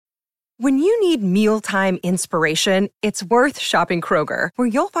When you need mealtime inspiration, it's worth shopping Kroger, where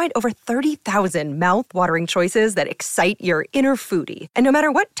you'll find over 30,000 mouth-watering choices that excite your inner foodie. And no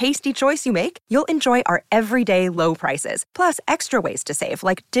matter what tasty choice you make, you'll enjoy our everyday low prices, plus extra ways to save,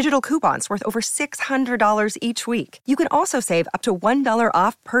 like digital coupons worth over $600 each week. You can also save up to $1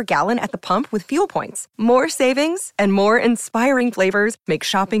 off per gallon at the pump with fuel points. More savings and more inspiring flavors make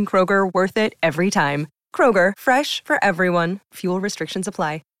shopping Kroger worth it every time. Kroger, fresh for everyone. Fuel restrictions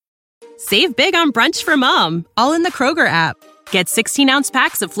apply. Save big on brunch for mom, all in the Kroger app. Get 16-ounce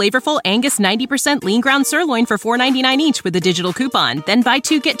packs of flavorful Angus 90% lean ground sirloin for $4.99 each with a digital coupon. Then buy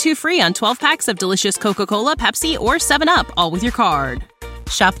 2, get 2 free on 12 packs of delicious Coca-Cola, Pepsi, or 7-Up, all with your card.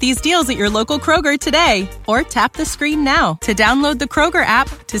 Shop these deals at your local Kroger today, or tap the screen now to download the Kroger app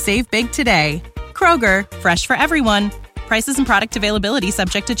to save big today. Kroger, fresh for everyone. Prices and product availability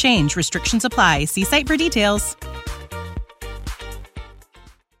subject to change. Restrictions apply. See site for details.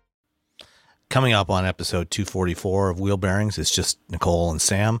 Coming up on episode 244 of Wheel Bearings, it's just Nicole and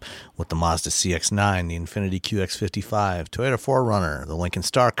Sam with the Mazda CX-9, the Infiniti QX55, Toyota 4Runner, the Lincoln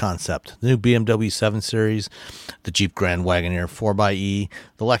Star Concept, the new BMW 7 Series, the Jeep Grand Wagoneer 4xe,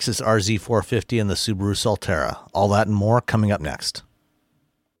 the Lexus RZ450, and the Subaru Solterra. All that and more coming up next.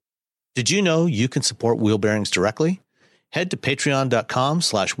 Did you know you can support Wheel Bearings directly? Head to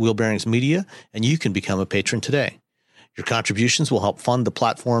patreon.com/wheelbearingsmedia and you can become a patron today. Your contributions will help fund the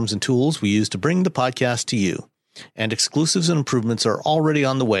platforms and tools we use to bring the podcast to you. And exclusives and improvements are already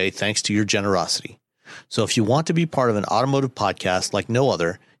on the way thanks to your generosity. So if you want to be part of an automotive podcast like no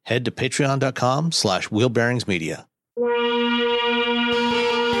other, head to patreon.com/wheelbearingsmedia.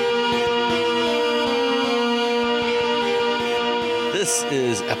 This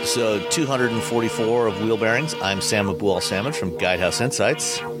is episode 244 of Wheel Bearings. I'm Sam Abuel-Salmon from Guidehouse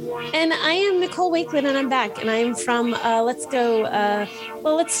Insights. And I am Nicole Wakeland, and I'm back. And I'm from, let's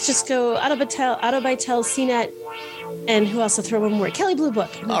just go Autobytel, CNET, and who else to throw one more? Kelley Blue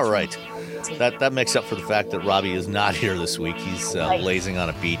Book. All right. That makes up for the fact that Robbie is not here this week. He's lazing on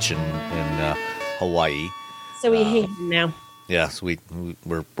a beach in Hawaii. So we hate him now. Yes, we're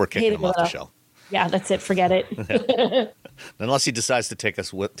kicking him off the show. Yeah, that's it. Forget it. Unless he decides to take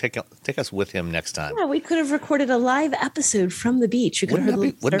us with him next time. Yeah, we could have recorded a live episode from the beach.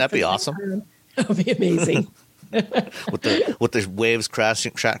 Wouldn't that be awesome? That would be amazing. with the waves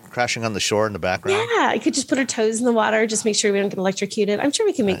crashing on the shore in the background. Yeah, I could just put our toes in the water, just make sure we don't get electrocuted. I'm sure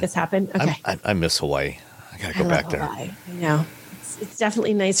we can make this happen. Okay. I miss Hawaii. I gotta go back there. Hawaii. I know. It's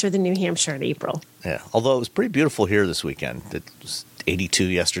definitely nicer than New Hampshire in April. Yeah, although it was pretty beautiful here this weekend. It was 82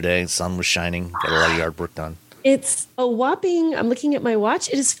 yesterday. The sun was shining. Got a lot of yard work done. It's a whopping, I'm looking at my watch,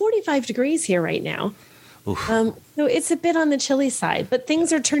 it is 45 degrees here right now. So it's a bit on the chilly side, but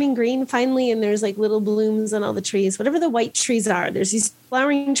things are turning green finally, and there's like little blooms on all the trees, whatever the white trees are. There's these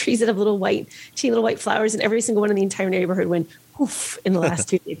flowering trees that have little white flowers, and every single one in the entire neighborhood went poof in the last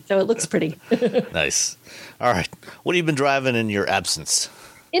 2 days. So it looks pretty. Nice. All right. What have you been driving in your absence?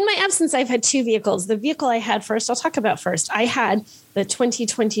 In my absence, I've had two vehicles. The vehicle I had first, I'll talk about first. I had the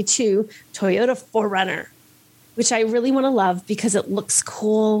 2022 Toyota 4Runner, which I really want to love because it looks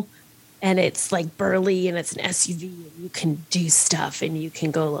cool and it's like burly and it's an SUV and you can do stuff and you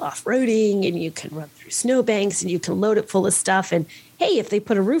can go off-roading and you can run through snowbanks and you can load it full of stuff. And hey, if they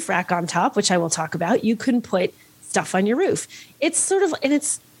put a roof rack on top, which I will talk about, you can put stuff on your roof. It's sort of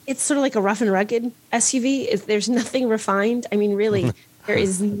like a rough and rugged SUV. There's nothing refined. I mean, really, there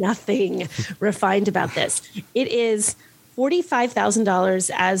is nothing refined about this. It is $45,000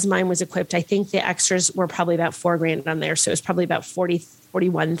 as mine was equipped. I think the extras were probably about $4,000 on there. So it's probably about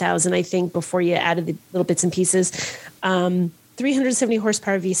 41,000, I think, before you added the little bits and pieces. 370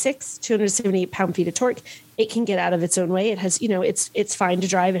 horsepower V6, 278 pound-feet of torque. It can get out of its own way. It has, it's fine to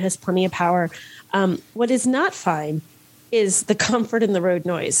drive. It has plenty of power. What is not fine is the comfort and the road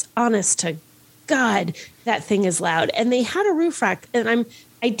noise. Honest to God, that thing is loud. And they had a roof rack, and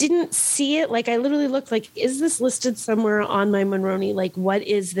I didn't see it. Like, I literally looked like, is this listed somewhere on my Monroney? Like, what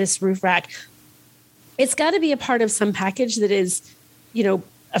is this roof rack? It's got to be a part of some package that is,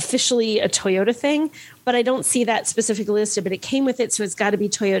 officially a Toyota thing, but I don't see that specifically listed, but it came with it. So it's got to be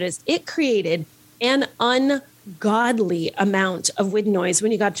Toyota's. It created an ungodly amount of wind noise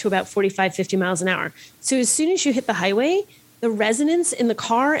when you got to about 45, 50 miles an hour. So as soon as you hit the highway, the resonance in the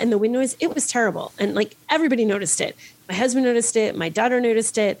car and the wind noise, it was terrible. And like everybody noticed it. My husband noticed it. My daughter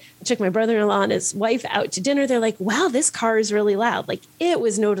noticed it. I took my brother-in-law and his wife out to dinner. They're like, wow, this car is really loud. Like, it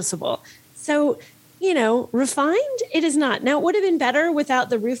was noticeable. So, refined, it is not. Now, it would have been better without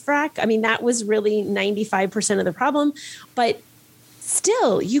the roof rack. I mean, that was really 95% of the problem. But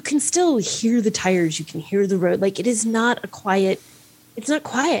still, you can still hear the tires. You can hear the road. Like, it is not a quiet It's not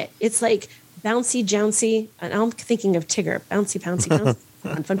quiet. It's like bouncy, jouncy. And I'm thinking of Tigger, bouncy, bouncy, bouncy.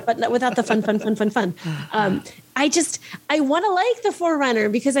 Fun, but without the fun. I want to like the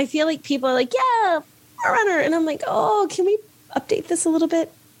 4Runner because I feel like people are like, yeah, 4Runner. And I'm like, oh, can we update this a little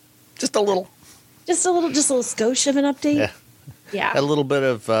bit? Just a little skosh of an update. Yeah. A little bit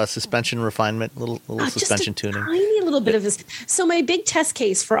of suspension refinement, little suspension tuning. Tiny little bit of this. So my big test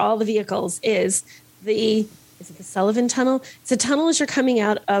case for all the vehicles is the Sullivan Tunnel? It's a tunnel as you're coming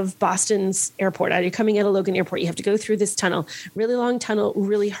out of Boston's airport. You're coming out of Logan Airport. You have to go through this tunnel. Really long tunnel,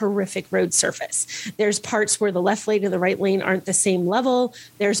 really horrific road surface. There's parts where the left lane and the right lane aren't the same level.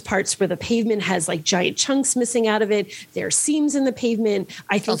 There's parts where the pavement has like giant chunks missing out of it. There's seams in the pavement.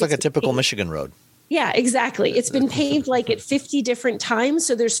 Sounds like a typical Michigan road. Yeah, exactly. It's been paved like at 50 different times.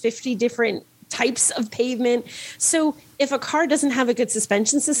 So there's 50 different types of pavement. So if a car doesn't have a good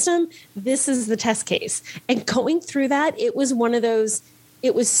suspension system, this is the test case. And going through that, it was one of those,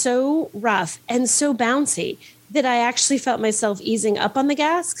 it was so rough and so bouncy that I actually felt myself easing up on the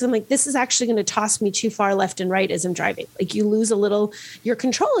gas because I'm like, this is actually going to toss me too far left and right as I'm driving. Like you lose a little, your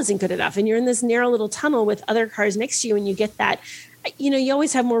control isn't good enough. And you're in this narrow little tunnel with other cars next to you and you get that, you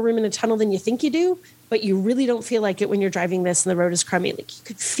always have more room in a tunnel than you think you do, but you really don't feel like it when you're driving this and the road is crummy. Like you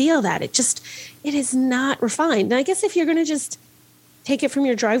could feel that. It is not refined. And I guess if you're going to just take it from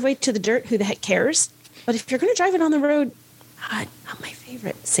your driveway to the dirt, who the heck cares? But if you're going to drive it on the road, not my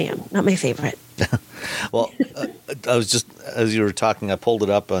favorite, Sam, not my favorite. Well, I was just, as you were talking, I pulled it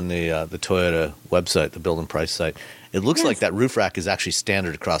up on the Toyota website, the Build and Price site. It looks like that roof rack is actually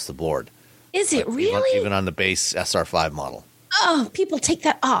standard across the board. Is it really? Even on the base SR5 model. Oh, people take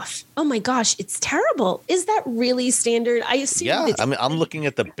that off. Oh my gosh, it's terrible. Is that really standard? I assume. Yeah, I mean, I'm looking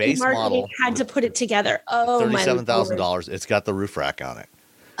at the base model. Had to put it together. Oh, $37,000. It's got the roof rack on it.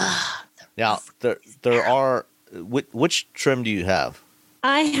 Now there are. Which trim do you have?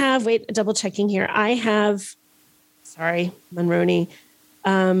 I have. Wait, double checking here. I have. Sorry, Monroney. Wait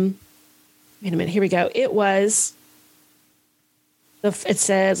a minute. Here we go. It was. It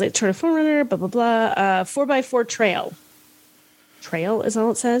says like Toyota 4Runner. Blah blah blah. 4x4 Trail. Trail is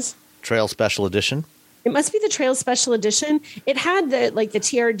all it says. Trail Special Edition. It must be the Trail Special Edition. It had the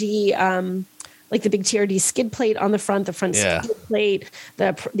TRD, like the big TRD skid plate on the front skid plate,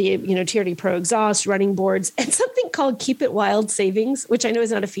 the TRD Pro exhaust, running boards, and something called Keep It Wild Savings, which I know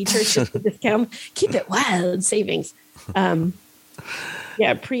is not a feature, it's just a discount. Keep It Wild Savings.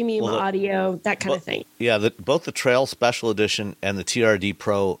 Premium audio, that kind of thing. Yeah, both the Trail Special Edition and the TRD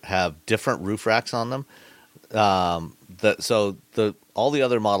Pro have different roof racks on them. All the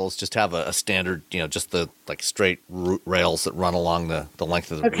other models just have a standard, just the like straight rails that run along the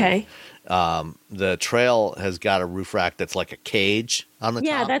length of the roof. The Trail has got a roof rack that's like a cage on the top.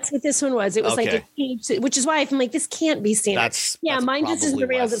 Yeah, that's what this one was. It was like a cage, which is why I'm like, this can't be standard. That's mine just isn't the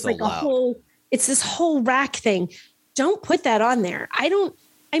rails. It's like it's this whole rack thing. Don't put that on there.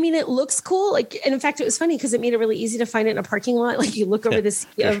 It looks cool. Like, and in fact, it was funny because it made it really easy to find it in a parking lot. Like you look over this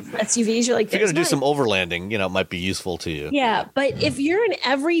SUVs, you're like, if you're going to do some overlanding, it might be useful to you. Yeah. But if you're an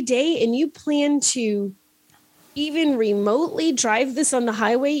everyday and you plan to even remotely drive this on the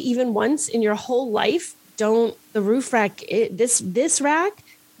highway, even once in your whole life, the roof rack, this rack,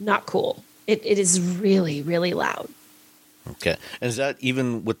 not cool. It is really, really loud. Okay. And is that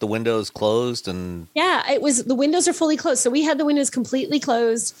even with the windows closed? And yeah, the windows are fully closed. So we had the windows completely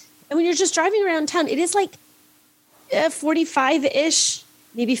closed. And when you're just driving around town, it is like 45-ish,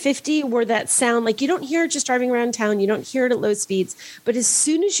 maybe 50, where that sound, like you don't hear it just driving around town. You don't hear it at low speeds. But as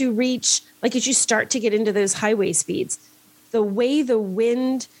soon as you reach, like as you start to get into those highway speeds, the way the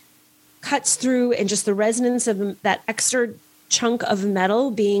wind cuts through and just the resonance of that extra chunk of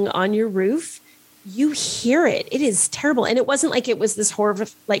metal being on your roof, you hear it. It is terrible. And it wasn't like it was this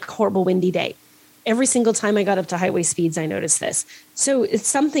horrible windy day. Every single time I got up to highway speeds, I noticed this. So it's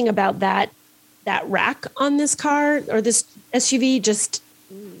something about that rack on this car or this SUV just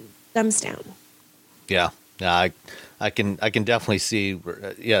thumbs down. Yeah. I can definitely see.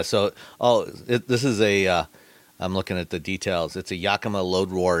 Yeah. So, this is I'm looking at the details. It's a Yakima Load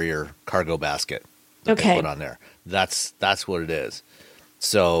Warrior cargo basket that they put on there. That's what it is.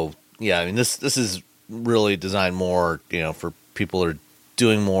 So, yeah, I mean, this is really designed more, for people who are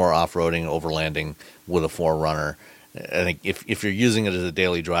doing more off-roading, overlanding with a 4Runner. I think if you're using it as a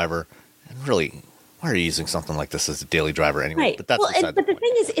daily driver, and really, why are you using something like this as a daily driver anyway? Right. But the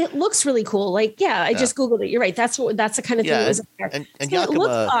thing is, it looks really cool. Like, I just Googled it. You're right. That's the kind of thing that was up there. And so Yakima, it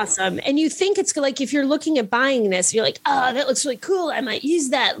looks awesome. And you think it's like, if you're looking at buying this, you're like, oh, that looks really cool. I might use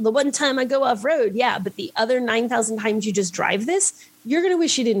that the one time I go off road. Yeah. But the other 9,000 times you just drive this, you're going to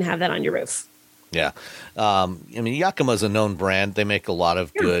wish you didn't have that on your roof. Yeah. I mean, Yakima is a known brand. They make a lot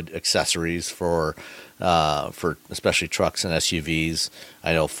of good accessories for especially trucks and SUVs.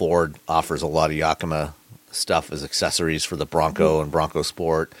 I know Ford offers a lot of Yakima stuff as accessories for the Bronco and Bronco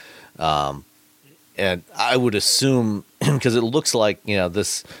Sport. And I would assume, because it looks like,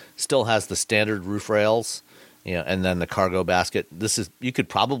 this still has the standard roof rails, and then the cargo basket. You could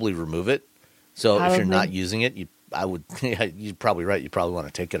probably remove it. So if you're not using it, you're probably right. You probably want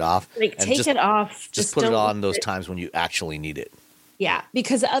to take it off. Take it off. Just put it on those times when you actually need it. Yeah,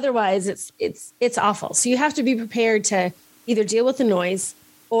 because otherwise it's awful. So you have to be prepared to either deal with the noise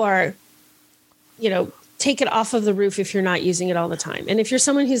or, take it off of the roof if you're not using it all the time. And if you're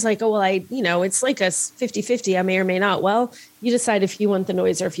someone who's like, oh, well, it's like a 50-50, I may or may not. Well, you decide if you want the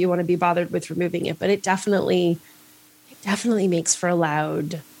noise or if you want to be bothered with removing it. But it definitely makes for a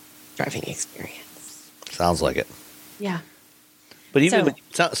loud driving experience. Sounds like it. Yeah. But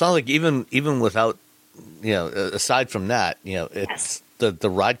sounds like even without, aside from that, it's the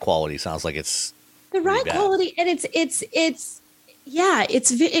ride quality sounds like it's the ride quality, and this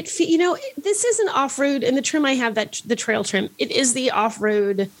is an off-road, and the trim I have, the trail trim, it is the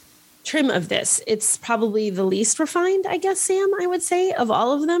off-road trim of this. It's probably the least refined, I guess, Sam, I would say, of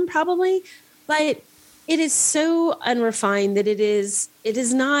all of them, probably. But it is so unrefined that it is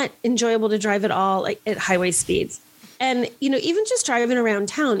not enjoyable to drive at all, like at highway speeds. And, even just driving around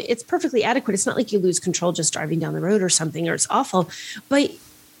town, it's perfectly adequate. It's not like you lose control just driving down the road or something, or it's awful. But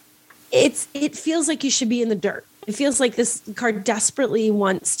it feels like you should be in the dirt. It feels like this car desperately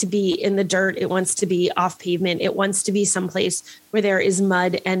wants to be in the dirt. It wants to be off pavement. It wants to be someplace where there is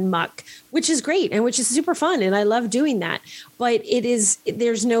mud and muck, which is great and which is super fun. And I love doing that. But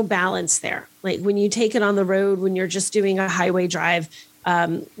there's no balance there. Like when you take it on the road, when you're just doing a highway drive,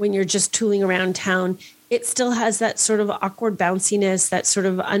 when you're just tooling around town, it still has that sort of awkward bounciness, that sort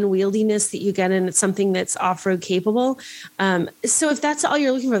of unwieldiness that you get in something that's off-road capable. So if that's all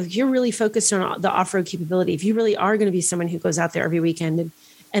you're looking for, if you're really focused on the off-road capability, if you really are going to be someone who goes out there every weekend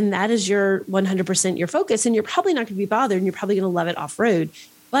and that is your 100% your focus, and you're probably not going to be bothered and you're probably going to love it off-road.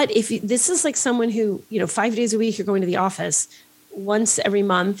 But this is like someone who, 5 days a week, you're going to the office once every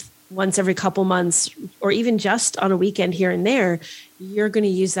month, once every couple months, or even just on a weekend here and there, you're going to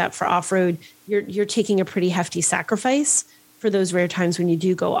use that for off-road. You're taking a pretty hefty sacrifice for those rare times when you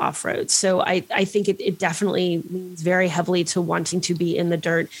do go off-road. So I think it definitely leans very heavily to wanting to be in the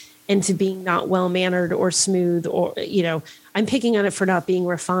dirt and to being not well-mannered or smooth, or, I'm picking on it for not being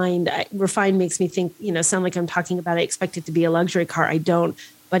refined. Refined makes me think, sound like I'm talking about I expect it to be a luxury car. I don't,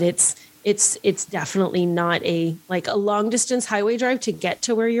 but it's definitely not a long distance highway drive to get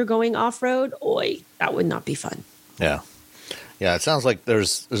to where you're going off road. That would not be fun. Yeah. Yeah. It sounds like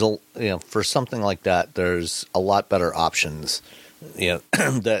there's for something like that, there's a lot better options,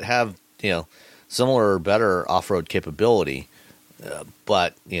 that have, similar or better off-road capability,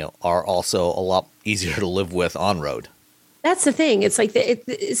 but, are also a lot easier to live with on road. That's the thing. It's like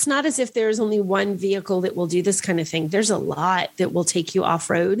it's not as if there's only one vehicle that will do this kind of thing. There's a lot that will take you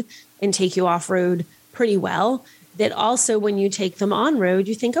off-road and take you off-road pretty well, that also when you take them on road,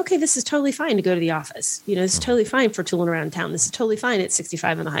 you think, okay, this is totally fine to go to the office. This is totally fine for tooling around town. This is totally fine at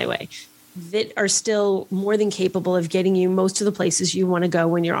 65 on the highway, that are still more than capable of getting you most of the places you want to go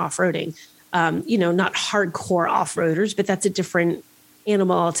when you're off-roading. Not hardcore off-roaders, but that's a different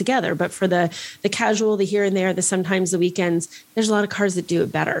animal altogether. But for the casual, the here and there, the sometimes the weekends, there's a lot of cars that do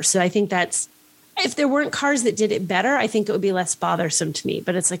it better. So I think if there weren't cars that did it better, I think it would be less bothersome to me.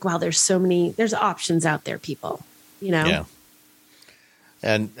 But it's like, wow, there's options out there, people, Yeah.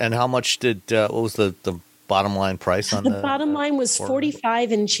 And how much what was the bottom line price on the bottom line was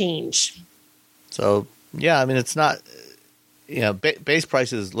 45 and change. So, yeah, I mean, it's not, base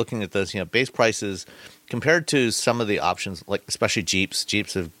prices, looking at this, base prices compared to some of the options, like especially Jeeps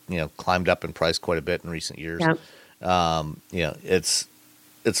have, climbed up in price quite a bit in recent years. Yeah.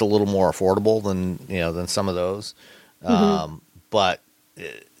 It's a little more affordable than some of those. But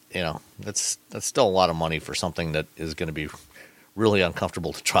that's still a lot of money for something that is going to be really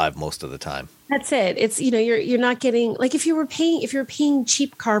uncomfortable to drive most of the time. That's it. It's, you're not getting, like, if you're paying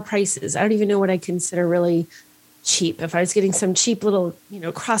cheap car prices, I don't even know what I consider really cheap. If I was getting some cheap little,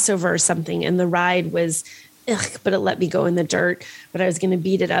 crossover or something, and the ride was, but it let me go in the dirt, but I was going to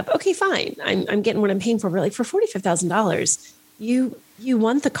beat it up. Okay, fine. I'm getting what I'm paying for. But like for $45,000, you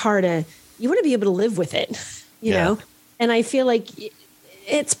want the car you want to be able to live with it, you know? And I feel like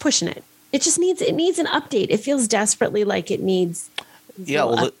it's pushing it. It just needs an update. It feels desperately like it needs. Yeah.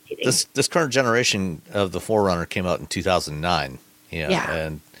 Well, this current generation of the 4Runner came out in 2009.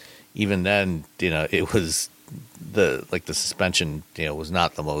 And even then, it was the suspension, was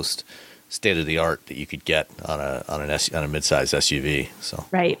not the most state of the art that you could get on a midsize SUV. So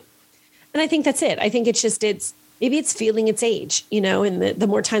right. And I think that's it. I think maybe it's feeling its age, and the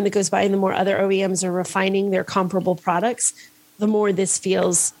more time that goes by and the more other OEMs are refining their comparable products, the more this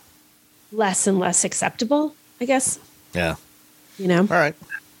feels less and less acceptable, I guess. Yeah. All right.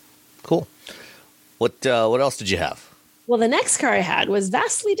 Cool. What else did you have? Well, the next car I had was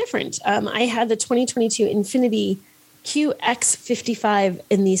vastly different. I had the 2022 Infiniti QX55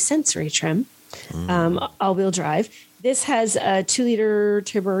 in the Sensory trim, all-wheel drive. This has a 2-liter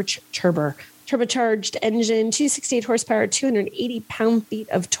turbocharged engine, 268 horsepower, 280 pound-feet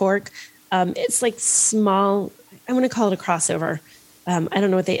of torque. It's like small. I want to call it a crossover. I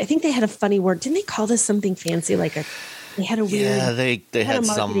don't know I think they had a funny word. Didn't they call this something fancy? They had a weird. Yeah, they had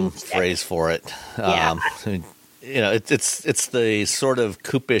some phrase for it. Yeah. It's the sort of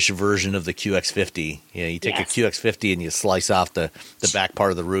coupe-ish version of the QX50. You take a QX50 and you slice off the back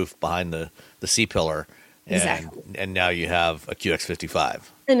part of the roof behind the C-pillar. And now you have a QX55.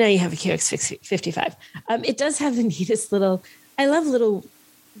 And now you have a QX55. It does have the neatest I love little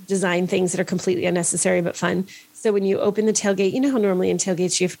design things that are completely unnecessary but fun. So when you open the tailgate, how normally in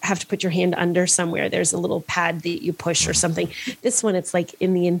tailgates you have to put your hand under somewhere. There's a little pad that you push or something. This one, it's like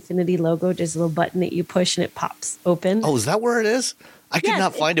in the Infiniti logo. There's a little button that you push and it pops open. Oh, is that where it is? I could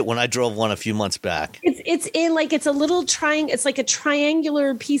not find it when I drove one a few months back. It's in it's a little it's like a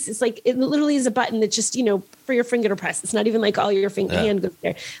triangular piece. It's it literally is a button that just, for your finger to press. It's not even like all your hand goes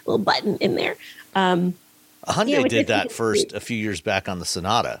there. A little button in there. Hyundai did that first a few years back on the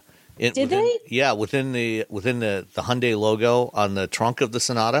Sonata. Did they? Yeah, within the Hyundai logo on the trunk of the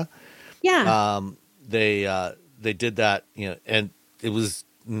Sonata. Yeah. They did that, and it was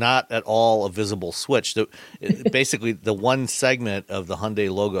not at all a visible switch. Basically, the one segment of the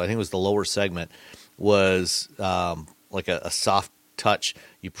Hyundai logo, I think it was the lower segment, was like a soft touch.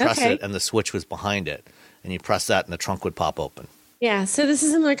 You press it, and the switch was behind it, and you press that, and the trunk would pop open. Yeah, so this is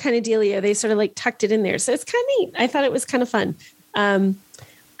a similar kind of dealio. They sort of tucked it in there, so it's kind of neat. I thought it was kind of fun.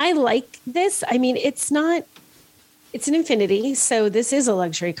 I like this. I mean, it's an Infiniti, so this is a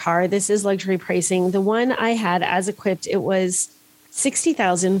luxury car. This is luxury pricing. The one I had as equipped, it was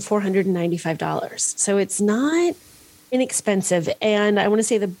 $60,495. So it's not inexpensive. And I want to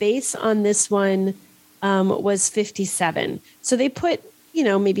say the base on this one was $57,000. So they put,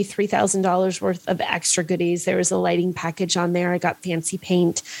 maybe $3,000 worth of extra goodies. There was a lighting package on there. I got fancy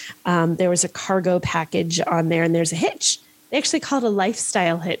paint. There was a cargo package on there, and there's a hitch. They actually call it a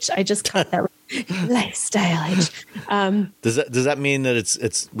lifestyle hitch. I just caught that lifestyle hitch. Does that mean that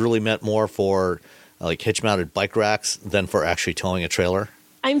it's really meant more for hitch mounted bike racks than for actually towing a trailer?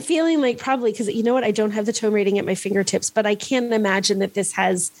 I'm feeling like probably because I don't have the tow rating at my fingertips, but I can't imagine that this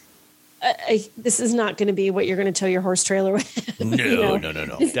has. This is not going to be what you're going to tow your horse trailer with. No.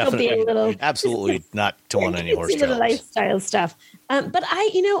 Definitely, absolutely not towing any horse trailers. Lifestyle stuff. But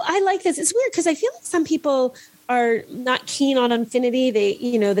I like this. It's weird because I feel like some people are not keen on Infiniti. They,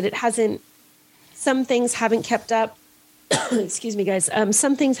 that it hasn't. Some things haven't kept up. Excuse me, guys.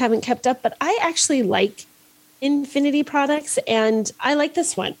 Some things haven't kept up, but I actually like Infiniti products, and I like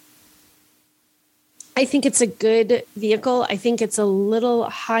this one. I think it's a good vehicle. I think it's a little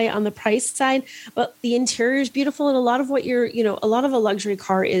high on the price side, but the interior is beautiful. And a lot of what a lot of a luxury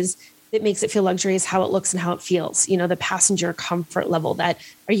car is that makes it feel luxury is how it looks and how it feels. The passenger comfort level. That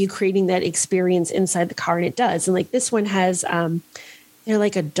are you creating that experience inside the car? And it does. And this one has, they're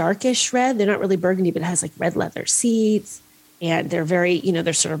like a darkish red. They're not really burgundy, but it has red leather seats, and they're very,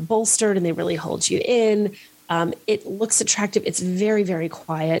 they're sort of bolstered and they really hold you in. It looks attractive. It's very, very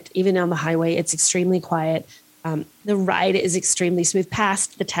quiet. Even on the highway, it's extremely quiet. The ride is extremely smooth.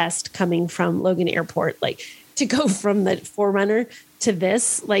 Passed the test coming from Logan Airport, to go from the 4Runner to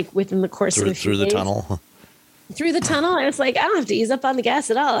this, within the course of a few days. Through the tunnel, I was like, I don't have to ease up on the gas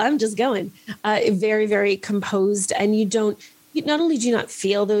at all. I'm just going. Very, very composed, and not only do you not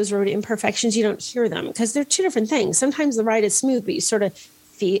feel those road imperfections, you don't hear them because they're two different things. Sometimes the ride is smooth, but you sort of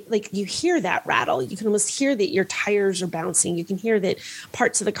you hear that rattle. You can almost hear that your tires are bouncing. You can hear that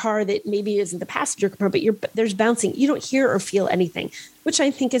parts of the car that maybe isn't the passenger compartment, but there's bouncing. You don't hear or feel anything, which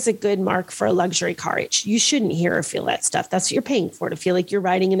I think is a good mark for a luxury car. You shouldn't hear or feel that stuff. That's what you're paying for, to feel like you're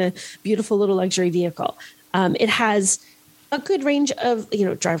riding in a beautiful little luxury vehicle. It has a good range of,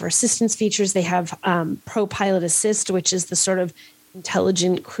 driver assistance features. They have Pro Pilot Assist, which is the sort of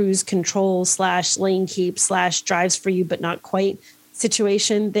intelligent cruise control / lane keep / drives for you, but not quite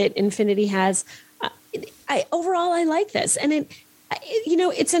situation that Infiniti has. Overall, I like this. And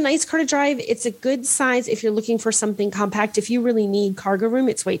It's a nice car to drive. It's a good size if you're looking for something compact. If you really need cargo room,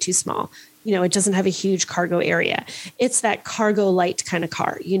 it's way too small. It doesn't have a huge cargo area. It's that cargo light kind of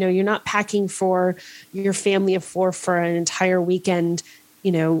car. You're not packing for your family of 4 for an entire weekend,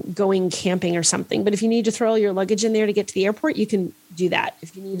 going camping or something. But if you need to throw all your luggage in there to get to the airport, you can do that.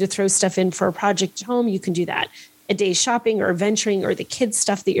 If you need to throw stuff in for a project at home, you can do that. A day's shopping or venturing or the kids'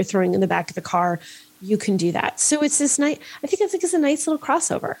 stuff that you're throwing in the back of the car, you can do that. So it's this nice, I think it's a nice little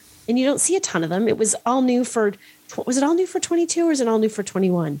crossover. And you don't see a ton of them. It was all new was it all new for 22 or is it all new for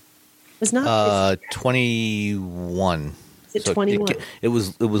 21? Was not 21. Is it 21? It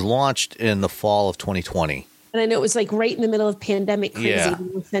was launched in the fall of 2020. And I know it was like right in the middle of pandemic crazy. Yeah. We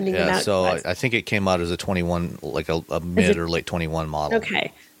were sending them out. So I think it came out as a 21, like a mid or late 21 model.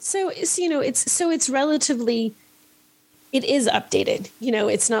 Okay. So it's relatively, it is updated.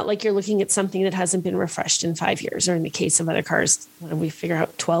 It's not like you're looking at something that hasn't been refreshed in 5 years, or in the case of other cars, we figure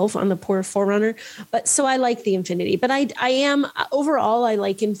out 12 on the poor 4Runner. But so I like the Infiniti, but I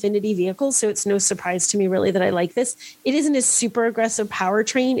like Infiniti vehicles. So it's no surprise to me really that I like this. It isn't a super aggressive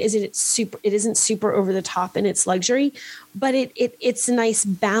powertrain. It isn't super over the top in its luxury, but it's a nice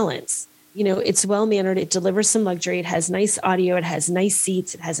balance. It's well mannered. It delivers some luxury. It has nice audio. It has nice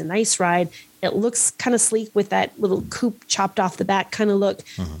seats. It has a nice ride. It looks kind of sleek with that little coupe chopped off the back kind of look.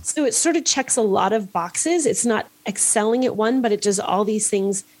 Mm-hmm. So it sort of checks a lot of boxes. It's not excelling at one, but it does all these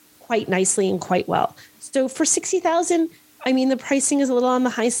things quite nicely and quite well. So for $60,000, the pricing is a little on the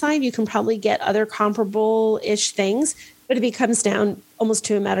high side. You can probably get other comparable-ish things, but it becomes down almost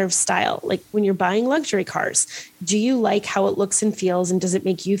to a matter of style. Like when you're buying luxury cars, do you like how it looks and feels, and does it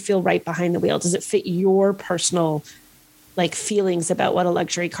make you feel right behind the wheel? Does it fit your personal feelings about what a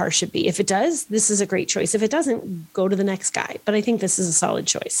luxury car should be? If it does, this is a great choice. If it doesn't, go to the next guy. But I think this is a solid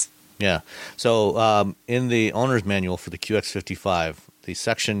choice. Yeah. So in the owner's manual for the QX55, the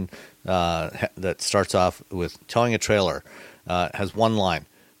section that starts off with towing a trailer has one line: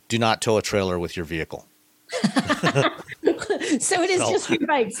 do not tow a trailer with your vehicle. So it is just for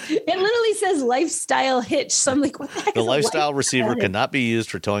bikes. It literally says lifestyle hitch. So I'm like, what the heck? The lifestyle receiver cannot be used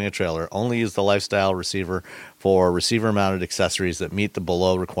for towing a trailer. Only use the lifestyle receiver for receiver-mounted accessories that meet the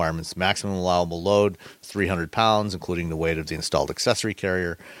below requirements. Maximum allowable load, 300 pounds, including the weight of the installed accessory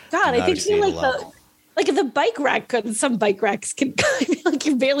carrier. God, I think you're like the bike rack could. Some bike racks can like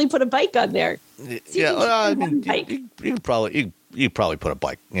you barely put a bike on there. Yeah, you probably put a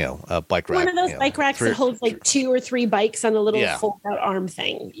bike, a bike rack. One of those bike racks that holds like 2 or 3 bikes on a little fold-out arm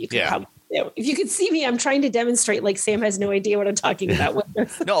thing. You could probably do. If you could see me, I'm trying to demonstrate like Sam has no idea what I'm talking about.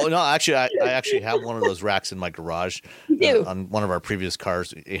 No, actually, I actually have one of those racks in my garage. You do? On one of our previous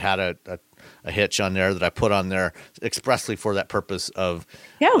cars, it had a hitch on there that I put on there expressly for that purpose of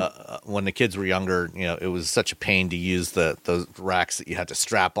when the kids were younger, it was such a pain to use those racks that you had to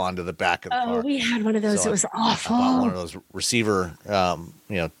strap onto the back of the car. Oh, we had one of those. So it was awful. I bought one of those receiver,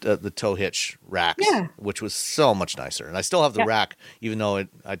 the tow hitch racks, which was so much nicer. And I still have the rack, even though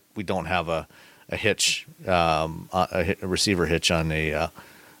we don't have a hitch, a receiver hitch on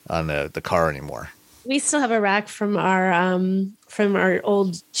the car anymore. We still have a rack from our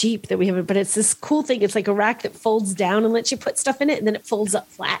old Jeep that we have, but it's this cool thing. It's like a rack that folds down and lets you put stuff in it, and then it folds up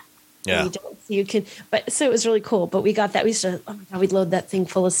flat. Yeah. So it was really cool. But we got that. We used to, oh my God, we'd load that thing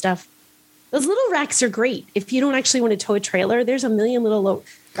full of stuff. Those little racks are great. If you don't actually want to tow a trailer, there's a million little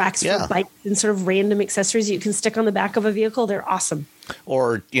racks for bikes and sort of random accessories you can stick on the back of a vehicle. They're awesome.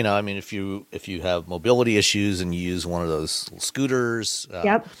 Or, if you have mobility issues and you use one of those scooters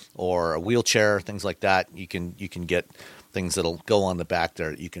or a wheelchair, things like that, you can get things that'll go on the back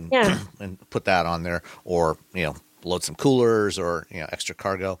there. You can and put that on there, or, load some coolers or, extra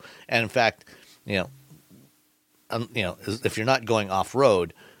cargo. And in fact, if you're not going off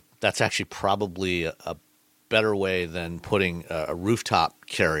road, that's actually probably a better way than putting a rooftop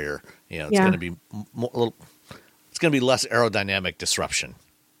carrier. It's going to be it's going to be less aerodynamic disruption.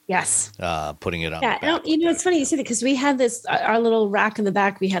 Yes. Putting it on. Yeah. The back. It's funny you say that, because we had this, our little rack in the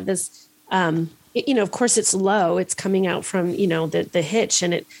back. We had this, of course it's low. It's coming out from, the hitch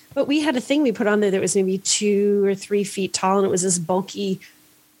but we had a thing we put on there that was maybe 2 or 3 feet tall. And it was this bulky,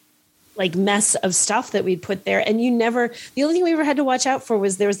 mess of stuff that we'd put there. And the only thing we ever had to watch out for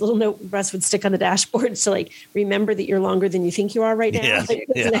was there was a little note Russ would stick on the dashboard to remember that you're longer than you think you are right now. Yeah.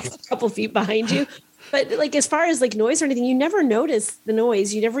 The next couple feet behind you. But as far as noise or anything, you never noticed the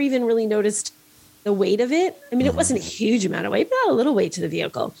noise. You never even really noticed the weight of it. It wasn't a huge amount of weight, but a little weight to the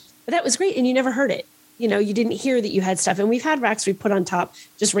vehicle. But that was great. And you never heard it. You didn't hear that you had stuff. And we've had racks we put on top,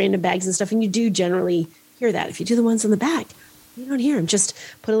 just random bags and stuff. And you do generally hear that. If you do the ones on the back, You don't hear them. Just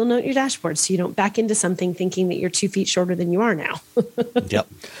put a little note in your dashboard so you don't back into something thinking that you're 2 feet shorter than you are now. Yep.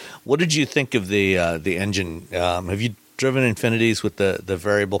 What did you think of the engine? Have you driven Infinitis with the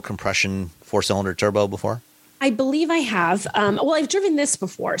variable compression 4-cylinder turbo before? I believe I have. Well, I've driven this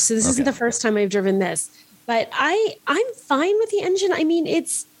before, so this isn't the first time I've driven this. But I'm fine with the engine. I mean,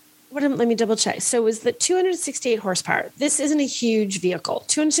 let me double check. So it was the 268 horsepower. This isn't a huge vehicle.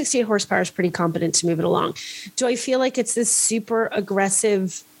 268 horsepower is pretty competent to move it along. Do I feel like it's this super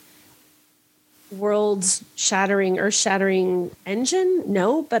aggressive, world-shattering, earth-shattering engine?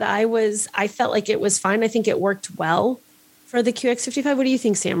 No, but I felt like it was fine. I think it worked well for the QX55. What do you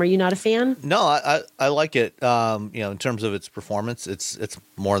think, Sam? Are you not a fan? No, I like it. In terms of its performance, it's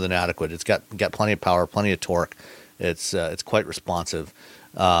more than adequate. It's got plenty of power, plenty of torque. It's quite responsive.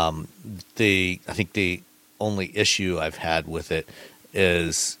 I think the only issue I've had with it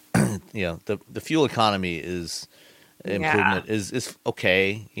is, the fuel economy improvement is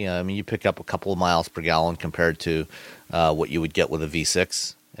okay. I mean, you pick up a couple of miles per gallon compared to what you would get with a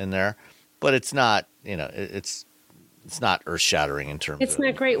V6 in there, but it's not, it's not earth shattering in terms. It's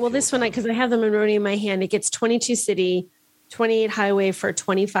not great. Well, this one, because I have the Monroney in my hand, it gets 22 city, 28 highway for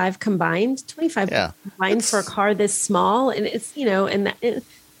 25 combined. 25 combined for a car this small, and it's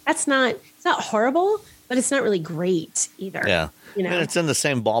it's not horrible, but it's not really great either. Yeah, and it's in the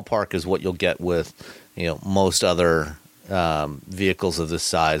same ballpark as what you'll get with most other vehicles of this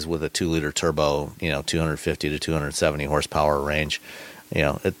size with a 2-liter turbo. 250 to 270 horsepower range.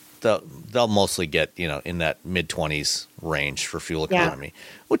 They'll mostly get, in that mid-20s range for fuel economy,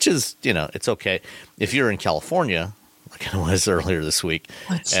 which is, it's okay. If you're in California, like I was earlier this week,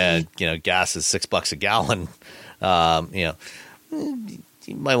 and, gas is $6 a gallon,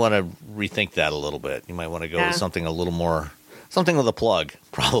 you might want to rethink that a little bit. You might want to go with something a little more, something with a plug,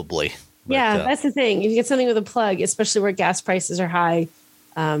 probably. But, that's the thing. If you get something with a plug, especially where gas prices are high,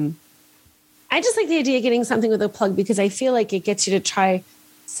 I just like the idea of getting something with a plug because I feel like it gets you to try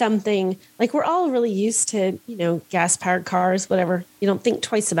something. Like we're all really used to, gas powered cars, whatever. You don't think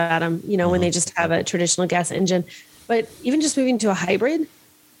twice about them, when they just have a traditional gas engine. But even just moving to a hybrid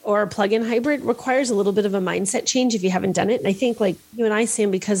or a plug-in hybrid requires a little bit of a mindset change if you haven't done it. And I think like you and I,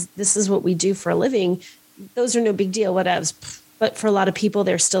 Sam, because this is what we do for a living, those are no big deal, whatevs. But for a lot of people,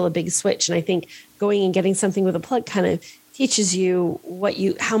 they're still a big switch. And I think going and getting something with a plug kind of teaches you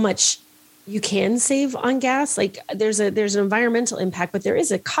how much you can save on gas. Like there's an environmental impact, but there is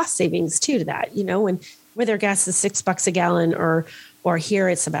a cost savings too to that, when whether gas is $6 a gallon or here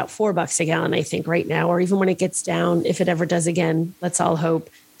it's about $4 a gallon, I think right now, or even when it gets down, if it ever does again, let's all hope,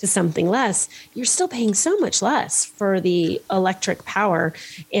 to something less, you're still paying so much less for the electric power.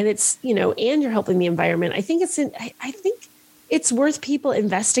 And it's, and you're helping the environment. I think it's worth people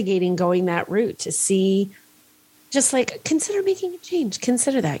investigating going that route to see, just like consider making a change.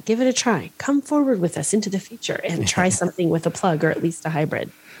 Consider that. Give it a try. Come forward with us into the future and try something with a plug or at least a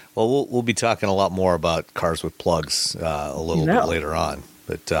hybrid. Well, we'll be talking a lot more about cars with plugs a little bit later on.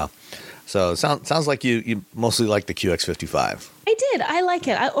 But so it sounds like you mostly like the QX55. I did. I like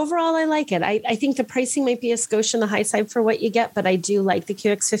it. Overall, I like it. I think the pricing might be a skosh on the high side for what you get, but I do like the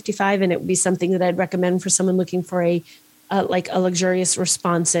QX55, and it would be something that I'd recommend for someone looking for a luxurious,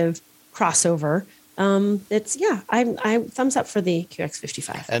 responsive crossover. I thumbs up for the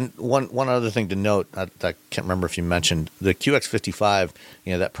QX55. And one other thing to note, I can't remember if you mentioned the QX55,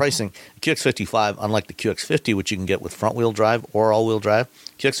 that pricing, QX55, unlike the QX50, which you can get with front wheel drive or all wheel drive,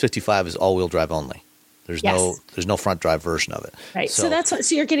 QX55 is all wheel drive only. There's no front drive version of it. Right. So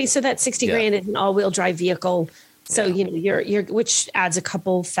you're getting, that 60 grand is an all wheel drive vehicle. So, you're which adds a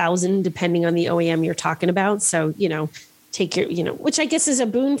couple thousand depending on the OEM you're talking about. So, take your, which I guess is a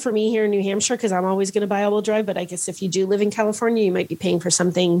boon for me here in New Hampshire because I'm always going to buy all-wheel drive. But I guess if you do live in California, you might be paying for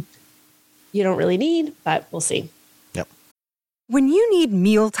something you don't really need, but we'll see. Yep. When you need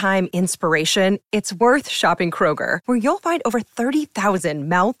mealtime inspiration, it's worth shopping Kroger, where you'll find over 30,000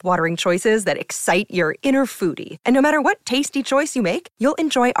 mouth-watering choices that excite your inner foodie. And no matter what tasty choice you make, you'll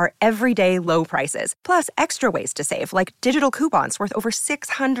enjoy our everyday low prices, plus extra ways to save, like digital coupons worth over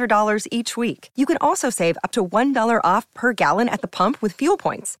 $600 each week. You can also save up to $1 off per gallon at the pump with fuel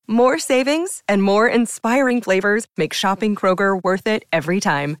points. More savings and more inspiring flavors make shopping Kroger worth it every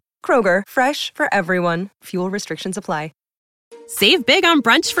time. Kroger, fresh for everyone. Fuel restrictions apply. Save big on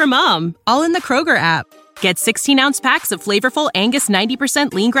brunch for mom, all in the Kroger app. Get 16-ounce packs of flavorful Angus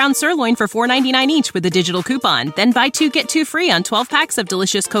 90% lean ground sirloin for $4.99 each with a digital coupon. Then buy 2, get 2 free on 12 packs of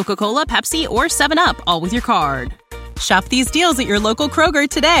delicious Coca-Cola, Pepsi, or 7-Up, all with your card. Shop these deals at your local Kroger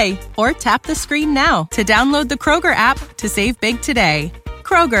today, or tap the screen now to download the Kroger app to save big today.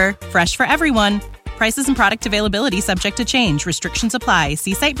 Kroger, fresh for everyone. Prices and product availability subject to change. Restrictions apply.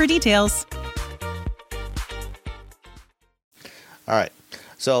 See site for details. All right.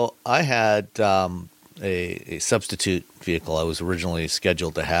 So I had a substitute vehicle. I was originally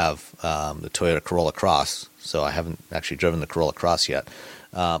scheduled to have the Toyota Corolla Cross. So I haven't actually driven the Corolla Cross yet.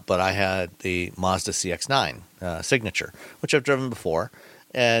 But I had the Mazda CX-9 Signature, which I've driven before.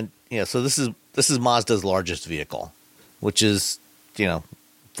 And, so this is Mazda's largest vehicle, which is,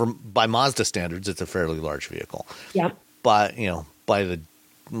 by Mazda standards, it's a fairly large vehicle. Yeah. But, by the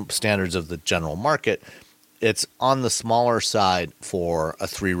standards of the general market, it's on the smaller side for a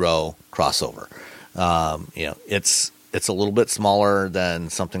 3-row crossover. It's a little bit smaller than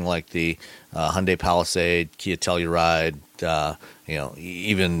something like the Hyundai Palisade, Kia Telluride,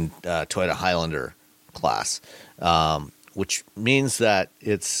 even Toyota Highlander class, which means that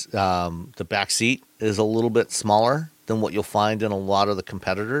it's the back seat is a little bit smaller than what you'll find in a lot of the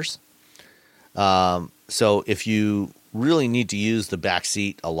competitors. So if you really need to use the back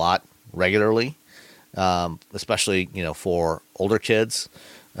seat a lot regularly, especially for older kids,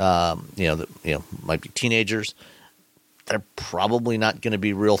 might be teenagers, they're probably not going to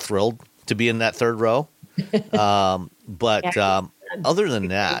be real thrilled to be in that third row. But other than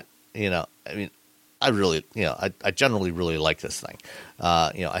that, I really, I generally really like this thing.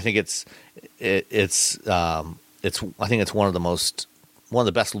 I think I think it's one of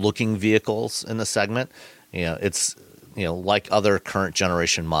the best looking vehicles in the segment. It's like other current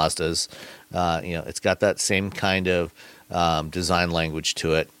generation Mazdas. It's got that same kind of design language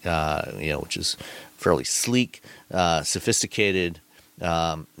to it, which is fairly sleek, sophisticated,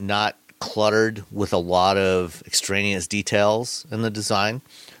 not cluttered with a lot of extraneous details in the design.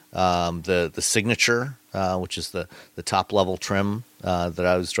 The Signature, which is the top level trim that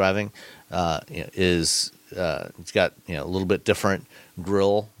I was driving, is it's got a little bit different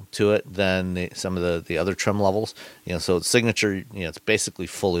grille to it than some of the other trim levels. So it's Signature, it's basically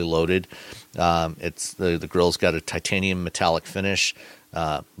fully loaded. It's the grille's got a titanium metallic finish,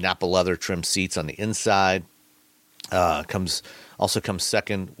 Napa leather trim seats on the inside. Comes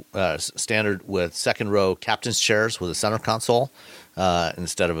standard with second row captain's chairs with a center console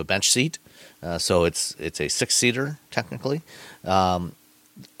instead of a bench seat. So it's a 6-seater technically.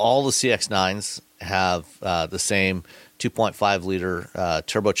 All the CX-9s have the same 2.5 liter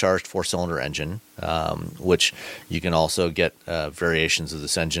turbocharged 4-cylinder engine, which you can also get variations of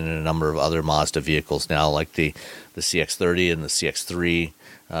this engine in a number of other Mazda vehicles now, like the CX-30 and the CX-3,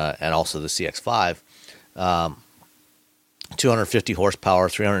 and also the CX-5. 250 horsepower,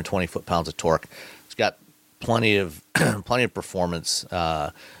 320 foot-pounds of torque. It's got plenty of performance.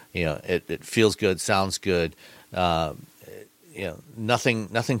 It feels good, sounds good.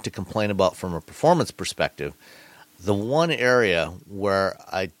 Nothing to complain about from a performance perspective. The one area where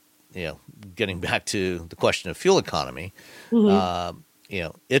getting back to the question of fuel economy,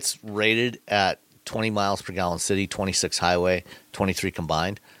 it's rated at 20 miles per gallon city, 26 highway, 23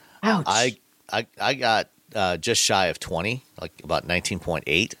 combined. Ouch. I got just shy of 20, like about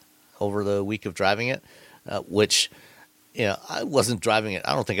 19.8 over the week of driving it, which, I wasn't driving it.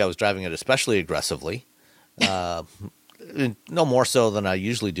 I don't think I was driving it especially aggressively. No more so than I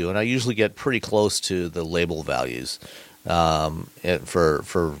usually do. And I usually get pretty close to the label values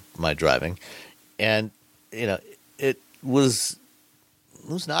for my driving. And, it was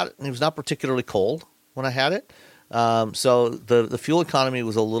not particularly cold when I had it. So the fuel economy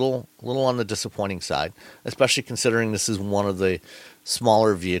was a little on the disappointing side, especially considering this is one of the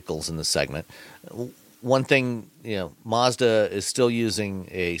smaller vehicles in the segment. One thing, Mazda is still using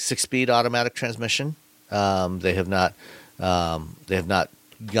a 6-speed automatic transmission. They have not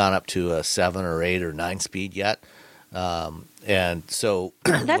gone up to a 7 or 8 or 9 speed yet. And so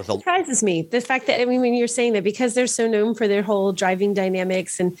that surprises me. The fact that, when you're saying that, because they're so known for their whole driving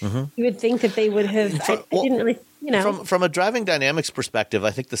dynamics, and you would think that they would have, I didn't really, From a driving dynamics perspective, I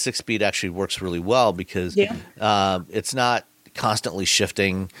think the 6-speed actually works really well because it's not constantly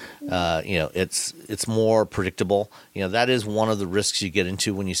shifting. It's more predictable. That is one of the risks you get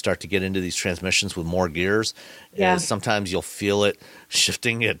into when you start to get into these transmissions with more gears. Yeah. Sometimes you'll feel it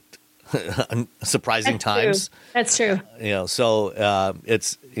shifting at surprising times. That's true. So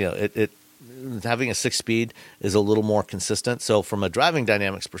it's having a 6-speed is a little more consistent. So from a driving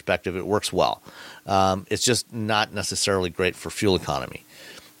dynamics perspective, it works well. It's just not necessarily great for fuel economy.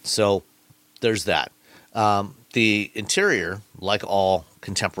 So there's that. The interior, like all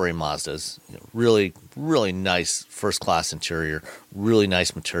contemporary Mazdas, really, really nice first-class interior, really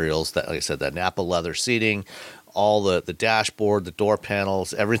nice materials. That, like I said, that Napa leather seating, all the dashboard, the door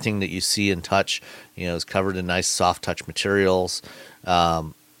panels, everything that you see and touch, is covered in nice soft touch materials.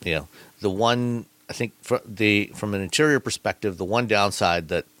 The one I think from an interior perspective, the one downside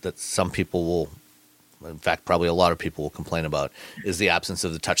that some people will, in fact, probably a lot of people will complain about, is the absence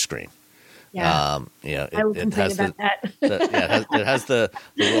of the touchscreen. Yeah, I will complain about that. It has the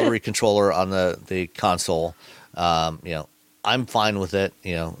rotary controller on the console. I'm fine with it.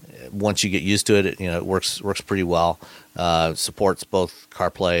 Once you get used to it, it works pretty well. Supports both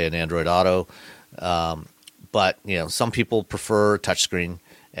CarPlay and Android Auto. But some people prefer touchscreen,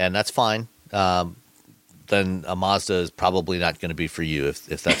 and that's fine. Then a Mazda is probably not going to be for you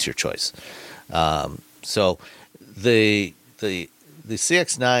if that's your choice. So the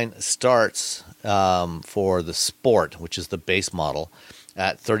CX-9 starts for the Sport, which is the base model,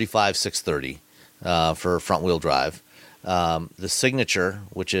 at $35,630 for front-wheel drive. The Signature,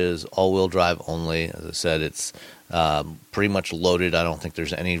 which is all-wheel drive only, as I said, it's pretty much loaded. I don't think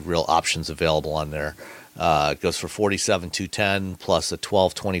there's any real options available on there. It goes for $47,210 plus a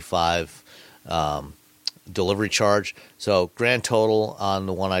 $12.25 delivery charge. So grand total on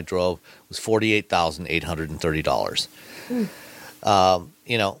the one I drove was $48,830.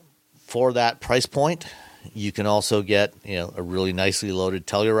 For that price point, you can also get a really nicely loaded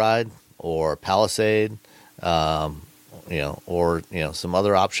Telluride or Palisade, or some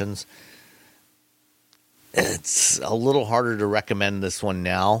other options. It's a little harder to recommend this one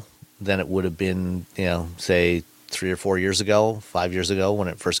now than it would have been, say 3 or 4 years ago, 5 years ago when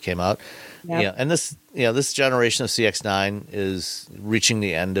it first came out. Yep. And this generation of CX-9 is reaching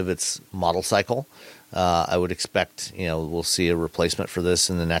the end of its model cycle. I would expect, we'll see a replacement for this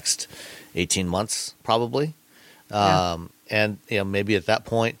in the next 18 months, probably. And, maybe at that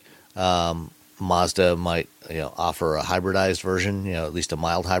point, Mazda might, offer a hybridized version, at least a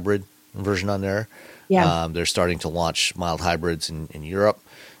mild hybrid version on there. Yeah. They're starting to launch mild hybrids in Europe.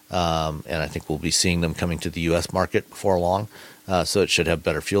 And I think we'll be seeing them coming to the U.S. market before long. So it should have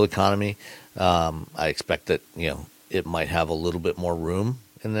better fuel economy. I expect that, it might have a little bit more room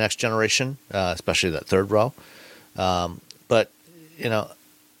in the next generation, especially that third row. But,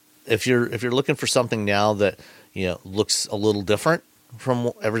 if you're looking for something now that, looks a little different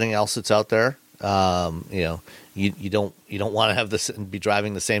from everything else that's out there, you don't want to have this and be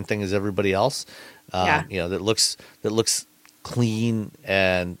driving the same thing as everybody else. That looks clean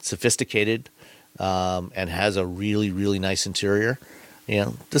and sophisticated, and has a really, really nice interior.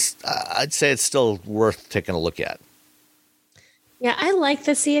 I'd say it's still worth taking a look at. Yeah, I like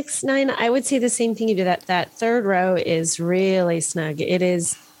the CX-9. I would say the same thing you do. That third row is really snug. It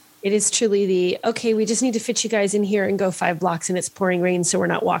is truly okay, we just need to fit you guys in here and go 5 blocks and it's pouring rain, so we're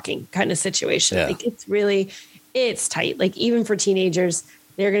not walking kind of situation. Yeah. Like it's tight. Like even for teenagers,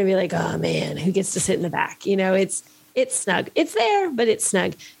 they're going to be like, oh man, who gets to sit in the back? It's snug. It's there, but it's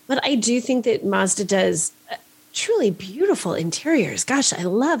snug. But I do think that Mazda does truly beautiful interiors. Gosh, I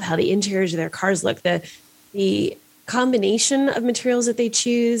love how the interiors of their cars look. The combination of materials that they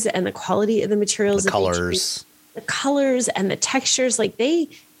choose and the quality of the materials, the colors and the textures, like they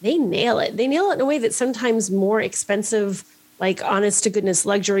nail it. They nail it in a way that sometimes more expensive, like honest to goodness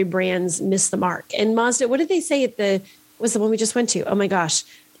luxury brands miss the mark. And Mazda, what did they say was the one we just went to? Oh my gosh.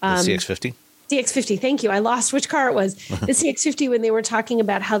 The CX-50? CX-50. Thank you. I lost which car it was. The CX-50, when they were talking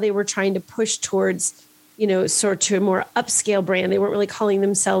about how they were trying to push towards, sort to a more upscale brand. They weren't really calling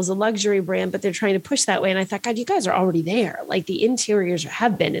themselves a luxury brand, but they're trying to push that way. And I thought, God, you guys are already there. Like the interiors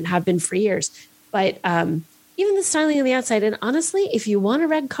have been for years. But even the styling on the outside. And honestly, if you want a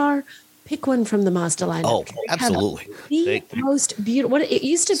red car, pick one from the Mazda lineup. Oh, absolutely. The most beautiful. What it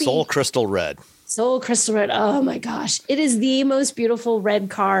used to be. Soul Crystal Red. Soul Crystal Red. Oh my gosh. It is the most beautiful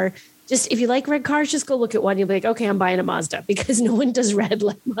red car. Just if you like red cars, just go look at one. You'll be like, okay, I'm buying a Mazda, because no one does red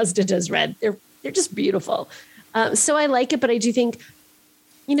like Mazda does red. They're just beautiful. So I like it, but I do think,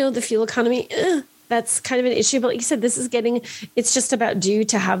 the fuel economy, that's kind of an issue. But like you said, it's just about due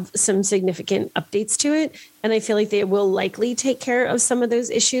to have some significant updates to it. And I feel like they will likely take care of some of those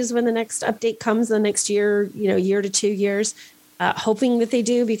issues when the next update comes the next year, year to 2 years. Hoping that they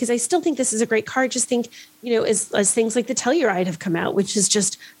do, because I still think this is a great car. I just think, as things like the Telluride have come out, which is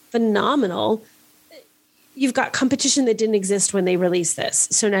just phenomenal. You've got competition that didn't exist when they released this.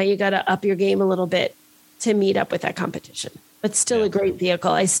 So now you got to up your game a little bit to meet up with that competition, but still a great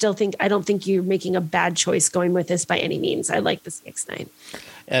vehicle. I don't think you're making a bad choice going with this by any means. I like the CX-9.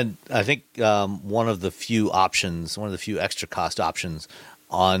 And I think one of the few extra cost options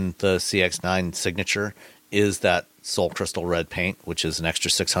on the CX-9 Signature is that Soul Crystal Red paint, which is an extra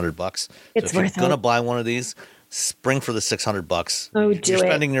 $600. It's so if you're going to buy one of these, spring for the $600. Oh, you're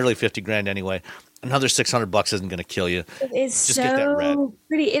spending nearly $50,000 anyway. another $600 isn't going to kill you. It is just so get that red.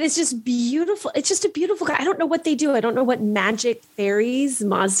 pretty. It is just beautiful. It's just a beautiful car. I don't know what they do. I don't know what magic fairies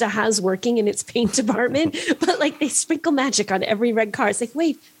Mazda has working in its paint department, but like they sprinkle magic on every red car. It's like,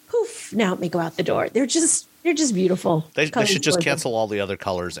 wait, poof, now it may go out the door. They're just beautiful. They should just cancel all the other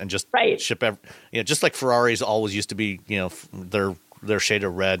colors and just ship just like Ferraris always used to be, their shade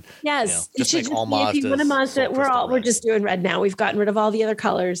of red. Yes. Just make all Mazdas. If you want a Mazda, we're just doing red now. We've gotten rid of all the other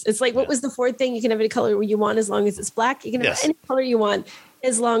colors. It's like, what was the Ford thing? You can have any color you want as long as it's black. You can have any color you want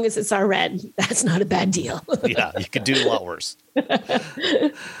as long as it's our red. That's not a bad deal. Yeah, you could do a lot worse.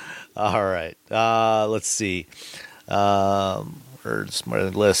 All right. Let's see. Where's my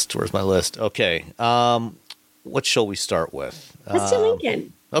list? Okay. What shall we start with? Let's do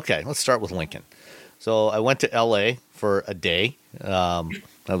Lincoln. Okay, let's start with Lincoln. So I went to LA for a day. I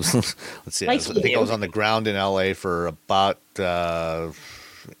was I think I was on the ground in LA for about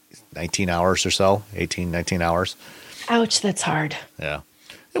 19 hours or so, 19 hours. Ouch, that's hard. Yeah,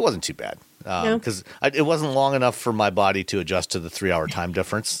 it wasn't too bad because it wasn't long enough for my body to adjust to the 3-hour time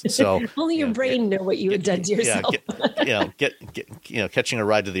difference. So only your brain know what you had done to yourself. Catching a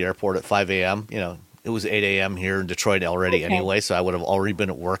ride to the airport at 5 a.m. It was 8 a.m. here in Detroit already anyway, so I would have already been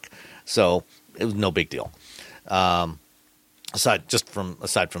at work. So it was no big deal. Aside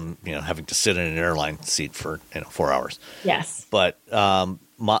from having to sit in an airline seat for 4 hours. Yes. But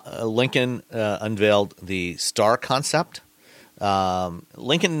Lincoln unveiled the Star concept.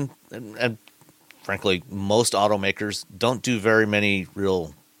 Lincoln and frankly most automakers don't do very many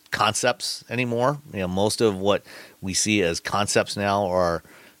real concepts anymore. Most of what we see as concepts now are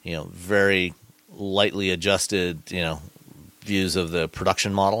very lightly adjusted views of the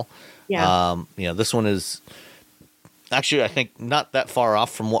production model. Yeah. This one is actually, I think, not that far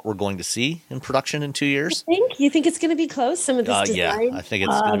off from what we're going to see in production in 2 years. You think it's going to be close? Some of this design? Yeah, I think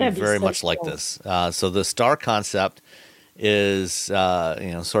it's going to be very much like this. So the Star concept is,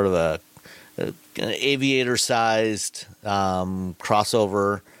 sort of an aviator-sized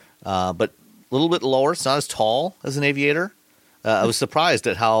crossover, but a little bit lower. It's not as tall as an aviator. I was surprised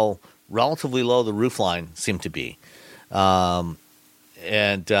at how relatively low the roofline seemed to be.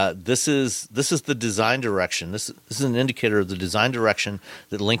 And this is the design direction. This is an indicator of the design direction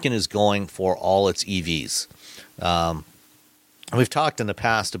that Lincoln is going for all its EVs. We've talked in the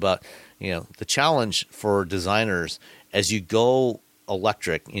past about the challenge for designers as you go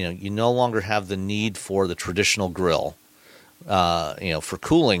electric. You no longer have the need for the traditional grill, for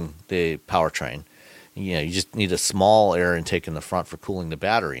cooling the powertrain. You just need a small air intake in the front for cooling the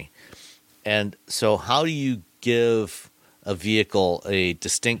battery. And so, how do you give a vehicle a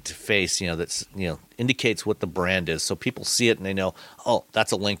distinct face, that's indicates what the brand is, so people see it and they know, oh,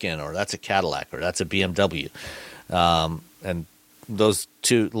 that's a Lincoln, or that's a Cadillac, or that's a BMW. And those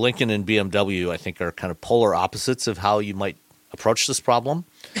two, Lincoln and BMW, I think are kind of polar opposites of how you might approach this problem.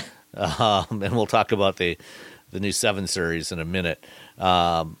 And we'll talk about the new 7 Series in a minute.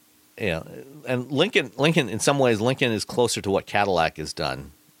 And Lincoln, in some ways, Lincoln is closer to what Cadillac has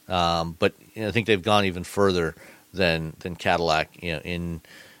done. But I think they've gone even further than Cadillac,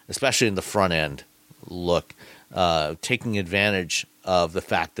 especially in the front end look, taking advantage of the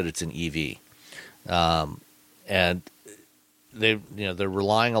fact that it's an EV, and they're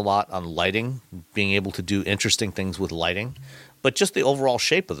relying a lot on lighting, being able to do interesting things with lighting, but just the overall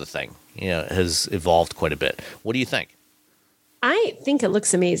shape of the thing, has evolved quite a bit. What do you think? I think it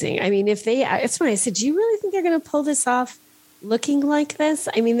looks amazing. I mean, it's when I said, do you really think they're going to pull this off looking like this?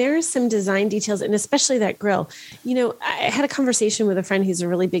 I mean, there are some design details, and especially that grille. I had a conversation with a friend who's a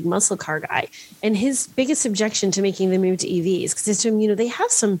really big muscle car guy, and his biggest objection to making the move to EVs, because I told him, they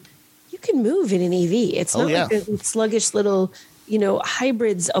have some, you can move in an EV. It's not like the sluggish little,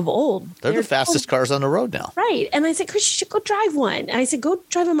 hybrids of old. They're the fastest cars on the road now. Right. And I said, Chris, you should go drive one. And I said, go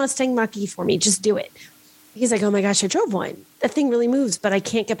drive a Mustang Mach-E for me. Just do it. He's like, oh my gosh, I drove one. That thing really moves, but I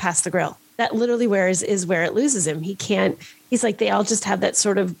can't get past the grill. That literally is where it loses him. He can't. He's like, they all just have that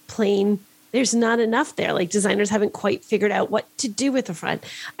sort of plain, there's not enough there. Like, designers haven't quite figured out what to do with the front.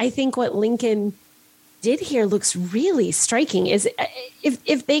 I think what Lincoln did here looks really striking. Is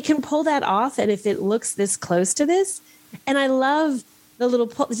if they can pull that off, and if it looks this close to this, and I love the little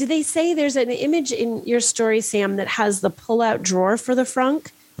pull. Did they say there's an image in your story, Sam, that has the pull-out drawer for the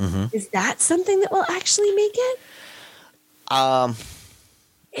frunk? Mm-hmm. Is that something that will actually make it?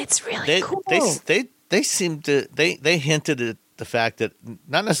 It's really cool. They seem to they hinted at the fact that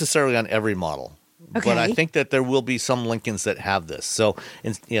not necessarily on every model, but I think that there will be some Lincolns that have this. So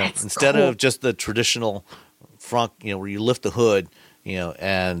instead of just the traditional front, where you lift the hood,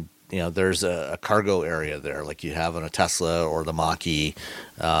 and there's a cargo area there, like you have on a Tesla or the Mach-E,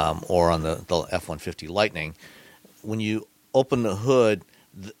 or on the F-150 Lightning. When you open the hood,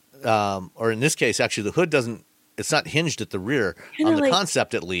 or in this case, actually, the hood doesn't. It's not hinged at the rear. On the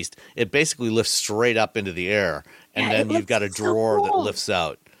concept, at least, it basically lifts straight up into the air, and then you've got a drawer that lifts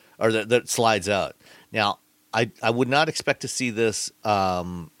out, or that slides out. Now, I would not expect to see this,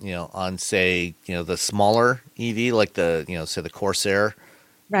 on, say, the smaller EV, like say the Corsair,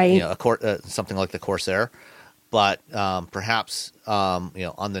 right? Something like the Corsair, but perhaps on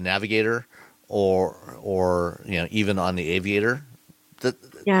the Navigator or even on the Aviator.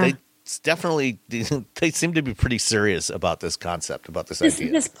 They definitely they seem to be pretty serious about this concept, about this idea.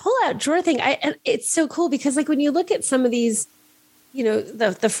 This pull-out drawer thing, it's so cool because, like, when you look at some of these,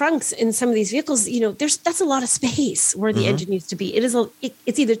 the frunks in some of these vehicles, that's a lot of space where the engine used to be.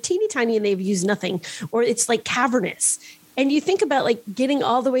 It's either teeny tiny and they've used nothing, or it's like cavernous. And you think about like getting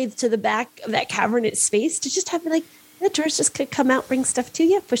all the way to the back of that cavernous space to just have like the drawers just could come out, bring stuff to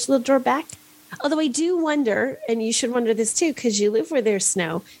you, push the little drawer back. Although I do wonder, and you should wonder this too, because you live where there's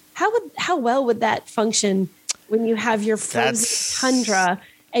snow. How well would that function when you have your frozen tundra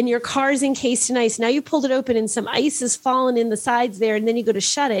and your car's encased in ice? Now you pulled it open and some ice has fallen in the sides there, and then you go to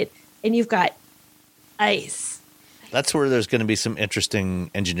shut it and you've got ice. That's where there's going to be some interesting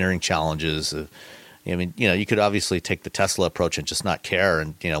engineering challenges. You could obviously take the Tesla approach and just not care,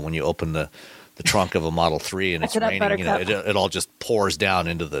 and when you open the trunk of a Model 3 and it's raining, it all just pours down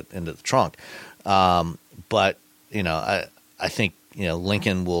into the trunk. But I think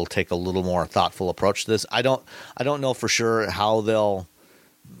Lincoln will take a little more thoughtful approach to this. I don't know for sure how they'll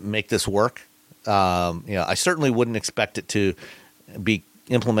make this work. I certainly wouldn't expect it to be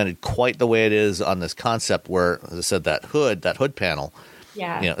implemented quite the way it is on this concept, where, as I said, that hood panel.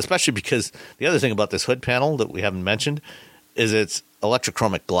 Yeah. Especially because the other thing about this hood panel that we haven't mentioned is it's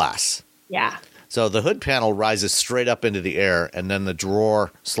electrochromic glass. Yeah. So the hood panel rises straight up into the air, and then the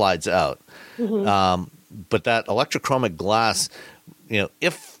drawer slides out. Mm-hmm. But that electrochromic glass,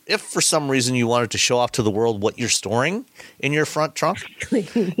 if for some reason you wanted to show off to the world what you're storing in your front trunk,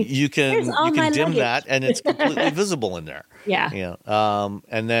 you can dim that, and it's completely visible in there. Yeah.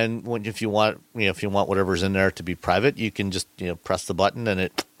 And then if you want whatever's in there to be private, you can just press the button and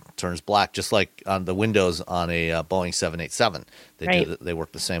it turns black, just like on the windows on a Boeing 787. They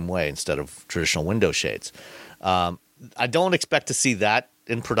work the same way instead of traditional window shades. I don't expect to see that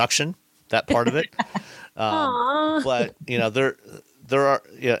in production, that part of it. But there are,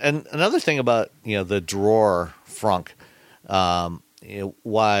 and another thing about the drawer frunk,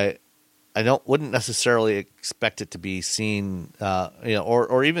 why I wouldn't necessarily expect it to be seen,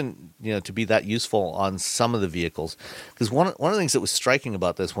 or even to be that useful on some of the vehicles, because one of the things that was striking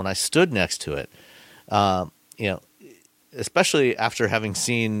about this when I stood next to it, especially after having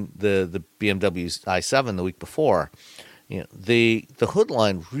seen the BMW i7 the week before, the hood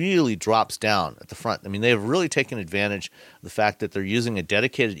line really drops down at the front. I mean, they have really taken advantage of the fact that they're using a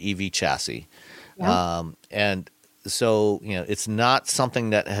dedicated EV chassis. Yeah. And so, it's not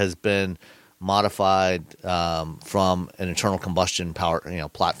something that has been modified from an internal combustion power,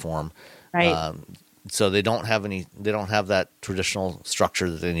 platform. Right. So they don't have that traditional structure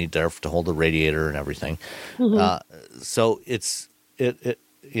that they need there to hold the radiator and everything. Mm-hmm. So it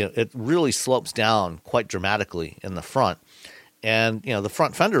really slopes down quite dramatically in the front, and the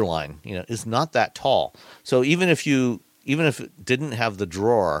front fender line is not that tall. So even if it didn't have the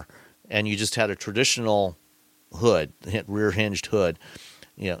drawer and you just had a traditional hood, rear hinged hood,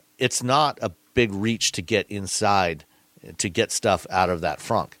 it's not a big reach to get inside to get stuff out of that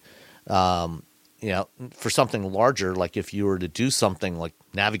frunk. For something larger, like if you were to do something like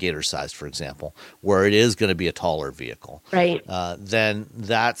Navigator sized, for example, where it is going to be a taller vehicle, right? Then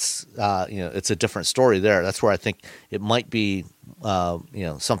that's it's a different story there. That's where I think it might be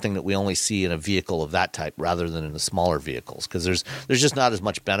something that we only see in a vehicle of that type rather than in the smaller vehicles, because there's just not as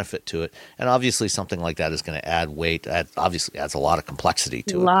much benefit to it, and obviously something like that is going to add weight. Obviously adds a lot of complexity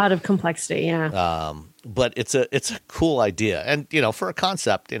to it. A lot of complexity, yeah. But it's a cool idea, and for a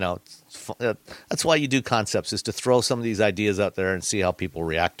concept, that's why you do concepts, is to throw some of these ideas out there and see how people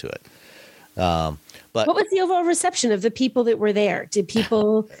react to it. But what was the overall reception of the people that were there? Did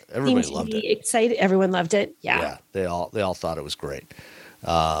people everybody seem to loved be it. excited? Everyone loved it. Yeah, they all thought it was great.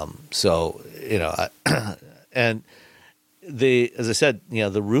 So and as I said,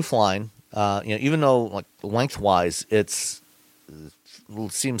 the roof line, even though like lengthwise it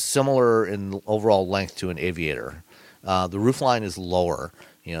seems similar in overall length to an Aviator, the roof line is lower.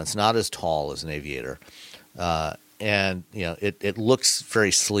 It's not as tall as an Aviator, and it looks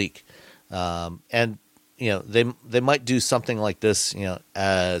very sleek. And they might do something like this,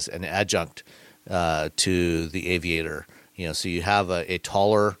 as an adjunct to the Aviator. So you have a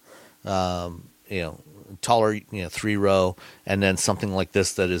taller, taller, 3-row, and then something like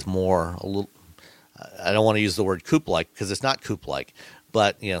this that is more a little. I don't want to use the word coupe-like because it's not coupe-like,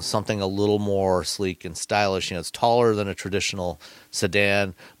 but something a little more sleek and stylish. It's taller than a traditional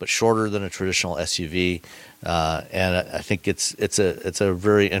sedan, but shorter than a traditional SUV, and I think it's a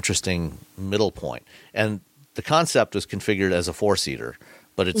very interesting middle point. And the concept was configured as a 4-seater,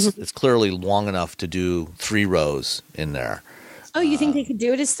 but it's clearly long enough to do 3 rows in there. Oh, you think they could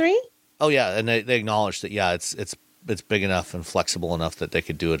do it as 3? Oh yeah, and they acknowledged that it's big enough and flexible enough that they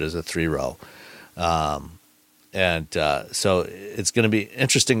could do it as a 3-row. So it's going to be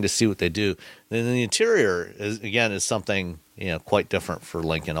interesting to see what they do. Then the interior is something quite different for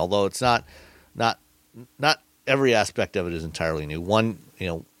Lincoln, although it's not every aspect of it is entirely new.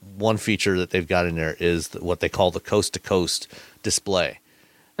 One feature that they've got in there is what they call the coast to coast display.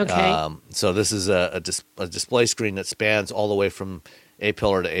 Okay. So this is a display screen that spans all the way from A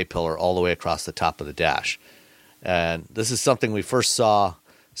pillar to A pillar, all the way across the top of the dash. And this is something we first saw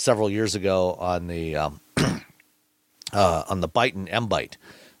several years ago on the Byton M-Byte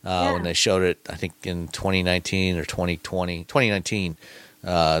when they showed it. I think in 2019 or 2019,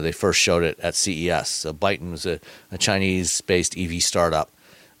 they first showed it at CES. So Byton was a Chinese-based EV startup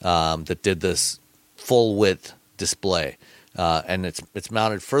that did this full width display. And it's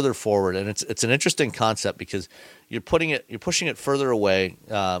mounted further forward, and it's an interesting concept because you're pushing it further away,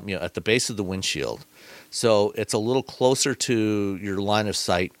 at the base of the windshield, so it's a little closer to your line of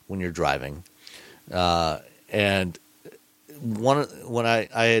sight when you're driving. And when I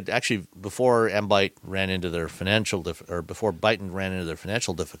had actually, before M-Byte ran into their before Byton ran into their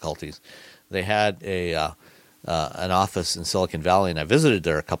financial difficulties, they had an office in Silicon Valley, and I visited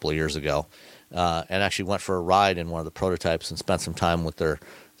there a couple of years ago. And actually went for a ride in one of the prototypes and spent some time with their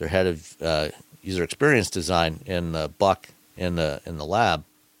head of user experience design in the Buck in the lab,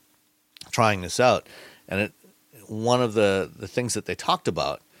 trying this out. And one of the things that they talked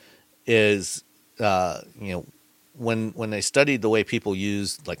about is when they studied the way people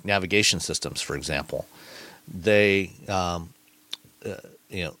use like navigation systems, for example, they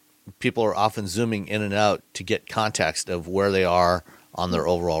people are often zooming in and out to get context of where they are on their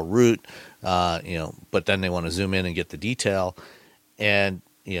overall route. But then they want to zoom in and get the detail. And,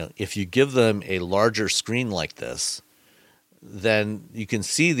 if you give them a larger screen like this, then you can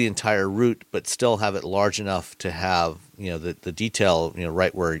see the entire route, but still have it large enough to have, the detail,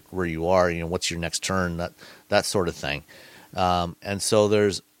 right where you are, what's your next turn, that sort of thing. And so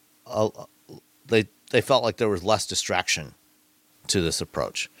they felt like there was less distraction to this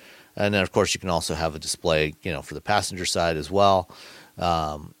approach. And then of course you can also have a display, for the passenger side as well.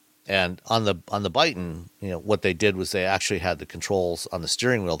 And on the Byton, what they did was they actually had the controls on the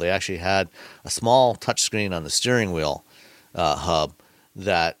steering wheel. They actually had a small touch screen on the steering wheel hub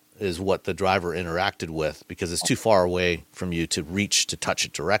that is what the driver interacted with because it's too far away from you to reach to touch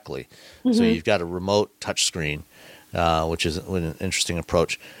it directly. Mm-hmm. So you've got a remote touch screen, which is an interesting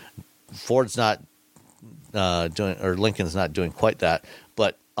approach. Ford's not doing, or Lincoln's not doing quite that,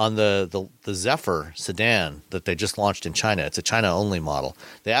 but on the Zephyr sedan that they just launched in China, it's a China-only model.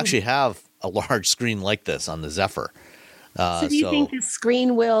 They actually have a large screen like this on the Zephyr. So do you think the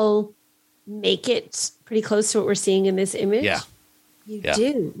screen will make it pretty close to what we're seeing in this image? Yeah. You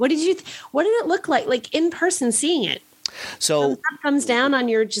do. What did what did it look like in person seeing it? So thumbs up, thumbs down on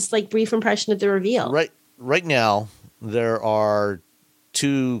your just like brief impression of the reveal. Right now, there are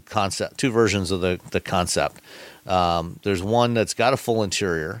two versions of the concept. There's one that's got a full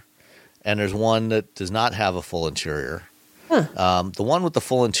interior, and there's one that does not have a full interior. Huh. The one with the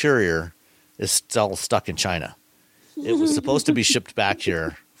full interior is still stuck in China. It was supposed to be shipped back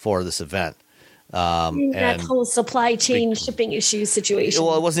here for this event. That whole supply chain shipping issue situation.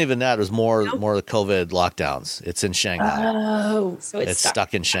 Well, it wasn't even that. It was more the COVID lockdowns. It's in Shanghai. Oh, so it's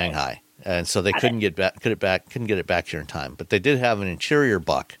stuck in Shanghai, and so they couldn't get it back here in time. But they did have an interior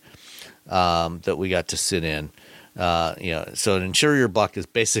Buck that we got to sit in. So an interior Buck is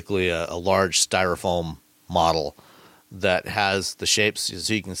basically a large styrofoam model that has the shapes,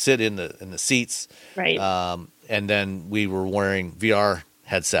 so you can sit in the seats. Right. And then we were wearing VR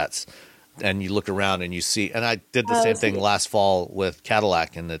headsets, and you look around and you see. And I did the same thing last fall with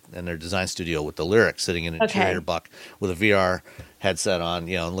Cadillac in their design studio with the Lyriq, sitting in an interior Buck with a VR headset on,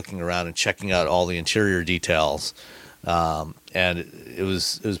 and looking around and checking out all the interior details. And it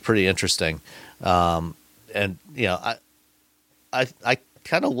was pretty interesting. And I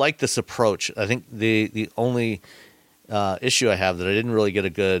kind of like this approach. I think the only issue I have that I didn't really get a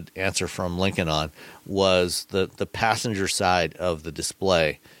good answer from Lincoln on was the passenger side of the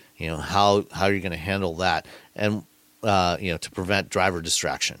display. How are you going to handle that? And to prevent driver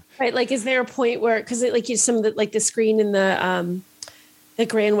distraction. Right. Like, is there a point where, because some of the screen in the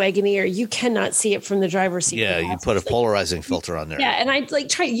Grand Wagoneer, you cannot see it from the driver's seat. Yeah, you put a polarizing filter on there. Yeah, and I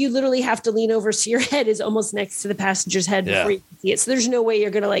you literally have to lean over so your head is almost next to the passenger's head before you can see it. So there's no way you're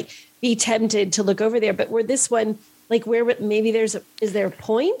going to be tempted to look over there. But where this one, where maybe is there a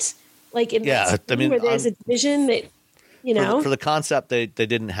point? Where there's a division that, For the concept, they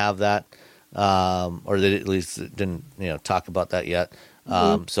didn't have that, or they at least didn't talk about that yet.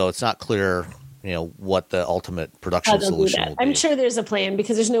 So it's not clear what the ultimate production solution will be. I'm sure there's a plan,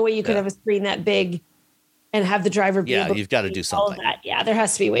 because there's no way you could have a screen that big and have the driver be able you've got to do something. All of that. Yeah, there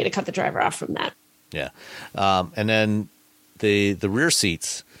has to be a way to cut the driver off from that. Yeah. And then the rear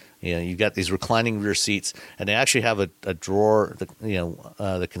seats, you've got these reclining rear seats, and they actually have a drawer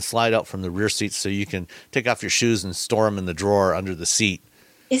that can slide out from the rear seats, so you can take off your shoes and store them in the drawer under the seat.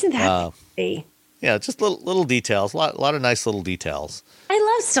 Isn't that fancy? Yeah, just little details, a lot of nice little details.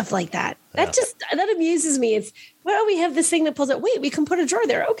 I love stuff like that. That amuses me. It's, we have this thing that pulls out. Wait, we can put a drawer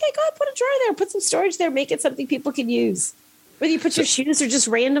there. Okay, go ahead, put a drawer there. Put some storage there. Make it something people can use. Whether you put your shoes or just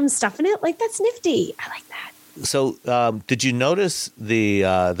random stuff in it, that's nifty. I like that. So, did you notice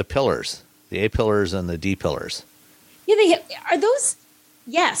the pillars, the A pillars and the D pillars? Yeah, are those?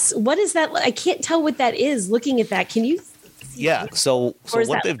 Yes. What is that? I can't tell what that is. Looking at that, can you? Yeah. So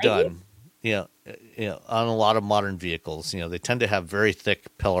what they've done, on a lot of modern vehicles, they tend to have very thick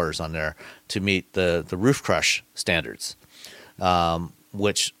pillars on there to meet the roof crush standards,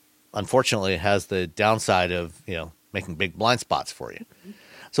 which unfortunately has the downside of, making big blind spots for you.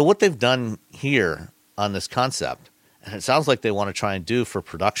 So what they've done here on this concept, and it sounds like they want to try and do for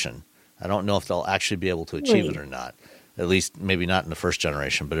production, I don't know if they'll actually be able to achieve it or not, at least maybe not in the first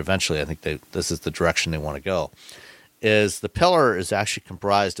generation, but eventually I think this is the direction they want to go, is the pillar is actually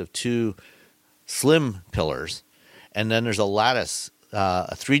comprised of two slim pillars, and then there's a lattice,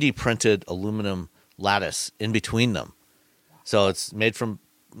 a 3D printed aluminum lattice in between them. So it's made from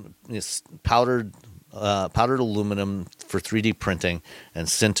powdered aluminum for 3D printing and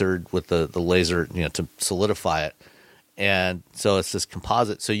sintered with the laser, to solidify it. And so it's this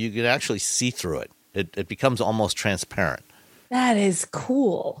composite, so you can actually see through it. It becomes almost transparent. That is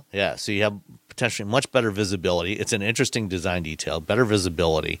cool. Yeah, so you have potentially much better visibility. It's an interesting design detail, better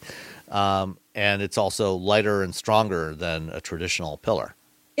visibility. And it's also lighter and stronger than a traditional pillar.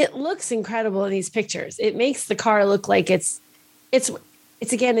 It looks incredible in these pictures. It makes the car look like it's those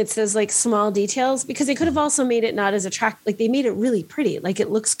small details, because they could have also made it not as attractive. They made it really pretty. It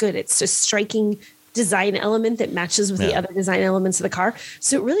looks good. It's a striking design element that matches with the other design elements of the car.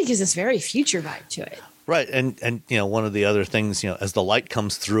 So it really gives this very future vibe to it. Right. And one of the other things, as the light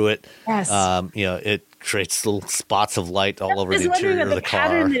comes through it, yes. It creates little spots of light all over the interior of the car.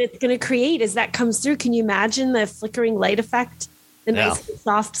 The pattern that it's going to create as that comes through. Can you imagine the flickering light effect? The nice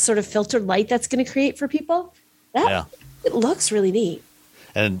soft sort of filtered light that's going to create for people? It looks really neat.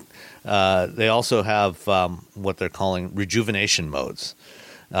 And they also have what they're calling rejuvenation modes.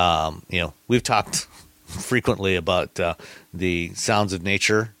 We've talked frequently about the sounds of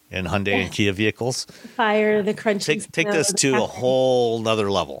nature in Hyundai and Kia vehicles. The fire, the crunching. Take this to a whole nother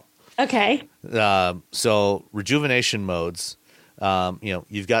level. Okay. So rejuvenation modes,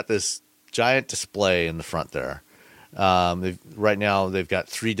 you've got this giant display in the front there. Right now they've got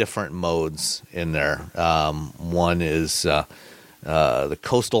 3 different modes in there. One is the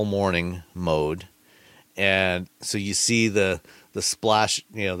coastal morning mode. And so you see the splash,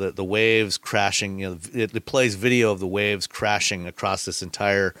 the waves crashing, it plays video of the waves crashing across this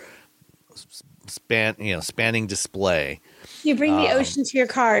entire spanning display. You bring the ocean to your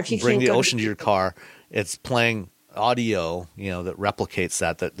car if you bring the ocean to your car. It's playing audio, that replicates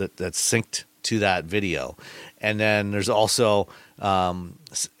that's synced to that video. And then there's also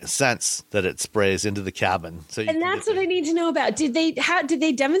scents that it sprays into the cabin. So and that's what I need to know about. Did they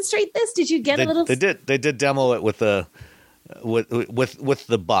demonstrate this? Did you get a little? They did demo it with the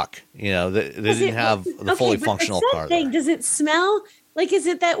Buck. They didn't have the fully functional car. Does it smell? Is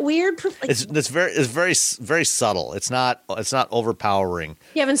it that weird? It's very subtle. It's not overpowering.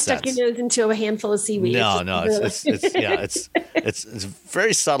 You haven't stuck your nose into a handful of seaweed. No. It's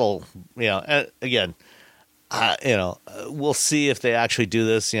very subtle. And again, we'll see if they actually do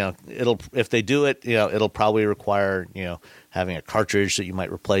this. If they do it, it'll probably require having a cartridge that you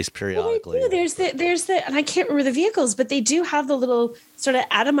might replace periodically. Well, there's the, and I can't remember the vehicles, but they do have the little sort of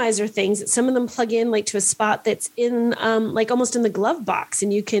atomizer things that some of them plug in to a spot that's in almost in the glove box,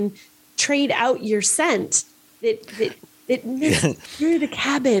 and you can trade out your scent that missed through the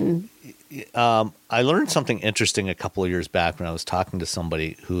cabin. I learned something interesting a couple of years back when I was talking to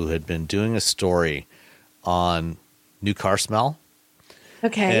somebody who had been doing a story on new car smell.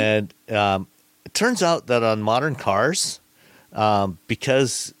 Okay. And it turns out that on modern cars,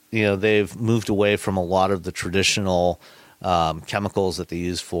 because they've moved away from a lot of the traditional chemicals that they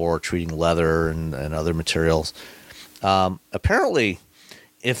use for treating leather and other materials. Apparently,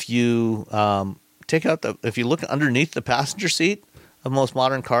 if you if you look underneath the passenger seat of most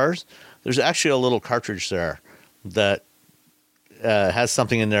modern cars, there's actually a little cartridge there that has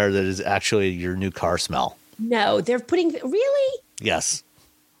something in there that is actually your new car smell. No, they're putting really? Yes.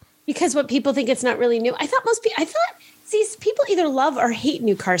 Because what people think it's not really new. I thought people either love or hate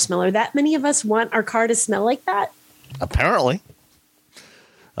new car smell. Are that many of us want our car to smell like that? Apparently.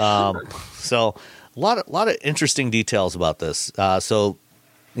 So a lot of interesting details about this.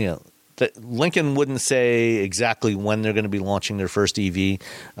 Lincoln wouldn't say exactly when they're going to be launching their first EV.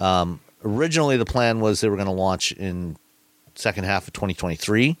 Originally, the plan was they were going to launch in second half of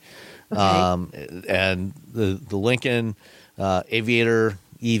 2023. Okay. And the Lincoln Aviator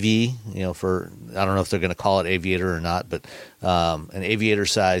EV, for I don't know if they're going to call it Aviator or not, but an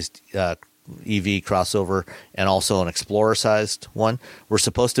Aviator-sized EV crossover and also an Explorer-sized one were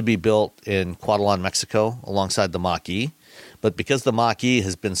supposed to be built in Cuautitlán, Mexico, alongside the Mach-E. But because the Mach-E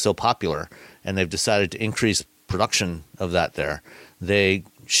has been so popular and they've decided to increase production of that there, they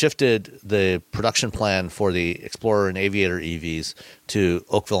shifted the production plan for the Explorer and Aviator EVs to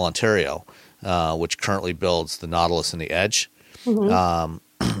Oakville, Ontario, which currently builds the Nautilus and the Edge. Mm-hmm.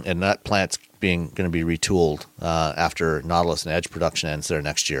 And that plant's going to be retooled after Nautilus and Edge production ends there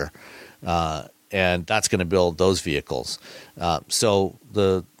next year. And that's going to build those vehicles. So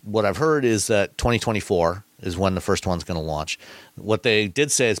what I've heard is that 2024 is when the first one's going to launch. What they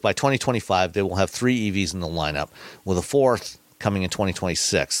did say is by 2025, they will have 3 EVs in the lineup, with a 4th coming in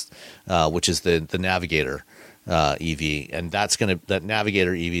 2026, which is the Navigator EV. And that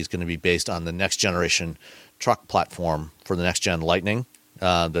Navigator EV is going to be based on the next generation truck platform for the next gen Lightning.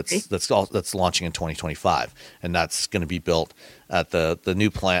 That's launching in 2025, and that's going to be built at the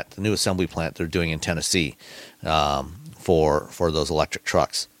new assembly plant they're doing in Tennessee for those electric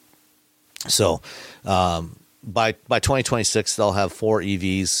trucks. So by 2026, they'll have 4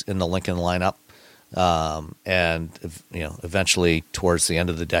 EVs in the Lincoln lineup, and eventually towards the end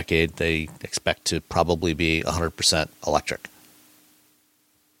of the decade, they expect to probably be 100% electric.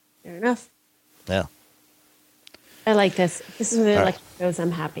 Fair enough. Yeah. I like this. This is where the electric goes.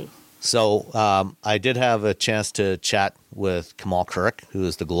 I'm happy. So I did have a chance to chat with Kamal Kurik, who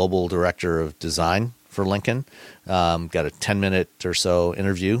is the global director of design for Lincoln. Got a 10-minute or so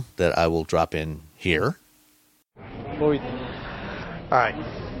interview that I will drop in here. All right,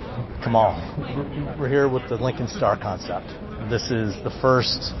 Kamal, we're here with the Lincoln Star concept. This is the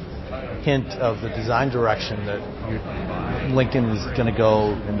first hint of the design direction that Lincoln is going to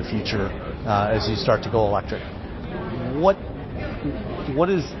go in the future as you start to go electric. What would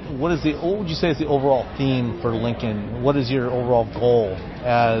you say is the overall theme for Lincoln? What is your overall goal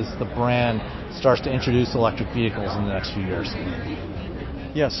as the brand starts to introduce electric vehicles in the next few years?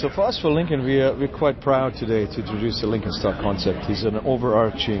 Yeah, so for us, for Lincoln, we're quite proud today to introduce the Lincoln Star concept. It's an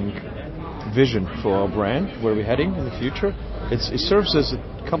overarching vision for our brand, where we're heading in the future. It serves as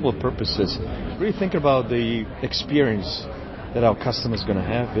a couple of purposes. Really think about the experience that our customers are going to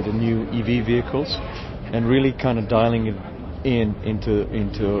have with the new EV vehicles, and really kind of dialing it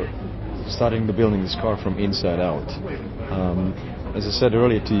into starting to building this car from inside out. As I said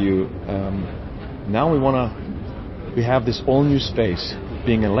earlier to you, now we have this all new space,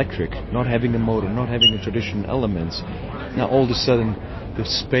 being electric, not having a motor, not having the traditional elements. Now all of a sudden the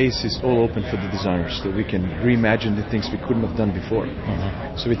space is all open for the designers, so we can reimagine the things we couldn't have done before.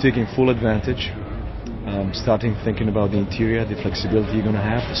 Mm-hmm. So we're taking full advantage, starting thinking about the interior, the flexibility you're going to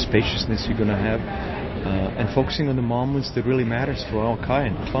have, the spaciousness you're going to have, and focusing on the moments that really matters for our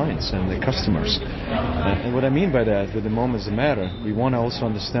clients and the customers. And what I mean by that, with the moments that matter, we want to also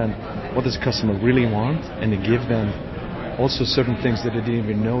understand what does the customer really want, and to give them also certain things that they didn't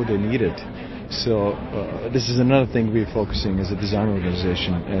even know they needed. So this is another thing we're focusing as a design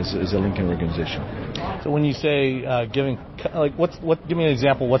organization, as a Lincoln organization. So when you say give me an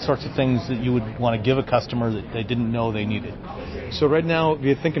example. What sorts of things that you would want to give a customer that they didn't know they needed? So right now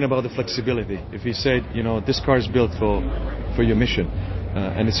we're thinking about the flexibility. If we said, this car is built for your mission,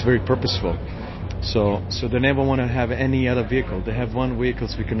 and it's very purposeful. So they never want to have any other vehicle. They have one vehicle,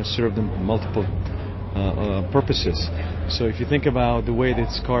 so we can serve them multiple purposes. So if you think about the way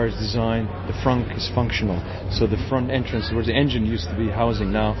this car is designed, the front is functional. So the front entrance where the engine used to be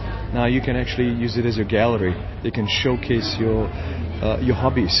housing, now you can actually use it as your gallery. You can showcase your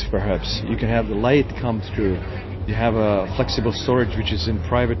hobbies, perhaps. You can have the light come through. You have a flexible storage which is in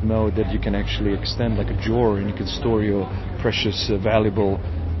private mode that you can actually extend like a drawer, and you can store your precious, valuable,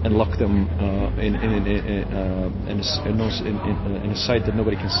 and lock them in a site that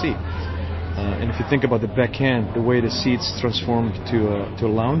nobody can see. And if you think about the back end, the way the seats transformed to a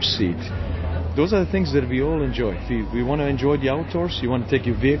lounge seat, those are the things that we all enjoy. If we want to enjoy the outdoors, you want to take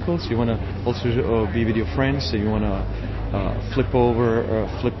your vehicles, you want to also be with your friends, so you want to flip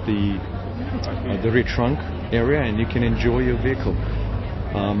the rear trunk area, and you can enjoy your vehicle.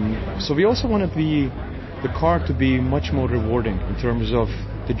 So we also want the car to be much more rewarding in terms of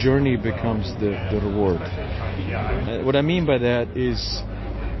the journey becomes the reward. What I mean by that is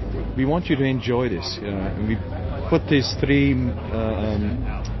we want you to enjoy this. We put these three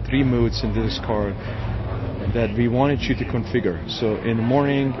moods into this car that we wanted you to configure. So in the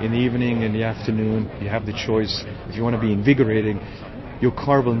morning, in the evening, in the afternoon, you have the choice. If you want to be invigorating, your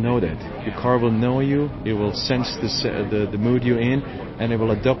car will know that. Your car will know you. It will sense the mood you're in, and it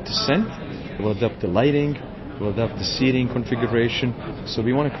will adopt the scent. It will adopt the lighting. It will adopt the seating configuration. So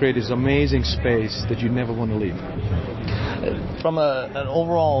we want to create this amazing space that you never want to leave. From an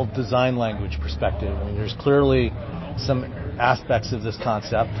overall design language perspective, I mean, there's clearly some aspects of this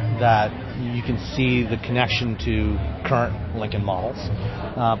concept that you can see the connection to current Lincoln models,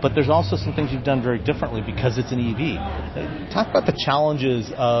 but there's also some things you've done very differently because it's an EV. Talk about the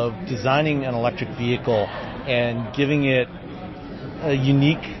challenges of designing an electric vehicle and giving it a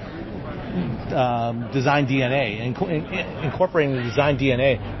unique design DNA, incorporating the design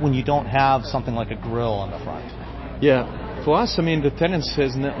DNA when you don't have something like a grille on the front. Yeah, for us, I mean, the tenets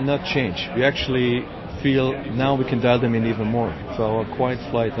has not changed. We actually feel now we can dial them in even more. For our quiet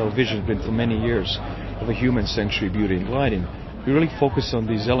flight, our vision has been for many years of a human sanctuary beauty and gliding. We really focus on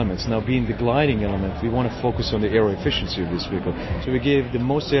these elements. Now, being the gliding element, we want to focus on the aero efficiency of this vehicle. So we gave the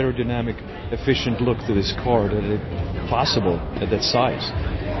most aerodynamic, efficient look to this car that is possible at that size.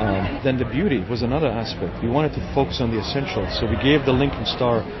 Then the beauty was another aspect. We wanted to focus on the essentials. So we gave the Lincoln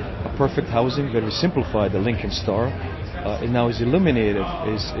Star a perfect housing, where we simplified the Lincoln Star. It now is illuminated,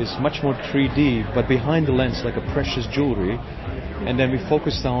 is much more 3D, but behind the lens like a precious jewelry. And then we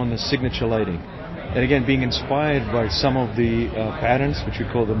focused on the signature lighting. And again, being inspired by some of the patterns, which we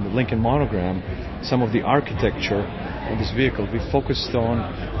call them the Lincoln monogram, some of the architecture of this vehicle, we focused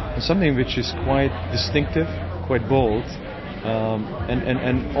on something which is quite distinctive, quite bold,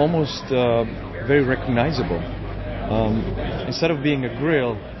 and almost very recognizable. Instead of being a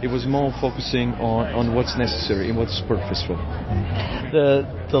grille, it was more focusing on what's necessary and what's purposeful.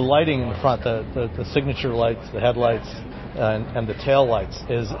 The lighting in the front, the signature lights, the headlights, and the tail lights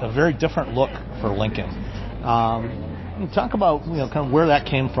is a very different look for Lincoln. Talk about kind of where that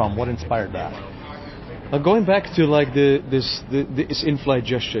came from, what inspired that. Going back to like this in-flight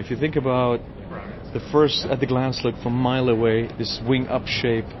gesture, if you think about the first at the glance look from a mile away, this wing up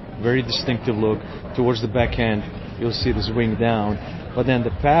shape, very distinctive look. Towards the back end, you'll see this wing down. But then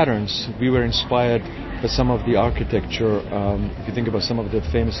the patterns, we were inspired by some of the architecture. If you think about some of the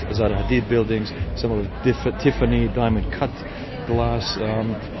famous Zaha Hadid buildings, some of the Tiffany diamond cut glass,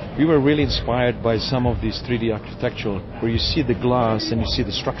 we were really inspired by some of these 3D architectural, where you see the glass and you see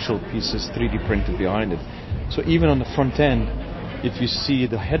the structural pieces 3D printed behind it. So even on the front end, if you see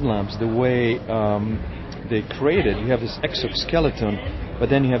the headlamps, the way they created, you have this exoskeleton, but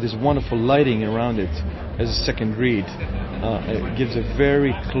then you have this wonderful lighting around it as a second read. It gives a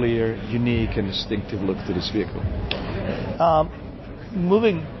very clear, unique, and distinctive look to this vehicle.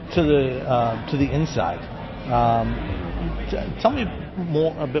 Moving to the inside, tell me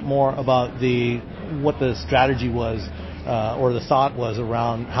a bit more about what the strategy was, or the thought was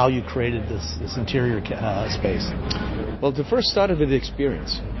around how you created this interior space. Well, the first started with the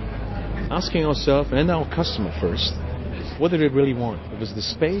experience, asking ourselves and our customer first, what did it really want? It was the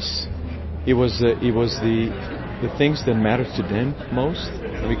space. It was the things that mattered to them most.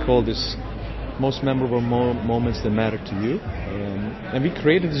 And we call this most memorable moments that matter to you. And we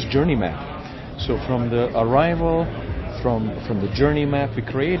created this journey map. So from the arrival, from the journey map, we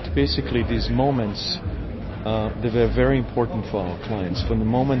create basically these moments that were very important for our clients. From the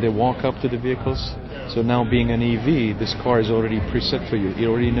moment they walk up to the vehicles, so now being an EV, this car is already preset for you. It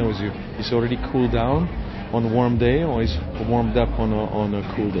already knows you. It's already cooled down on a warm day, or it's warmed up on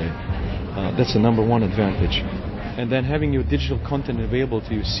a cool day. That's the number one advantage. And then having your digital content available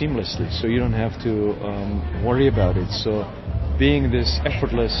to you seamlessly, so you don't have to worry about it. So being this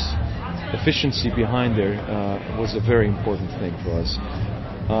effortless efficiency behind there was a very important thing for us.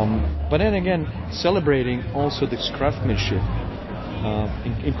 But then again, celebrating also this craftsmanship,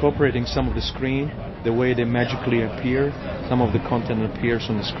 incorporating some of the screen, the way they magically appear, some of the content appears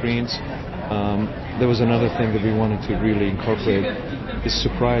on the screens. There was another thing that we wanted to really incorporate, is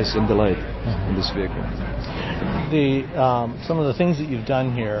surprise and delight in this vehicle. Some of the things that you've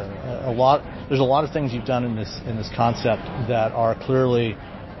done here, there's a lot of things you've done in this concept that are clearly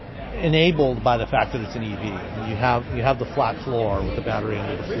enabled by the fact that it's an EV. You have the flat floor with the battery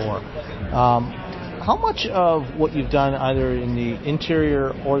under the floor. How much of what you've done either in the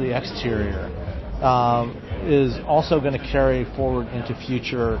interior or the exterior is also going to carry forward into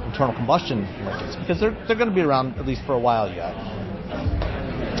future internal combustion Lincolns? Because they're going to be around at least for a while yet.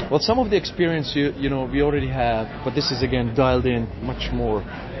 Well, some of the experience we already have, but this is again dialed in much more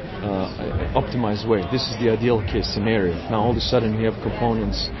optimized way. This is the ideal case scenario. Now all of a sudden you have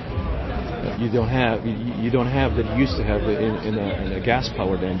components you don't have that you used to have in a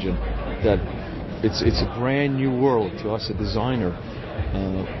gas-powered engine. That it's a brand new world to us, a designer.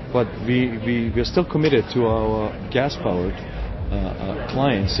 But we're still committed to our gas-powered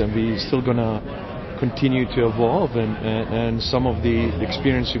clients, and we're still gonna continue to evolve, and some of the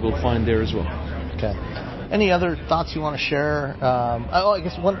experience you will find there as well. Okay. Any other thoughts you want to share? I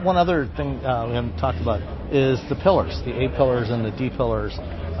guess one other thing we haven't talked about is the pillars, the A pillars and the D pillars,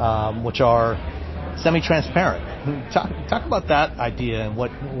 which are semi-transparent. Talk about that idea and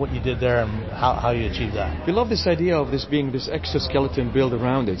what you did there and how you achieved that. We love this idea of this being this exoskeleton built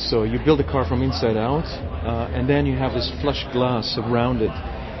around it. So you build a car from inside out, and then you have this flush glass around it.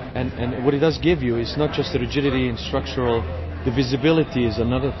 And what it does give you is not just the rigidity and structural, the visibility is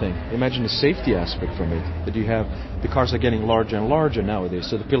another thing. Imagine the safety aspect from it, that you have, the cars are getting larger and larger nowadays,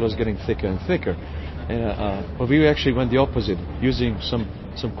 so the pillars are getting thicker and thicker. But we actually went the opposite, using some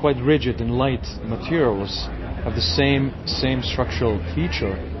quite rigid and light materials, have the same structural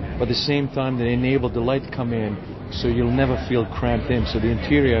feature, but at the same time they enable the light to come in, so you'll never feel cramped in. So the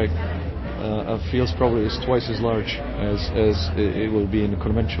interior feels probably is twice as large as it will be in a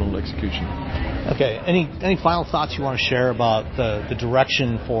conventional execution. Okay. Any final thoughts you want to share about the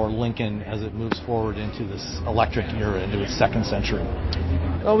direction for Lincoln as it moves forward into this electric era, into its second century?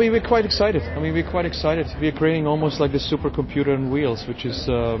 Well, we're quite excited. We're quite excited. We're creating almost like the supercomputer on wheels, which is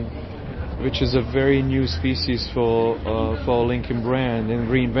a very new species for our Lincoln brand, and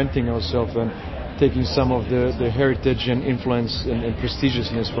reinventing ourselves and taking some of the heritage and influence and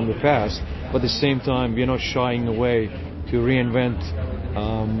prestigiousness from the past, but at the same time we're not shying away to reinvent,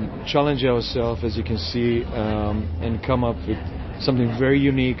 challenge ourselves, as you can see, and come up with something very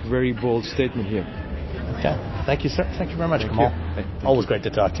unique, very bold statement here. Okay. Thank you, sir. Thank you very much, Kamal. Always great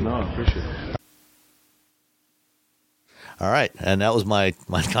to talk to you. No, I appreciate it. All right, and that was my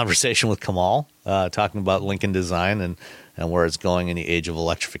conversation with Kamal, talking about Lincoln design and where it's going in the age of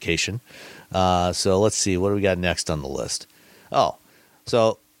electrification. So let's see, what do we got next on the list? Oh,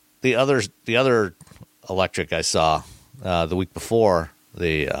 so the other electric I saw the week before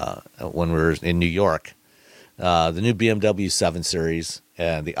when we were in New York, the new BMW 7 Series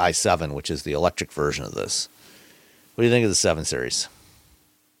and the i7, which is the electric version of this. What do you think of the 7 Series?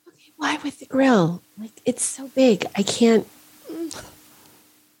 Okay, why with the grill? Like, it's so big. I can't.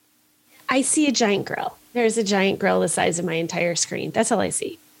 I see a giant grill. There's a giant grill the size of my entire screen. That's all I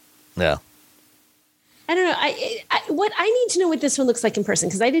see. Yeah. I don't know. What I need to know what this one looks like in person,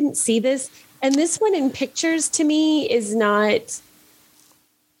 because I didn't see this, and this one in pictures to me is not.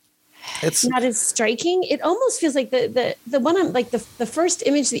 It's not as striking. It almost feels like the one on, like the first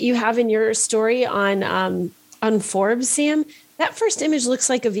image that you have in your story on Forbes, Sam. That first image looks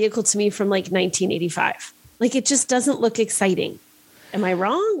like a vehicle to me from like 1985. Like, it just doesn't look exciting. Am I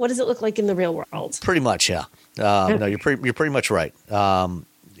wrong? What does it look like in the real world? Pretty much, yeah. No, you're pretty much right.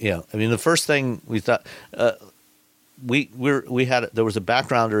 Yeah, I mean, the first thing we thought we had, there was a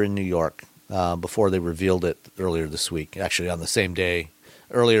backgrounder in New York before they revealed it earlier this week. Actually, on the same day.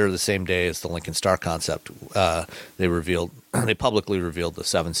 Earlier the same day as the Lincoln Star concept, they publicly revealed the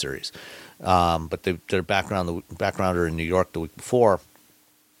 7 Series. But their backgrounder in New York the week before,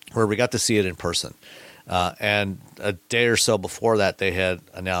 where we got to see it in person. And a day or so before that, they had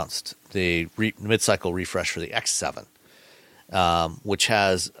announced the mid-cycle refresh for the X7, which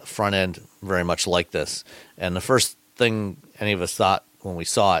has a front end very much like this. And the first thing any of us thought when we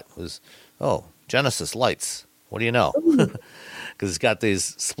saw it was, oh, Genesis lights. What do you know? Because it's got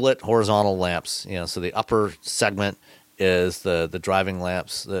these split horizontal lamps, so the upper segment is the driving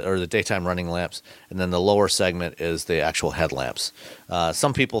lamps or the daytime running lamps, and then the lower segment is the actual headlamps.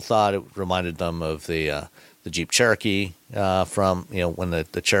 Some people thought it reminded them of the Jeep Cherokee from when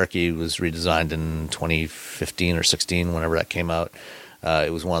the Cherokee was redesigned in 2015 or 16, whenever that came out.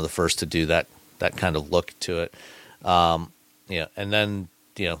 It was one of the first to do that kind of look to it. And then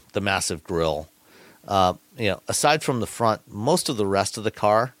the massive grille. Aside from the front, most of the rest of the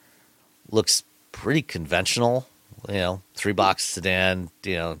car looks pretty conventional. 3-box sedan.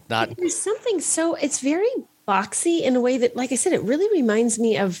 Not. There's something it's very boxy in a way that, like I said, it really reminds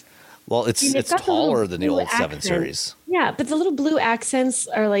me of. Well, it's taller than the old 7 Series. Yeah, but the little blue accents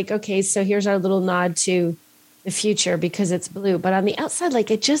are like, okay, so here's our little nod to the future because it's blue. But on the outside, like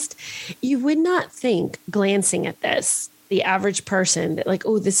you would not think, glancing at this, the average person, that like,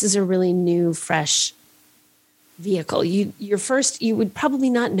 oh, this is a really new, fresh vehicle. You would probably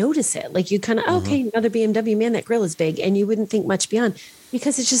not notice it. Like you kind of, okay, another BMW, man, that grill is big. And you wouldn't think much beyond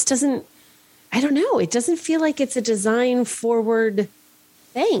because it just doesn't, I don't know. It doesn't feel like it's a design forward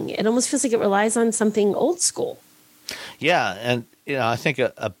thing. It almost feels like it relies on something old school. Yeah. And, I think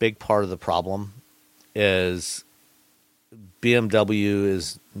a big part of the problem is BMW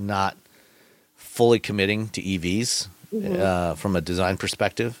is not fully committing to EVs from a design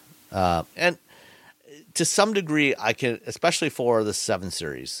perspective. And to some degree, I can, especially for the 7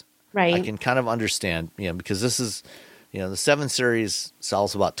 Series, right? I can kind of understand, because this is, the 7 Series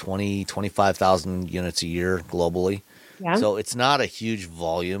sells about 25,000 units a year globally. Yeah. So it's not a huge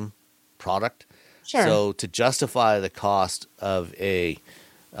volume product. Sure. So to justify the cost of a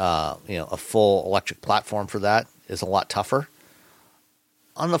full electric platform for that is a lot tougher.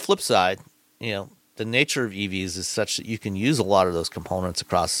 On the flip side, the nature of EVs is such that you can use a lot of those components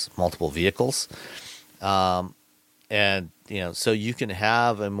across multiple vehicles. So you can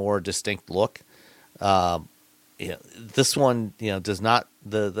have a more distinct look. This one, does not,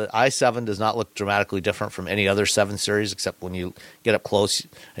 the i7 does not look dramatically different from any other 7 Series, except when you get up close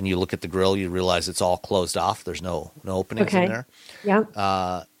and you look at the grille, you realize it's all closed off. There's no openings in there.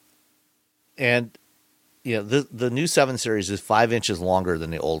 Yeah. The new 7 Series is 5 inches longer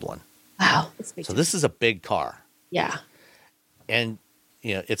than the old one. Wow. So this is a big car. Yeah. And,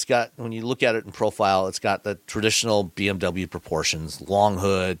 it's got, when you look at it in profile, it's got the traditional BMW proportions, long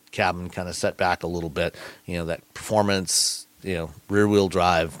hood, cabin kind of set back a little bit, that performance, rear wheel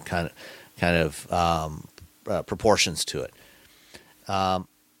drive kind of proportions to it.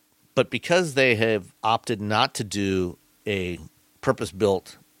 But because they have opted not to do a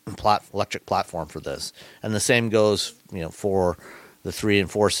purpose-built electric platform for this, and the same goes, for the 3 and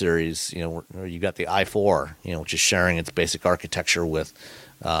 4 Series, where you got the i4, which is sharing its basic architecture with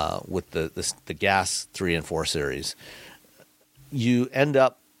the gas 3 and 4 Series. You end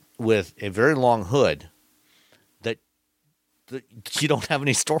up with a very long hood that you don't have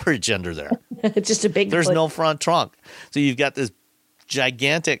any storage under there. Just a big. There's hood. no front trunk, so you've got this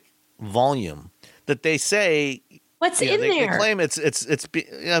gigantic volume that they say. What's in there? They claim it's.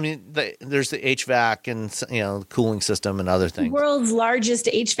 I mean, there's the HVAC and cooling system and other things. World's largest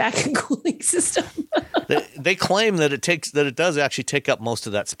HVAC and cooling system. they claim that it does actually take up most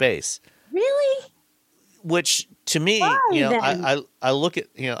of that space. Really? Which to me, I look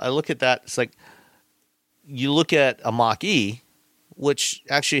at that. It's like you look at a Mach-E, which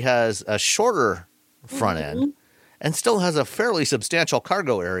actually has a shorter front end and still has a fairly substantial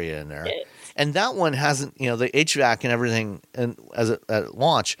cargo area in there. And that one hasn't, the HVAC and everything, and at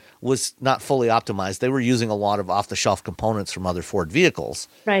launch was not fully optimized. They were using a lot of off-the-shelf components from other Ford vehicles,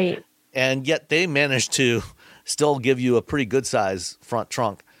 right? And yet they managed to still give you a pretty good size front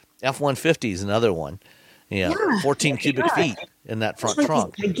trunk. F-150 is another one, 14 cubic feet in that front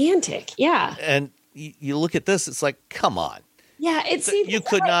trunk, gigantic, yeah. And you look at this, it's like, come on. Yeah, you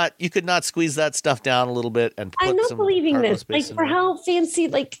could not squeeze that stuff down a little bit and put I'm not some believing this. Like for there. how fancy,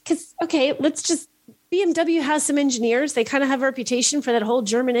 because BMW has some engineers. They kind of have a reputation for that whole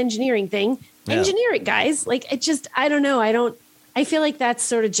German engineering thing. Yeah. Engineer it, guys. Like I don't know. I feel like that's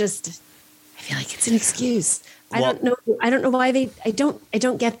sort of just. I feel like it's an excuse. I don't know why I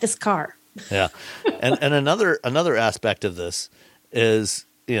don't get this car. Yeah, and another aspect of this is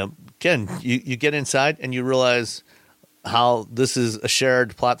again you get inside and you realize how this is a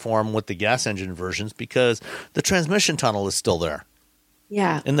shared platform with the gas engine versions because the transmission tunnel is still there.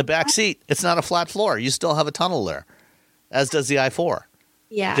 Yeah. In the back seat, it's not a flat floor. You still have a tunnel there, as does the i4.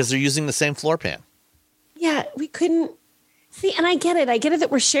 Yeah. Because they're using the same floor pan. Yeah, we couldn't see, and I get it. I get it that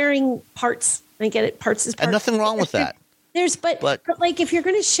we're sharing parts. I get it. Parts is parts. And nothing wrong with that. But like if you're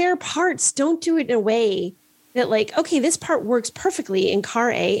going to share parts, don't do it in a way that like, okay, this part works perfectly in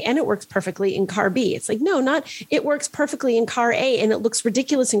car A and it works perfectly in car B. It's like, no, not it works perfectly in car A and it looks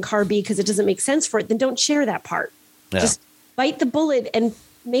ridiculous in car B because it doesn't make sense for it. Then don't share that part. Yeah. Just bite the bullet and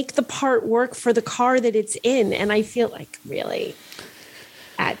make the part work for the car that it's in. And I feel like really,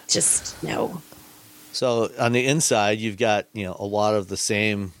 no. So on the inside, you've got, a lot of the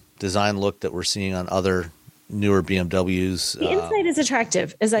same design look that we're seeing on other newer BMWs. The inside is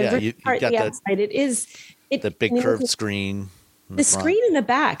attractive. As I look at the outside, it is. The big curved screen. The screen in the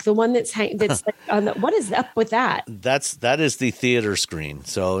back, the one that's like on the, what is up with that? That is the theater screen.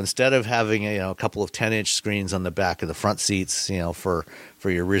 So instead of having a couple of 10-inch screens on the back of the front seats, for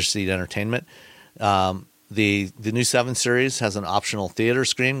your rear seat entertainment, the new 7 Series has an optional theater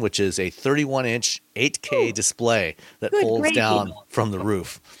screen, which is a 31-inch 8K display that folds down from the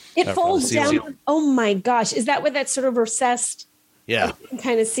roof. It folds down. Oh my gosh, is that what that's sort of recessed? Yeah, you can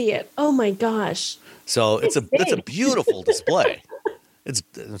kind of see it. Oh my gosh. So it's a beautiful display.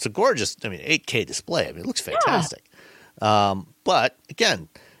 It's a gorgeous, 8K display. It looks fantastic. Yeah. But again,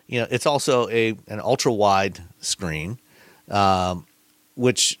 it's also an ultra wide screen,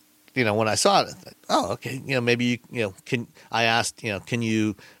 which, when I saw it, okay, maybe I asked, can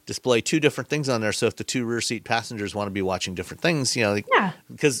you display 2 different things on there? So if the 2 rear seat passengers want to be watching different things,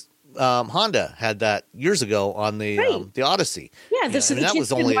 because Honda had that years ago on the Odyssey. Yeah, so the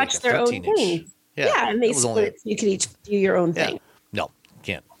kids can watch their own thing. Yeah, and they split it so you can each do your own thing. No,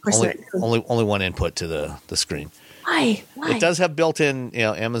 can't. Only one input to the screen. Why? It does have built-in,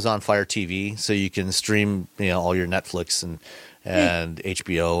 Amazon Fire TV, so you can stream, all your Netflix and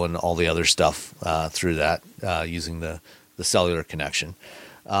HBO and all the other stuff through that using the cellular connection.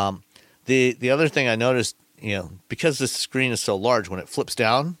 The other thing I noticed, because the screen is so large, when it flips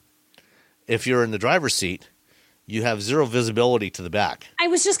down, if you're in the driver's seat, you have zero visibility to the back. I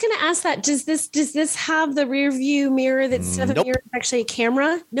was just going to ask that. Does this have the rear view mirror that's not a mirror, it's actually a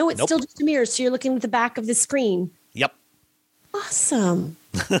camera? No, it's still just a mirror. So you're looking at the back of the screen. Yep. Awesome.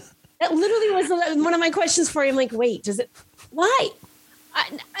 That literally was one of my questions for you. I'm like, wait, does it? Why?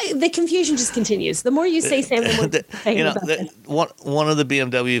 The confusion just continues. The more you say, Sam, the more one of the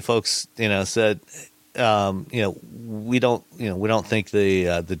BMW folks, said, we don't think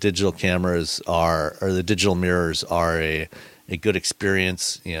the digital cameras or the digital mirrors are a good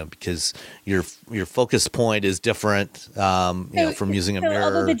experience, because your focus point is different, from using a mirror.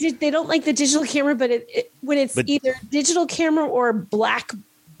 Although they don't like the digital camera, but when it's either digital camera or black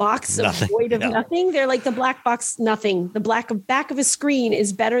box of void of nothing, they're like the black box nothing. The back of a screen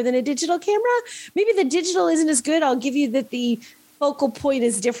is better than a digital camera. Maybe the digital isn't as good. I'll give you that the focal point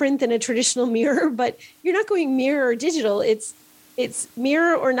is different than a traditional mirror, but you're not going mirror or digital. It's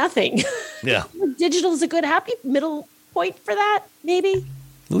mirror or nothing. Yeah. Digital is a good happy middle point for that, maybe.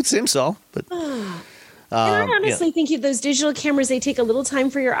 It would seem so, but and I honestly think those digital cameras, they take a little time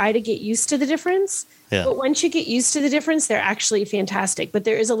for your eye to get used to the difference. Yeah. But once you get used to the difference, they're actually fantastic. But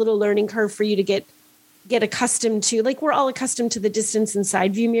there is a little learning curve for you to get accustomed to. Like we're all accustomed to the distance and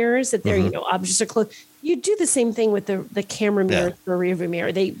side view mirrors that they're, objects are close. You do the same thing with the camera mirror or rear view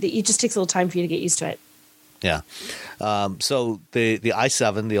mirror. It just takes a little time for you to get used to it. Yeah. So the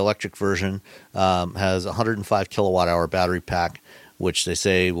i7, the electric version, has a 105 kilowatt hour battery pack, which they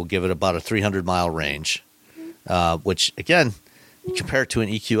say will give it about a 300-mile range, which, again, you compare it to an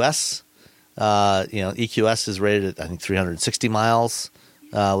EQS. EQS is rated at, I think, 360 miles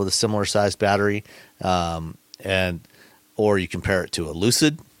with a similar sized battery. Or you compare it to a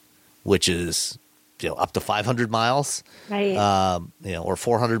Lucid, which is, up to 500 miles, right. Or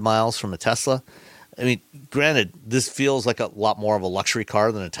 400 miles from a Tesla. I mean, granted, this feels like a lot more of a luxury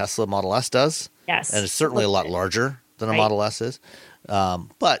car than a Tesla Model S does. Yes. And it's certainly a lot larger than a Model S is.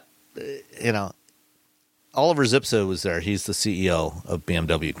 But, Oliver Zipse was there. He's the CEO of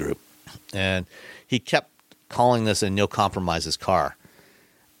BMW Group. And he kept calling this a no compromises car.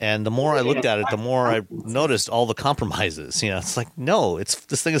 And the more I looked at it, the more I noticed all the compromises. It's like, no,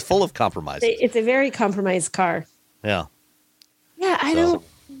 this thing is full of compromises. It's a very compromised car. Yeah. Yeah, I don't.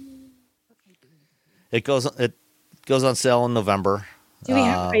 It goes on sale in November. Do we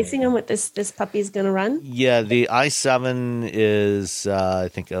have pricing on what this puppy is going to run? Yeah, the i7 is I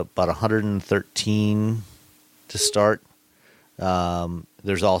think about $113 to start.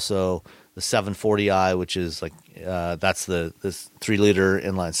 There's also the 740i, which is like that's this 3-liter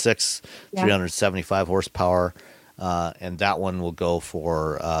inline six, 375 horsepower, and that one will go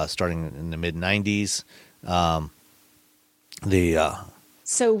for starting in the mid 90s.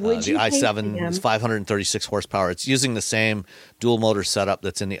 So would the i7 is 536 horsepower. It's using the same dual motor setup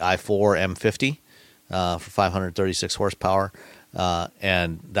that's in the i4 M50 for 536 horsepower,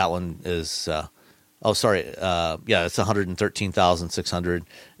 and that one is it's 113,600,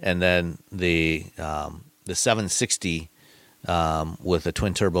 and then the 760 with a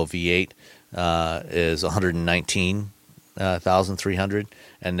twin turbo V8 is 119 1,300.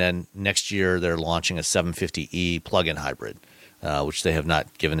 And then next year they're launching a 750E plug-in hybrid, which they have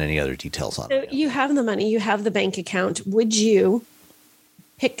not given any other details on. So you have the money, you have the bank account. Would you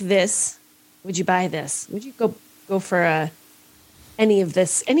pick this? Would you buy this? Would you go for any of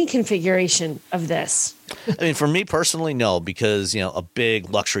this, any configuration of this? I mean, for me personally, no, because, a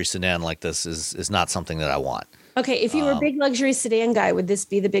big luxury sedan like this is not something that I want. Okay, if you were a big luxury sedan guy, would this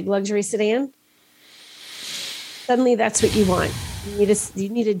be the big luxury sedan? Suddenly that's what you want. You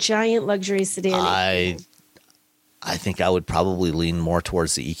need a giant luxury sedan. I think I would probably lean more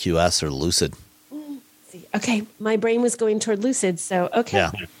towards the EQS or Lucid. Okay, my brain was going toward Lucid, so okay.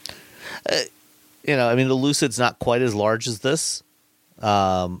 Yeah. I mean, the Lucid's not quite as large as this.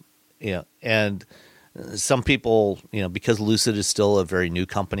 And some people, because Lucid is still a very new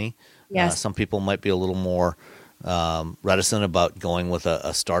company, yes. Some people might be a little more reticent about going with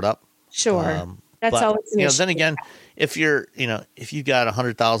a startup. Sure. That's always an issue. Then again, if you're, if you got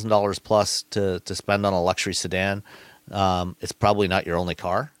 $100,000 plus to spend on a luxury sedan, it's probably not your only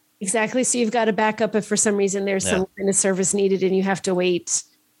car. Exactly. So you've got to back up if for some reason there's some kind of service needed and you have to wait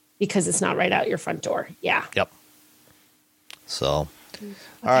because it's not right out your front door. Yeah. Yep. So, all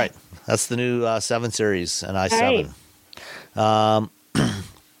right. That's the new 7 Series and i7. Right.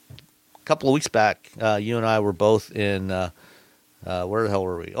 A couple of weeks back, you and I were both in, where the hell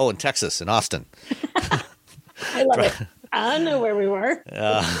were we? Oh, in Texas, in Austin. I love it. I don't know where we were.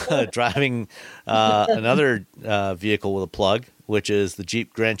 Driving another vehicle with a plug, which is the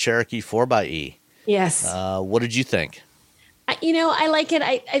Jeep Grand Cherokee 4xe. Yes. What did you think? I like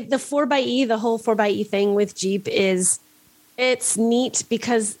it. The 4xe, the whole 4xe thing with Jeep it's neat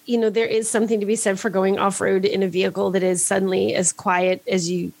because, there is something to be said for going off-road in a vehicle that is suddenly as quiet as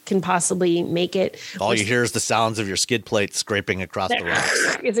you can possibly make it. All you hear is the sounds of your skid plate scraping across the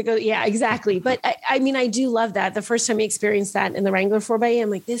rocks. Yeah, exactly. But I do love that. The first time I experienced that in the Wrangler 4xe, I'm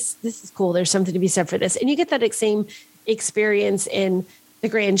like, this is cool. There's something to be said for this. And you get that same experience in the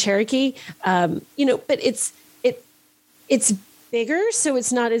Grand Cherokee, but it's bigger, so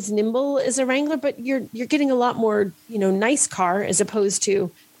it's not as nimble as a Wrangler, but you're getting a lot more, nice car as opposed to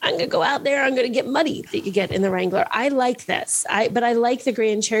I'm going to go out there, I'm going to get muddy that you get in the Wrangler. I like this. But I like the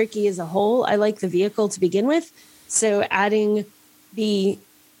Grand Cherokee as a whole. I like the vehicle to begin with. So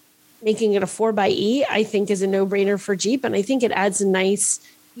making it a 4xe, I think is a no-brainer for Jeep. And I think it adds a nice,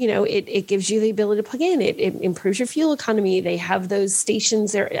 it gives you the ability to plug in. It improves your fuel economy. They have those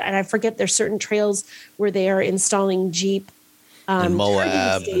stations there. And I forget there's certain trails where they are installing Jeep and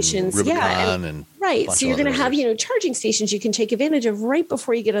Moab stations. And Rubicon and right. So you're going to have, charging stations you can take advantage of right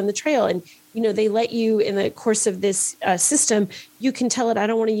before you get on the trail. And, they let you in the course of this system, you can tell it, I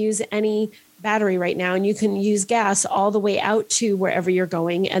don't want to use any battery right now. And you can use gas all the way out to wherever you're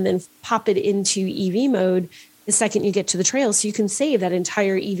going and then pop it into EV mode the second you get to the trail. So you can save that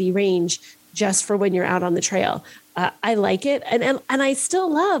entire EV range just for when you're out on the trail. I like it. And I still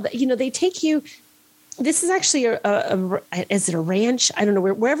love, they take you. This is actually is it a ranch? I don't know,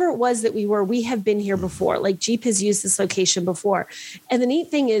 wherever it was that we have been here before. Like Jeep has used this location before. And the neat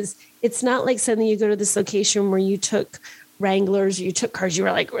thing is it's not like suddenly you go to this location where you took Wranglers, you took cars, you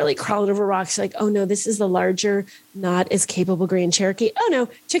were like really crawling over rocks. Like, oh no, this is the larger, not as capable Grand Cherokee. Oh no,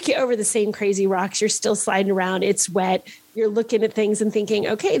 took you over the same crazy rocks. You're still sliding around. It's wet. You're looking at things and thinking,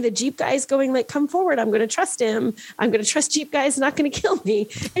 okay, the Jeep guy's going like, come forward. I'm going to trust him. I'm going to trust Jeep guy's not going to kill me.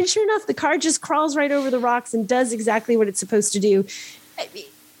 And sure enough, the car just crawls right over the rocks and does exactly what it's supposed to do.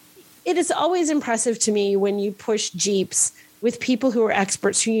 It is always impressive to me when you push Jeeps with people who are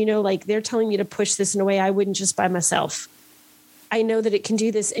experts who, like they're telling me to push this in a way I wouldn't just by myself. I know that it can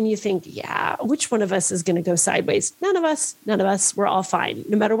do this. And you think, yeah, which one of us is going to go sideways? None of us. We're all fine.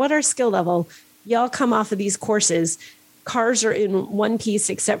 No matter what our skill level, y'all come off of these courses. Cars are in one piece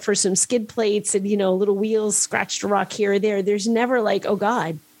except for some skid plates and, little wheels scratched a rock here or there. There's never like, oh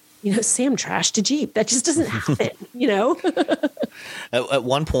God, Sam trashed a Jeep. That just doesn't happen, At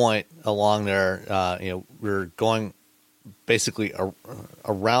one point along there, we were going basically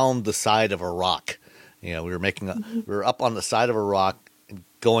around the side of a rock. We were up on the side of a rock,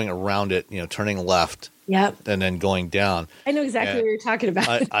 going around it, turning left. Yep. And then going down. I know exactly what you're talking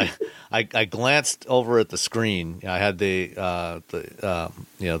about. I glanced over at the screen. I had the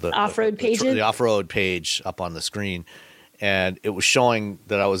off-road page. The off-road page up on the screen, and it was showing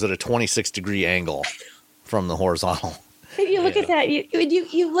that I was at a 26-degree angle from the horizontal. And you look at that. You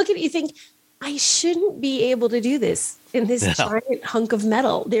look at it. You think, I shouldn't be able to do this in this giant hunk of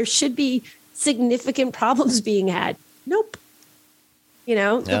metal. There should be significant problems being had. Nope.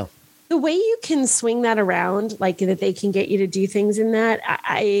 Yeah. The way you can swing that around, like that they can get you to do things in that,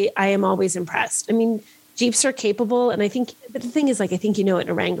 I am always impressed. I mean, Jeeps are capable. And I think, but the thing is, like, I think, you know, in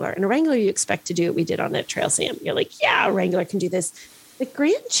a Wrangler, you expect to do what we did on that Trail Sam. You're like, yeah, a Wrangler can do this. The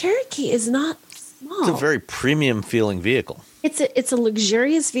Grand Cherokee is not small. It's a very premium feeling vehicle. It's a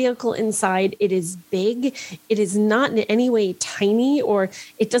luxurious vehicle inside. It is big. It is not in any way tiny, or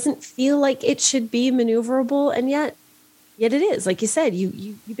it doesn't feel like it should be maneuverable. And yet it is. Like you said,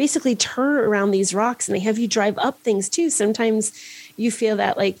 you basically turn around these rocks, and they have you drive up things too. Sometimes you feel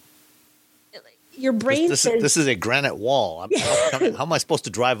that, like, your brain says, this is a granite wall. How am I supposed to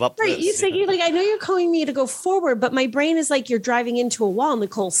drive up right, this? You're like, I know you're calling me to go forward, but my brain is like, you're driving into a wall,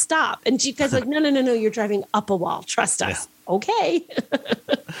 Nicole, stop. And you guys are like, no, you're driving up a wall. Trust us. Yeah. Okay.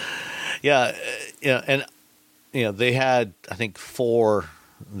 Yeah. And, you know, they had, I think, 4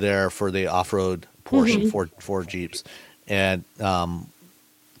 there for the off-road portion, four Jeeps. And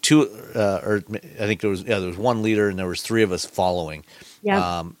 2, or I think there was 1 leader, and there was 3 of us following.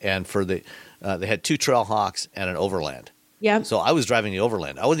 Yeah. And for the, they had 2 Trailhawks and an Overland. Yeah. So I was driving the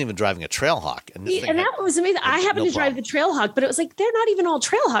Overland. I wasn't even driving a Trailhawk. And that was amazing. I happened to drive the Trailhawk, but it was like, they're not even all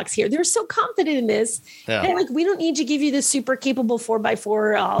Trailhawks here. They're so confident in this. Yeah. They're like, we don't need to give you the super capable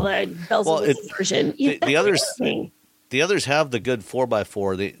 4x4, all the bells and whistles version. The others have the good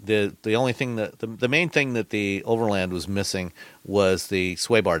 4x4. The only thing the main thing that the Overland was missing was the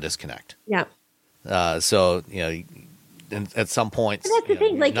sway bar disconnect. Yeah. So, you know, and at some point, that's the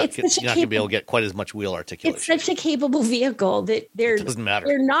thing. Like, you're not going to be able to get quite as much wheel articulation. It's such a capable vehicle that it doesn't matter.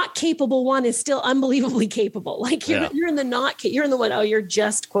 Their not capable one is still unbelievably capable. Like, you're in the you're in the one, you're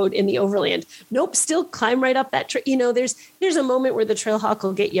just, quote, in the Overland. Nope, still climb right up that. You know, there's a moment where the Trailhawk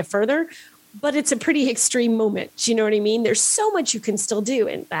will get you further, but it's a pretty extreme moment. Do you know what I mean? There's so much you can still do,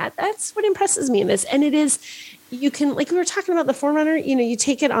 and that's what impresses me in this. And it is, you can, like we were talking about the 4Runner. You know, you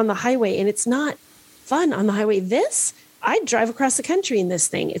take it on the highway, and it's not fun on the highway. I'd drive across the country in this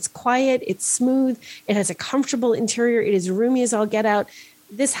thing. It's quiet. It's smooth. It has a comfortable interior. It is roomy as all get out.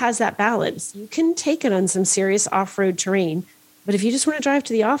 This has that balance. You can take it on some serious off-road terrain, but if you just want to drive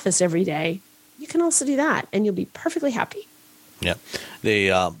to the office every day, you can also do that, and you'll be perfectly happy. Yeah. The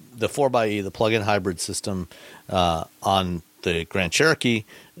 4xe, the plug-in hybrid system on the Grand Cherokee,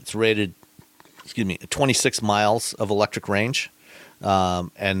 it's rated, 26 miles of electric range,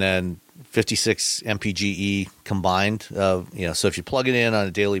 and then 56 mpge combined. So if you plug it in on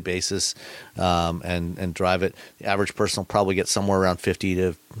a daily basis and drive it, the average person will probably get somewhere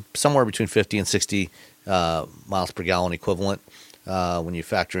between 50 and 60 miles per gallon equivalent when you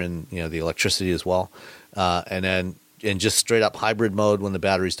factor in the electricity as well. And then in just straight up hybrid mode, when the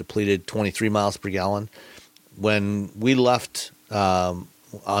battery's depleted, 23 miles per gallon. When we left on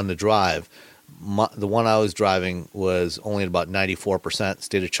the drive, the one I was driving was only at about 94%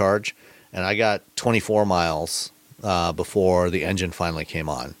 state of charge. And I got 24 miles before the engine finally came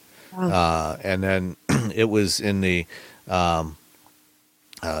on. Wow. And then it was in the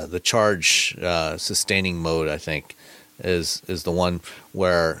charge sustaining mode, I think, is the one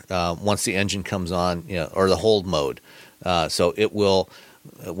where once the engine comes on, or the hold mode. So it will,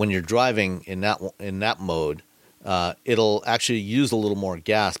 when you're driving in that mode, it'll actually use a little more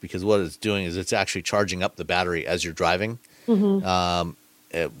gas, because what it's doing is it's actually charging up the battery as you're driving. Mm-hmm.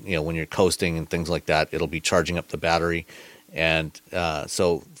 When you're coasting and things like that, it'll be charging up the battery. And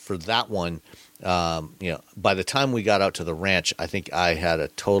so for that one, by the time we got out to the ranch, I think I had a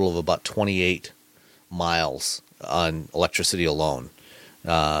total of about 28 miles on electricity alone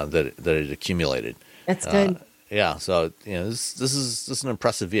that it accumulated. That's good. Yeah. So, this is an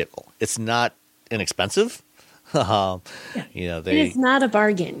impressive vehicle. It's not inexpensive. It is not a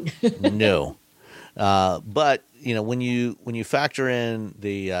bargain. No. But when you factor in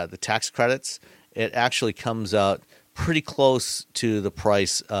the tax credits, it actually comes out pretty close to the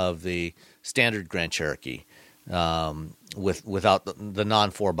price of the standard Grand Cherokee, without the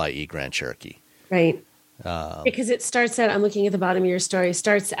non 4xe Grand Cherokee. Right. Because it starts at, I'm looking at the bottom of your story,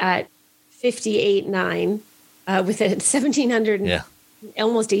 starts at $58,900 with a $1,700,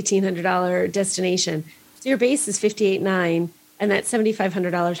 almost $1,800 destination. So your base is $58,900, and that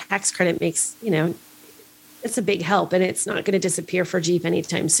 $7,500 tax credit makes, it's a big help, and it's not going to disappear for Jeep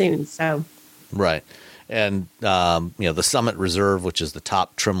anytime soon. So, right. And, the Summit Reserve, which is the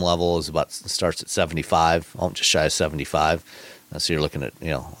top trim level, starts at 75, just shy of 75. So you're looking at,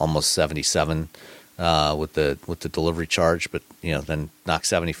 almost 77 with the delivery charge, but, then knock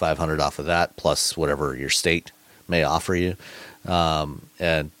 7,500 off of that, plus whatever your state may offer you.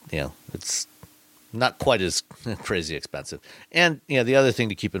 And, it's not quite as crazy expensive. And, the other thing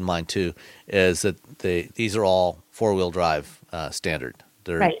to keep in mind too is that these are all 4-wheel drive standard.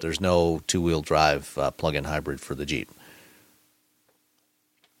 There's no 2-wheel drive plug-in hybrid for the Jeep.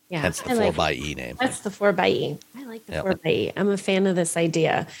 Yeah, Hence the 4xe name. That's the 4xe. I like the Yep. 4xe. I'm a fan of this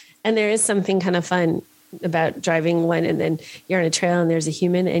idea. And there is something kind of fun about driving one and then you're on a trail and there's a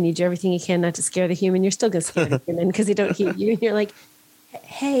human and you do everything you can not to scare the human. You're still going to scare the human because they don't hear you. And you're like,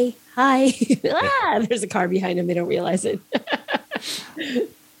 hey, hi. There's a car behind them. They don't realize it.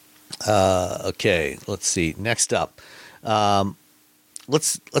 Okay, let's see. Next up,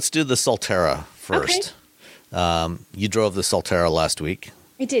 let's do the Solterra first. Okay. You drove the Solterra last week.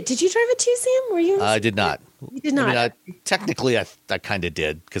 I did. Did you drive it too, Sam? Were you? I did not. You did not. I mean, technically, I kind of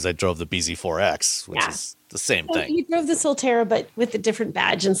did because I drove the BZ4X, which is the same thing. You drove the Solterra, but with a different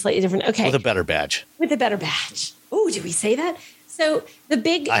badge and slightly different. Okay. With a better badge. With a better badge. Oh, did we say that? So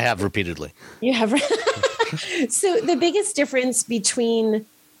I have repeatedly. You have. So the biggest difference between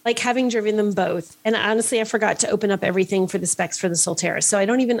like having driven them both, and honestly, I forgot to open up everything for the specs for the Solterra. So I'm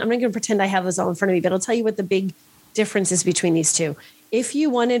not going to pretend I have those all in front of me, but I'll tell you what the big difference is between these two. If you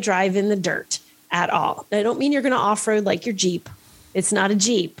want to drive in the dirt at all, I don't mean you're going to off-road like your Jeep. It's not a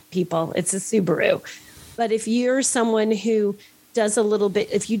Jeep, people. It's a Subaru. But if you're someone who does a little bit,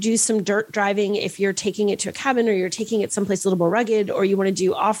 if you do some dirt driving, if you're taking it to a cabin or you're taking it someplace a little more rugged, or you want to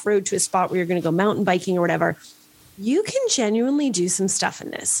do off-road to a spot where you're going to go mountain biking or whatever, you can genuinely do some stuff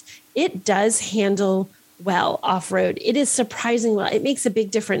in this. It does handle well off-road. It is surprising well. It makes a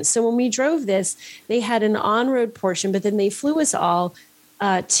big difference. So when we drove this, they had an on-road portion, but then they flew us all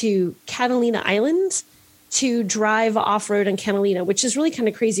to Catalina Island to drive off-road on Catalina, which is really kind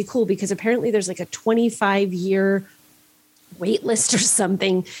of crazy cool because apparently there's like a 25-year wait list or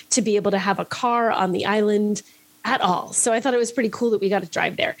something to be able to have a car on the island at all. So I thought it was pretty cool that we got to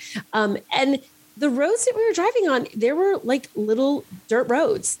drive there. And the roads that we were driving on, there were like little dirt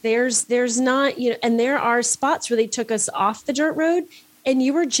roads. There's not, and there are spots where they took us off the dirt road and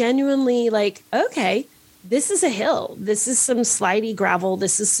you were genuinely like, okay, this is a hill. This is some slidey gravel.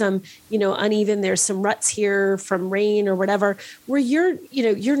 This is some, uneven. There's some ruts here from rain or whatever, where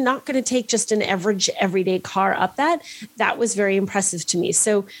you're not going to take just an average everyday car up that. That was very impressive to me.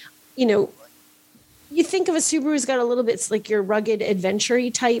 So, you think of a Subaru's got a little bit, it's like your rugged adventure-y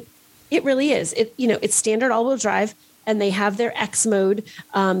type. It really is. It's standard all-wheel drive, and they have their X mode.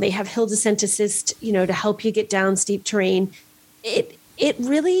 They have hill descent assist, to help you get down steep terrain. It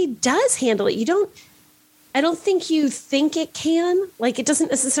really does handle it. I don't think you think it can. Like, it doesn't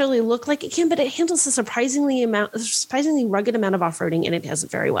necessarily look like it can, but it handles a surprisingly rugged amount of off-roading, and it does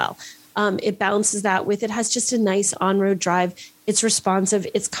it very well. It balances that with, it has just a nice on-road drive. It's responsive.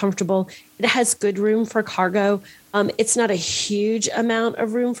 It's comfortable. It has good room for cargo. It's not a huge amount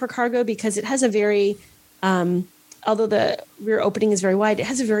of room for cargo because it has a very, although the rear opening is very wide, it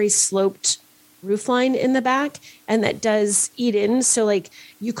has a very sloped roofline in the back, and that does eat in. So like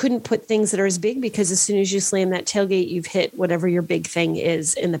you couldn't put things that are as big because as soon as you slam that tailgate, you've hit whatever your big thing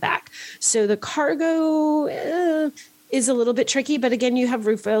is in the back. So the cargo is a little bit tricky, but again, you have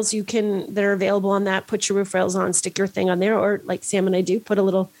roof rails that are available on that. Put your roof rails on, stick your thing on there, or like Sam and I do, put a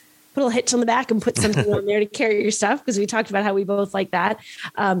little hitch on the back and put something on there to carry your stuff, because we talked about how we both like that.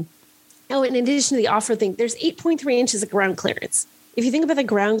 And in addition to the off-road thing, there's 8.3 inches of ground clearance. If you think about the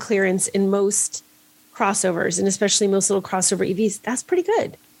ground clearance in most crossovers, and especially most little crossover EVs, that's pretty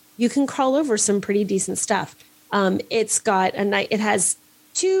good. You can crawl over some pretty decent stuff. It has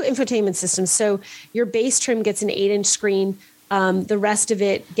 2 infotainment systems. So your base trim gets an 8-inch screen. The rest of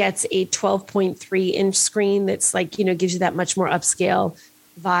it gets a 12.3-inch screen that's like, gives you that much more upscale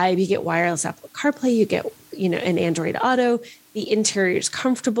vibe. You get wireless Apple CarPlay, you get, an Android Auto. The interior is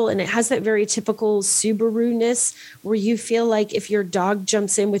comfortable, and it has that very typical Subaru-ness where you feel like if your dog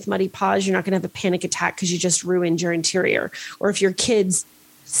jumps in with muddy paws, you're not going to have a panic attack because you just ruined your interior. Or if your kids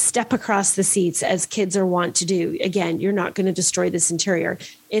step across the seats, as kids are wont to do, again, you're not going to destroy this interior.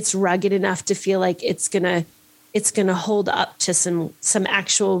 It's rugged enough to feel like it's going to hold up to some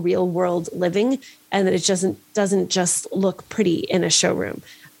actual real world living, and that it doesn't just look pretty in a showroom.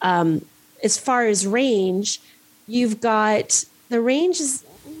 As far as range, you've got, the range is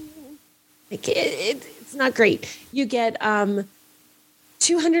like it's not great. You get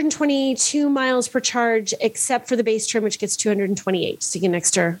 222 miles per charge, except for the base trim, which gets 228. So you get an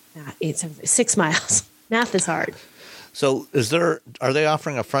extra 6 miles. Math is hard. So are they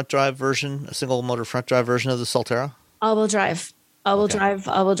offering a front drive version, a single motor front drive version of the Solterra? All-wheel drive.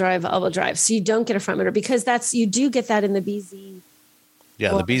 All-wheel drive. So you don't get a front motor, because you do get that in the BZ.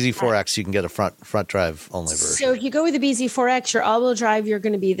 Yeah, the BZ4X, you can get a front drive only version. So if you go with the BZ4X, your all-wheel drive, you're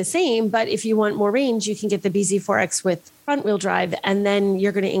going to be the same. But if you want more range, you can get the BZ4X with front-wheel drive, and then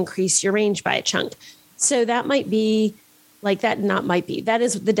you're going to increase your range by a chunk. So that might be like that. Not might be. That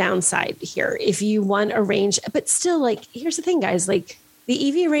is the downside here. If you want a range, but still, like, here's the thing, guys. Like,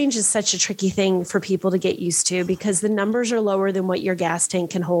 The EV range is such a tricky thing for people to get used to because the numbers are lower than what your gas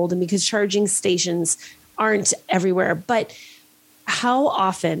tank can hold and because charging stations aren't everywhere. But how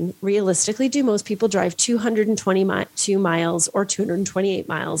often, realistically, do most people drive 222 miles or 228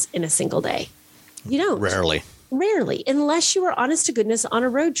 miles in a single day? You don't. Rarely, unless you are honest to goodness on a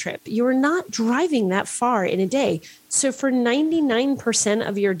road trip. You are not driving that far in a day. So for 99%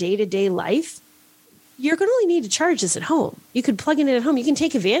 of your day-to-day life, you're going to only need to charge this at home. You could plug it in at home. You can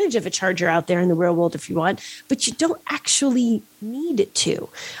take advantage of a charger out there in the real world if you want, but you don't actually need it to.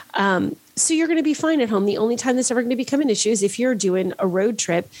 So you're going to be fine at home. The only time that's ever going to become an issue is if you're doing a road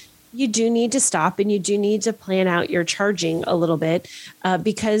trip. You do need to stop and you do need to plan out your charging a little bit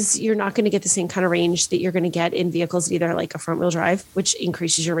because you're not going to get the same kind of range that you're going to get in vehicles, either like a front wheel drive, which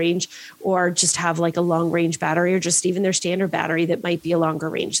increases your range, or just have like a long range battery or just even their standard battery that might be a longer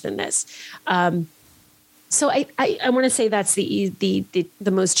range than this. So I want to say that's the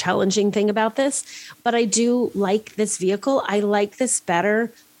most challenging thing about this, but I do like this vehicle. I like this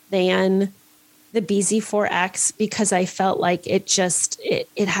better than the BZ4X because I felt like it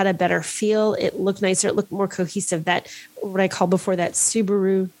had a better feel. It looked nicer. It looked more cohesive. That what I call before that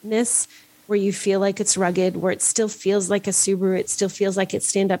Subaru-ness, where you feel like it's rugged, where it still feels like a Subaru. It still feels like it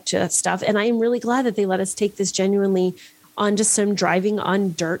stand up to that stuff. And I'm really glad that they let us take this genuinely onto some driving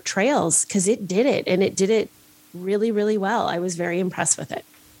on dirt trails because it did it, and it did it really, really well. I was very impressed with it.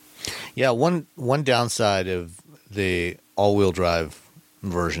 Yeah, one downside of the all-wheel drive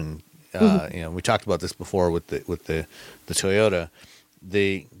version. We talked about this before with the Toyota.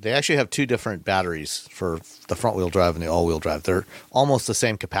 They actually have two different batteries for the front wheel drive and the all wheel drive. They're almost the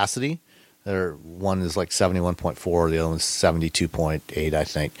same capacity. One is like 71.4, the other one's 72.8, I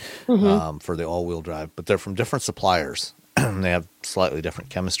think, for the all wheel drive. But they're from different suppliers. They have slightly different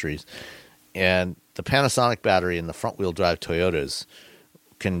chemistries. And the Panasonic battery in the front wheel drive Toyotas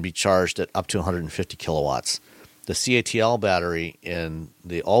can be charged at up to 150 kilowatts. The CATL battery in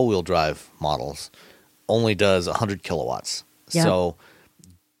the all-wheel drive models only does 100 kilowatts. Yeah. So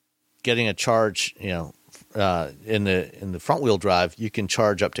getting a charge, in the front-wheel drive, you can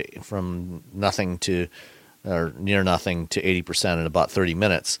charge up to from nothing to or near nothing to 80% in about 30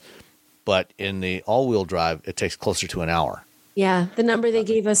 minutes. But in the all-wheel drive, it takes closer to an hour. Yeah, the number they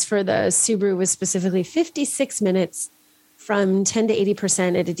gave us for the Subaru was specifically 56 minutes from 10 to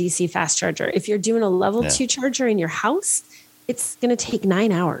 80% at a DC fast charger. If you're doing a level 2 charger in your house, it's going to take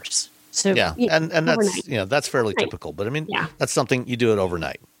 9 hours. So yeah, and that's that's fairly typical. But I mean, that's something you do it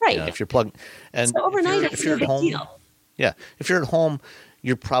overnight. Right. If you're plugged and so overnight, if you're at home, if you're at home,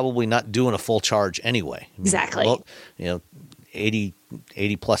 you're probably not doing a full charge anyway. Exactly.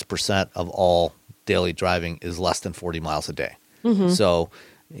 80+% of all daily driving is less than 40 miles a day. Mm-hmm. So,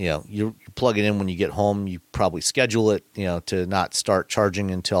 you plug it in when you get home. You probably schedule it, to not start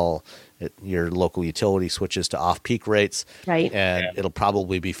charging until your local utility switches to off-peak rates. Right. And it'll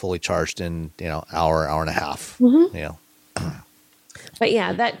probably be fully charged in, hour and a half. Mm-hmm. But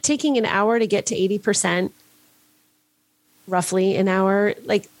yeah, that taking an hour to get to 80%, roughly an hour,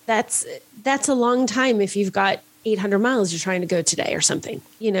 like that's a long time if you've got 800 miles you're trying to go today or something.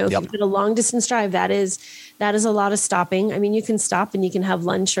 If you've got a long distance drive, that is a lot of stopping. I mean, you can stop and you can have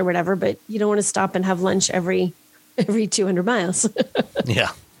lunch or whatever, but you don't want to stop and have lunch every 200 miles.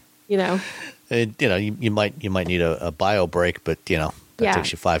 Yeah. You might need a bio break, but that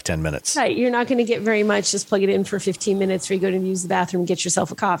takes you 5-10 minutes. Right. You're not going to get very much. Just plug it in for 15 minutes or you go to use the bathroom, get yourself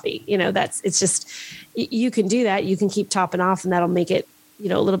a coffee. It's just, you can do that. You can keep topping off and that'll make it,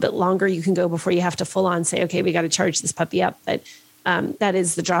 a little bit longer. You can go before you have to full on say, okay, we got to charge this puppy up. But that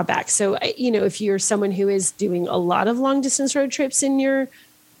is the drawback. So, if you're someone who is doing a lot of long distance road trips in your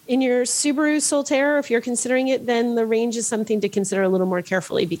Subaru Solterra, if you're considering it, then the range is something to consider a little more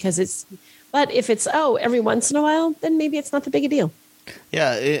carefully because but if it's, every once in a while, then maybe it's not that big a deal.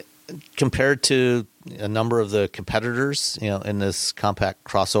 Yeah. Compared to a number of the competitors, in this compact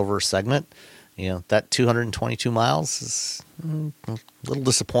crossover segment, that 222 miles is a little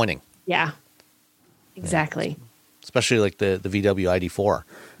disappointing. Yeah, exactly. Especially like the VW ID4.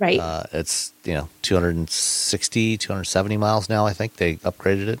 Right. It's, 260, 270 miles now, I think. They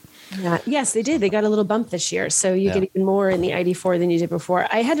upgraded it. Yes, they did. They got a little bump this year. So you get even more in the ID4 than you did before.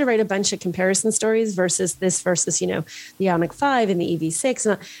 I had to write a bunch of comparison stories versus the Ioniq 5 and the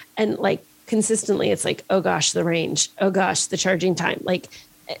EV6. And like consistently, it's like, oh gosh, the range. Oh gosh, the charging time. Like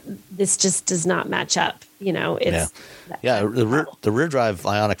this just does not match up. The rear drive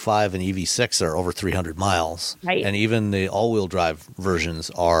Ioniq 5 and EV6 are over 300 miles. Right. And even the all-wheel drive versions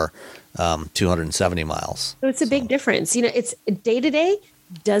are 270 miles. So it's a big difference. It's day-to-day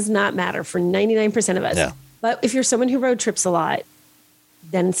does not matter for 99% of us. Yeah. But if you're someone who road trips a lot,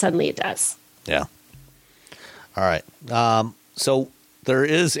 then suddenly it does. Yeah. All right. So there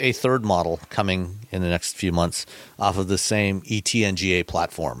is a third model coming in the next few months off of the same ETNGA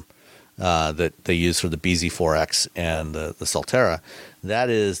platform that they use for the BZ4X and the Solterra. That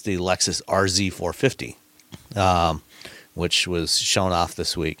is the Lexus RZ450, which was shown off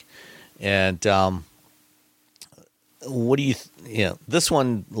this week. And what do you this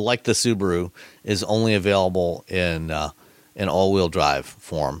one, like the Subaru, is only available in all-wheel drive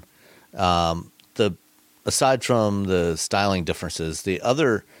form. Aside from the styling differences, the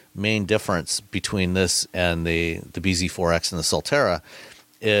other main difference between this and the BZ4X and the Solterra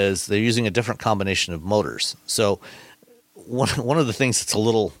is they're using a different combination of motors. So one of the things that's a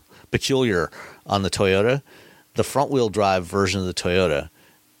little peculiar on the Toyota, the front-wheel drive version of the Toyota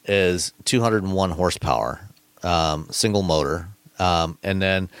is 201 horsepower, single motor. And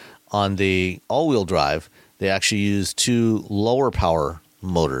then on the all-wheel drive, they actually use two lower power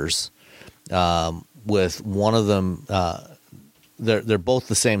motors, with one of them, they're both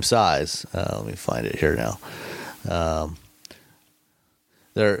the same size. Let me find it here now.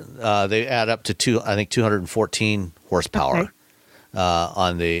 They add up to 214 horsepower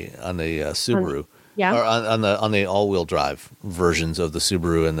on the Subaru, or on the all-wheel drive versions of the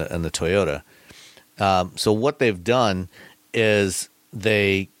Subaru and the Toyota. So what they've done is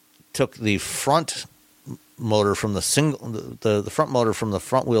they took the front motor from the front motor from the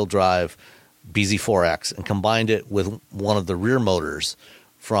front-wheel drive BZ4X and combined it with one of the rear motors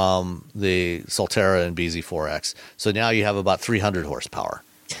from the Solterra and BZ4X. So now you have about 300 horsepower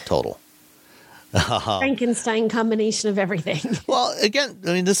total. Frankenstein combination of everything. Well, again,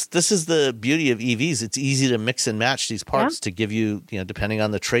 I mean, this is the beauty of EVs. It's easy to mix and match these parts to give you, depending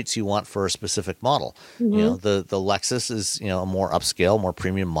on the traits you want for a specific model. Mm-hmm. The Lexus is, a more upscale, more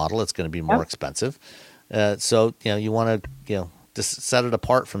premium model. It's going to be more expensive. So, you want to, just set it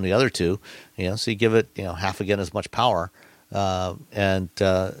apart from the other two, so you give it, half again as much power, and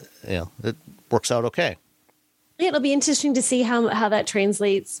it works out okay. It'll be interesting to see how that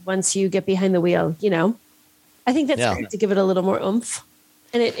translates once you get behind the wheel. I think that's great to give it a little more oomph,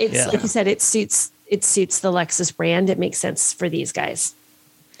 and it's like you said, it suits the Lexus brand. It makes sense for these guys.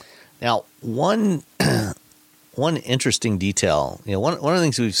 Now, one interesting detail, one of the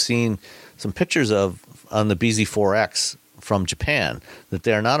things we've seen some pictures of on the BZ4X from Japan that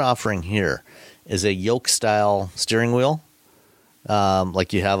they're not offering here is a yoke style steering wheel,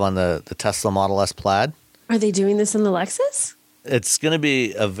 like you have on the Tesla Model S Plaid. Are they doing this on the Lexus? It's going to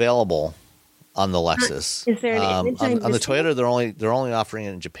be available on the Lexus. Is there an image on the Toyota? They're only offering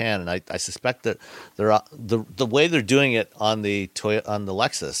it in Japan, and I suspect that the way they're doing it on the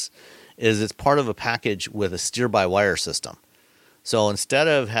Lexus is it's part of a package with a steer-by-wire system. So instead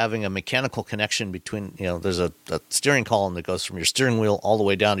of having a mechanical connection between, there's a steering column that goes from your steering wheel all the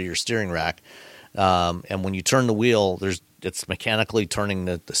way down to your steering rack, and when you turn the wheel, it's mechanically turning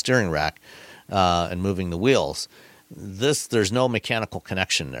the steering rack and moving the wheels. There's no mechanical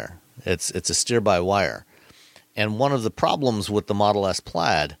connection there. It's a steer-by-wire. And one of the problems with the Model S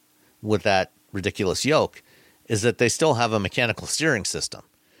Plaid, with that ridiculous yoke, is that they still have a mechanical steering system.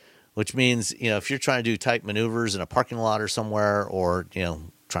 Which means, if you're trying to do tight maneuvers in a parking lot or somewhere, or,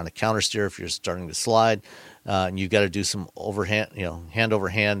 trying to countersteer if you're starting to slide, and you've got to do some overhand, hand over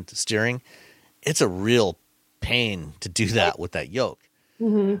hand steering, it's a real pain to do that with that yoke.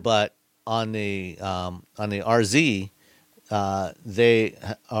 Mm-hmm. But on the RZ,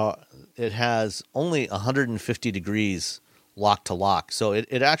 it has only 150 degrees lock to lock. So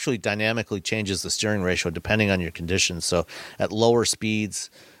it actually dynamically changes the steering ratio depending on your conditions. So at lower speeds,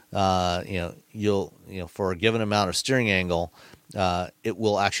 you'll for a given amount of steering angle, it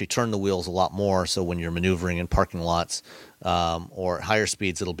will actually turn the wheels a lot more. So when you're maneuvering in parking lots, or at higher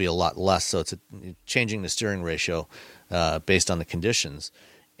speeds, it'll be a lot less. So it's changing the steering ratio based on the conditions.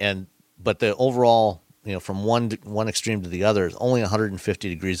 But the overall, from one extreme to the other is only 150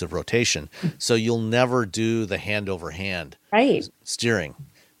 degrees of rotation. So you'll never do the hand over hand steering.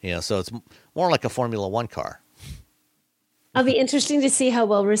 So it's more like a Formula One car. It'll be interesting to see how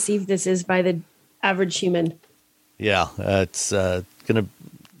well received this is by the average human. Yeah, it's probably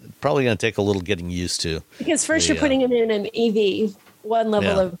going to take a little getting used to. Because first you're putting them in an EV, one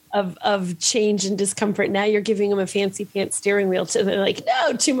level of change and discomfort. Now you're giving them a fancy pants steering wheel. So they're like,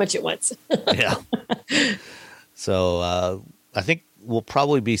 no, too much at once. Yeah. So I think we'll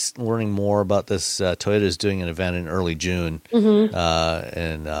probably be learning more about this. Toyota is doing an event in early June. Mm-hmm.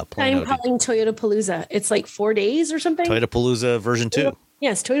 I'm calling Toyota Palooza. It's like 4 days or something. Toyota Palooza version 2.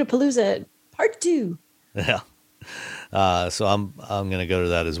 Yes, Toyota Palooza part 2. Yeah. So I'm going to go to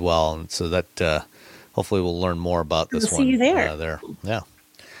that as well, and so that hopefully we'll learn more about this one. See you there. Yeah.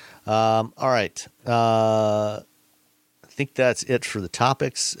 All right. I think that's it for the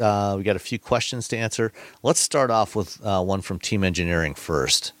topics. We got a few questions to answer. Let's start off with one from Team Engineering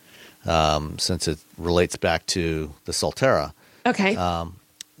first, since it relates back to the Solterra. Okay.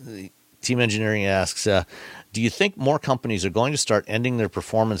 Team Engineering asks, do you think more companies are going to start ending their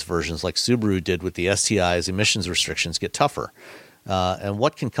performance versions like Subaru did with the STI as emissions restrictions get tougher? And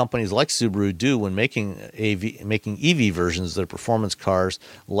what can companies like Subaru do when making EV versions of their performance cars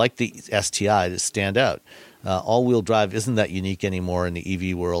like the STI to stand out? All-wheel drive isn't that unique anymore in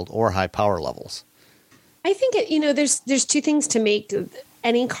the EV world or high power levels. I think there's two things to make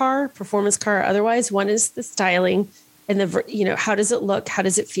any car, performance car or otherwise. One is the styling and how does it look? How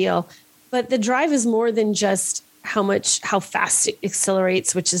does it feel? But the drive is more than just how fast it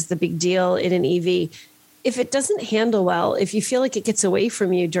accelerates, which is the big deal in an EV. If it doesn't handle well, if you feel like it gets away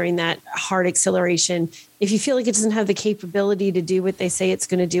from you during that hard acceleration, if you feel like it doesn't have the capability to do what they say it's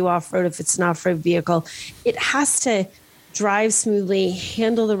going to do off-road, if it's an off-road vehicle, it has to drive smoothly,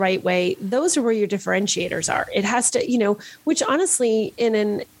 handle the right way. Those are where your differentiators are. It has to, which honestly in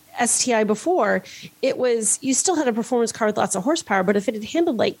an STI before, it was, you still had a performance car with lots of horsepower, but if it had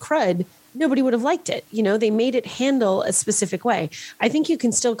handled like crud, nobody would have liked it. They made it handle a specific way. I think you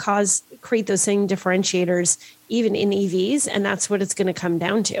can still create those same differentiators even in EVs, and that's what it's going to come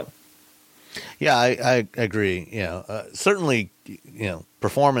down to. Yeah, I agree. Certainly,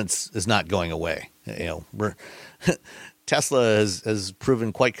 performance is not going away. Tesla has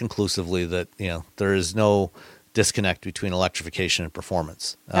proven quite conclusively that there is no disconnect between electrification and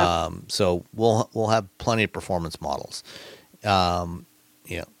performance. Yep. So we'll have plenty of performance models.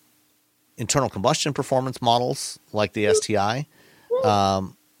 Internal combustion performance models like the STI,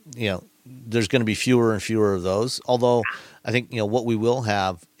 there's going to be fewer and fewer of those. Although I think what we will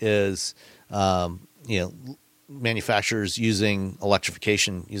have is manufacturers using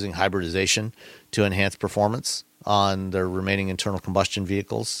electrification, using hybridization to enhance performance on their remaining internal combustion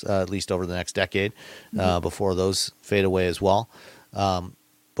vehicles, at least over the next decade, before those fade away as well.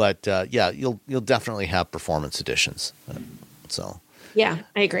 But you'll definitely have performance additions. Yeah,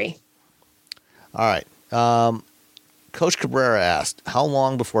 I agree. All right. Coach Cabrera asked, how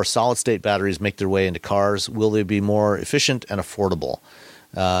long before solid-state batteries make their way into cars? Will they be more efficient and affordable?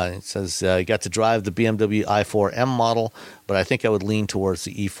 It says, you got to drive the BMW i4M model, but I think I would lean towards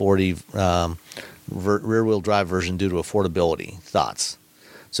the E40 rear-wheel drive version due to affordability. Thoughts?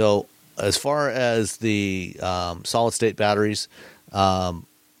 So as far as the solid-state batteries, I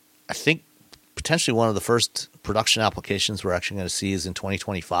think potentially one of the first production applications we're actually going to see is in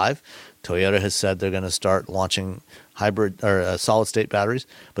 2025. Toyota has said they're going to start launching hybrid or solid-state batteries,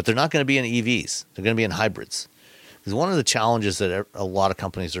 but they're not going to be in EVs. They're going to be in hybrids. Because one of the challenges that a lot of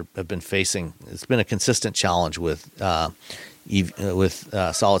companies have been facing, it's been a consistent challenge with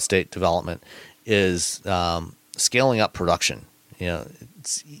solid-state development, is scaling up production.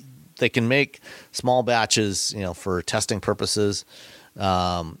 They can make small batches, for testing purposes,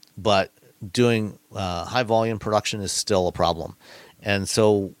 but doing high volume production is still a problem. And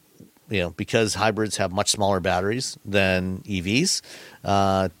so, because hybrids have much smaller batteries than EVs,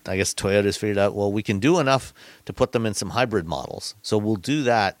 I guess Toyota's figured out, well, we can do enough to put them in some hybrid models. So we'll do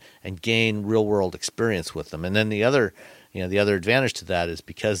that and gain real world experience with them. And then the other advantage to that is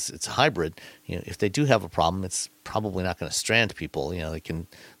because it's a hybrid, if they do have a problem, it's probably not going to strand people.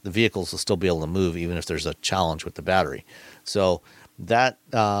 The vehicles will still be able to move even if there's a challenge with the battery. So that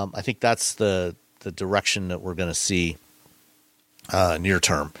I think that's the direction that we're going to see near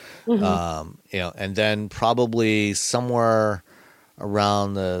term. Mm-hmm. And then probably somewhere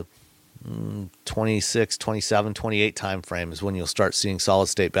around the 26, 27, 28 time frame is when you'll start seeing solid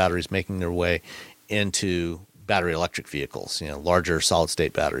state batteries making their way into battery electric vehicles, larger solid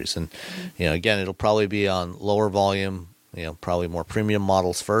state batteries. And, again, it'll probably be on lower volume, probably more premium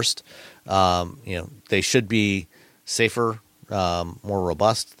models first. They should be safer, more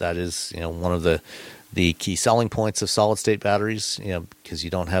robust. That is, one of the key selling points of solid state batteries, because you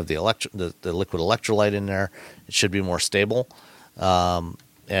don't have the liquid electrolyte in there. It should be more stable.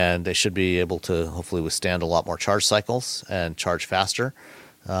 And they should be able to hopefully withstand a lot more charge cycles and charge faster.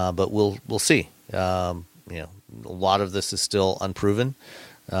 But we'll see. A lot of this is still unproven.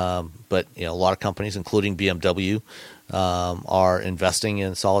 But a lot of companies, including BMW, are investing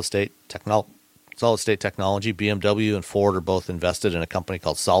in solid state technology. BMW and Ford are both invested in a company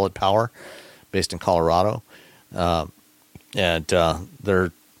called Solid Power, based in Colorado, and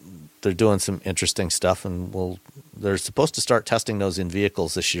they're doing some interesting stuff. And they're supposed to start testing those in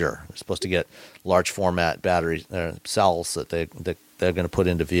vehicles this year. They're supposed to get large format battery cells that they're going to put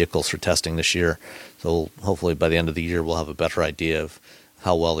into vehicles for testing this year. So hopefully by the end of the year we'll have a better idea of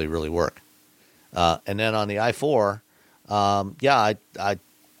how well they really work. And then on the i4, I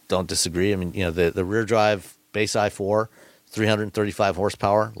don't disagree. I mean, the rear drive base i4, 335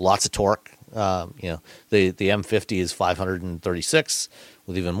 horsepower, lots of torque. The M50 is 536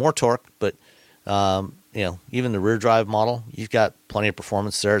 with even more torque, but even the rear drive model, you've got plenty of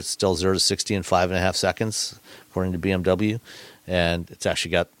performance there. It's still 0 to 60 in 5.5 seconds, according to BMW, and it's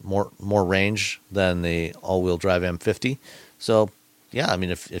actually got more range than the all-wheel drive M50. So, yeah, I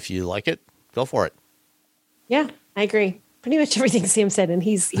mean, if you like it, go for it. Yeah, I agree. Pretty much everything Sam said, and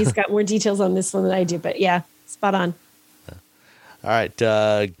he's got more details on this one than I do. But yeah, spot on. All right.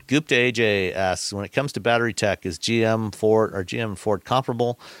 Gupta AJ asks, when it comes to battery tech, is GM and Ford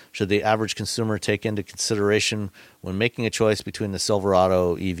comparable? Should the average consumer take into consideration when making a choice between the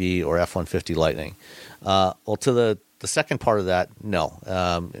Silverado EV or F-150 Lightning? Well, to the second part of that, no.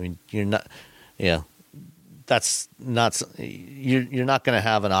 I mean, you're not, that's not, you're not going to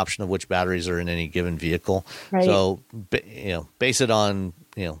have an option of which batteries are in any given vehicle. Right. So, base it on,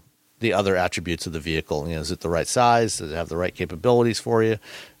 the other attributes of the vehicle. Is it the right size? Does it have the right capabilities for you?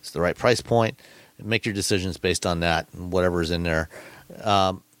 Is it the right price point? Make your decisions based on that and whatever's in there.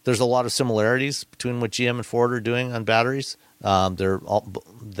 There's a lot of similarities between what GM and Ford are doing on batteries.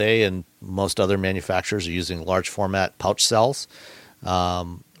 They and most other manufacturers are using large format pouch cells.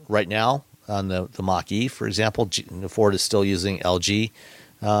 Right now on the Mach-E, for example, Ford is still using LG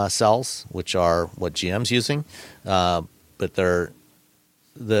cells, which are what GM's using, but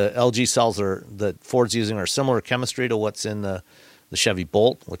the LG cells that Ford's using are similar chemistry to what's in the Chevy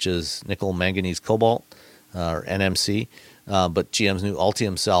Bolt, which is nickel manganese cobalt, or NMC. But GM's new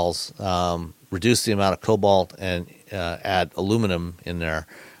Ultium cells reduce the amount of cobalt and add aluminum in there,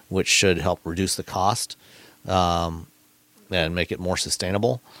 which should help reduce the cost and make it more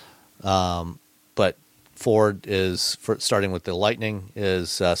sustainable. But Ford is, starting with the Lightning,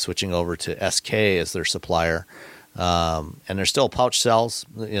 is switching over to SK as their supplier. And they're still pouch cells,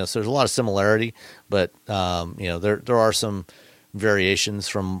 so there's a lot of similarity, but there are some variations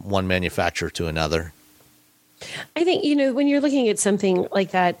from one manufacturer to another. I think, when you're looking at something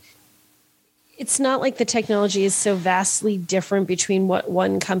like that, it's not like the technology is so vastly different between what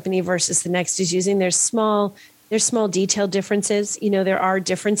one company versus the next is using. There's small detail differences. There are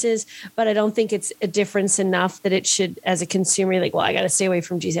differences, but I don't think it's a difference enough that it should, as a consumer, like, well, I got to stay away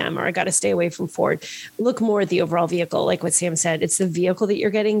from GM or I got to stay away from Ford. Look more at the overall vehicle. Like what Sam said, it's the vehicle that you're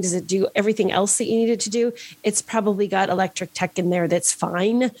getting. Does it do everything else that you need it to do? It's probably got electric tech in there that's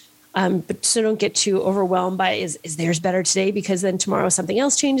fine. But so don't get too overwhelmed by is theirs better today, because then tomorrow something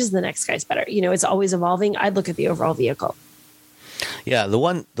else changes and the next guy's better. It's always evolving. I'd look at the overall vehicle. Yeah. The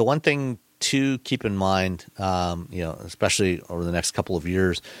one thing to keep in mind, especially over the next couple of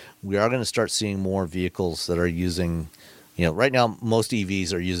years, we are going to start seeing more vehicles that are using, right now most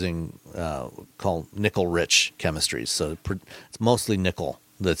EVs are using called nickel-rich chemistries. So it's mostly nickel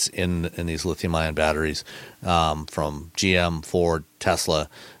that's in these lithium-ion batteries from GM, Ford, Tesla,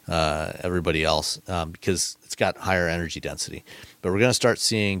 everybody else, because it's got higher energy density. But we're going to start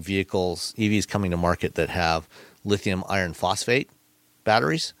seeing EVs coming to market that have lithium iron phosphate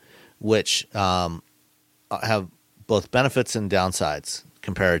batteries, which have both benefits and downsides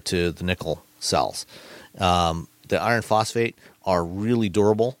compared to the nickel cells. The iron phosphate are really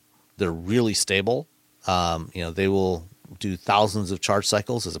durable. They're really stable. They will do thousands of charge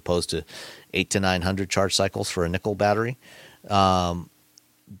cycles as opposed to 800 to 900 charge cycles for a nickel battery. They're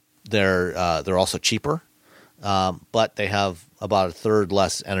also cheaper, but they have about a third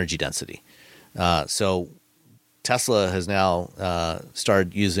less energy density. So Tesla has now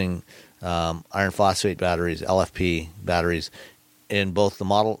started using iron phosphate batteries, LFP batteries, in both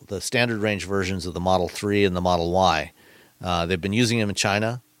the standard range versions of the Model 3 and the Model Y. They've been using them in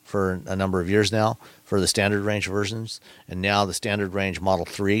China for a number of years now for the standard range versions, and now the standard range Model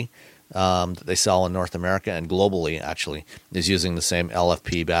 3 that they sell in North America and globally actually is using the same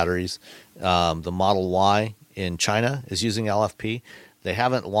LFP batteries. The Model Y in China is using LFP. They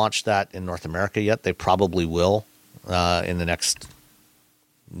haven't launched that in North America yet. They probably will in the next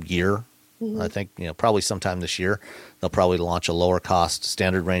year. I think, probably sometime this year, they'll probably launch a lower cost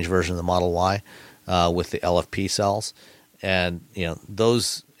standard range version of the Model Y with the LFP cells. And,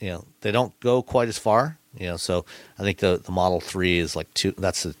 those, they don't go quite as far, so I think the Model 3 is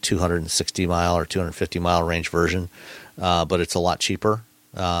that's a 260 mile or 250 mile range version, but it's a lot cheaper.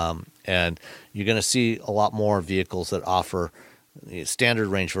 And you're going to see a lot more vehicles that offer standard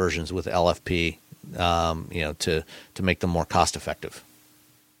range versions with LFP, to make them more cost effective.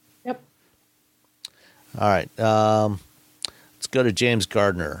 Yep. All right. Let's go to James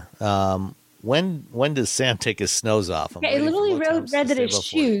Gardner. when does Sam take his snows off? I literally read that it's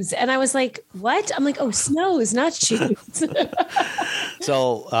shoes, and I was like, "What?" I'm like, "Oh, snows, not shoes."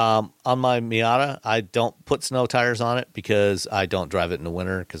 So on my Miata, I don't put snow tires on it because I don't drive it in the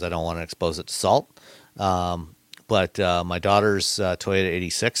winter because I don't want to expose it to salt. But my daughter's Toyota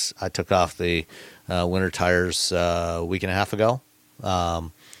 86, I took off the winter tires a week and a half ago.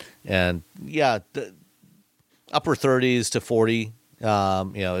 And yeah, the upper 30s to 40,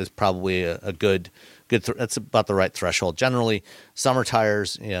 is probably a good. That's about the right threshold. Generally, summer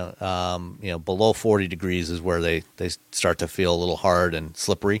tires, below 40 degrees is where they start to feel a little hard and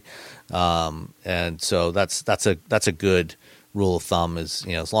slippery. And so that's a good rule of thumb is,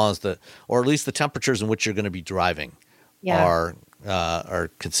 as long as or at least the temperatures in which you're going to be driving are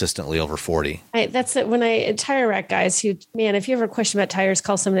consistently over 40. That's it. When Tire Rack guys who, man, if you ever question about tires,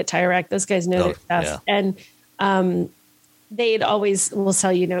 call someone at Tire Rack. Those guys know their stuff. Yeah. And they'd always will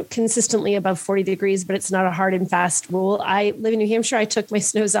tell you, consistently above 40 degrees, but it's not a hard and fast rule. I live in New Hampshire. I took my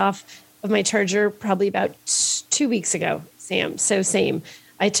snows off of my Charger probably about 2 weeks ago, Sam. So same.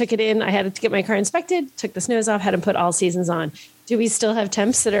 I took it in. I had to get my car inspected, took the snows off, had them put all seasons on. Do we still have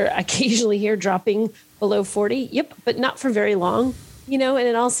temps that are occasionally here dropping below 40? Yep, but not for very long. And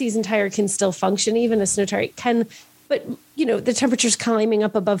an all-season tire can still function. Even a snow tire can. But, the temperature's climbing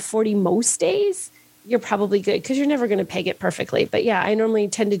up above 40 most days. You're probably good because you're never going to peg it perfectly. But yeah, I normally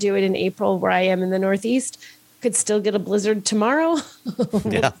tend to do it in April where I am in the Northeast. Could still get a blizzard tomorrow.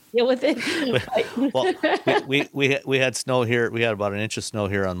 Yeah. Deal with it. Well, we had snow here. We had about an inch of snow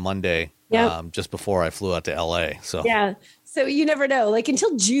here on Monday, just before I flew out to LA. So yeah. So you never know. Like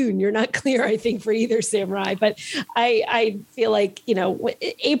until June, you're not clear, I think, for either Samurai. But I feel like,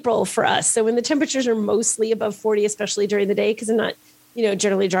 April for us. So when the temperatures are mostly above 40, especially during the day, because I'm not,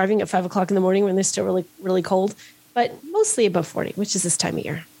 generally driving at 5 o'clock in the morning when they're still really, really cold, but mostly above 40, which is this time of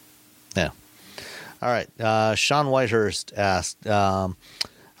year. Yeah. All right. Sean Whitehurst asked,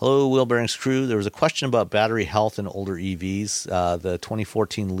 hello, Wheel Bearings crew. There was a question about battery health in older EVs. The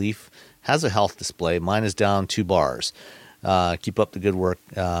 2014 Leaf has a health display. Mine is down 2 bars. Keep up the good work.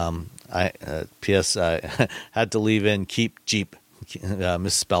 P.S. I had to leave in keep Jeep.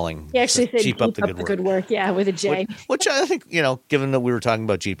 Misspelling. He actually said keep up the good work. Yeah, with a J. Which I think, given that we were talking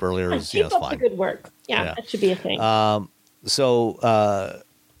about Jeep earlier, is keep up fine. The good work. Yeah, that should be a thing.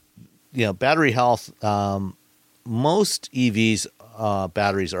 Battery health. Most EVs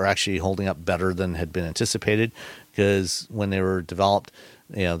batteries are actually holding up better than had been anticipated because when they were developed,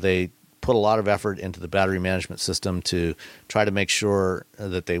 they put a lot of effort into the battery management system to try to make sure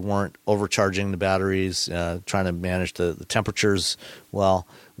that they weren't overcharging the batteries, trying to manage the temperatures well,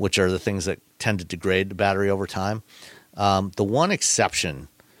 which are the things that tend to degrade the battery over time. The one exception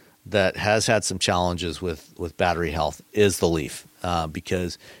that has had some challenges with battery health is the Leaf,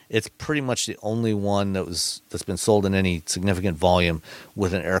 because it's pretty much the only one that's been sold in any significant volume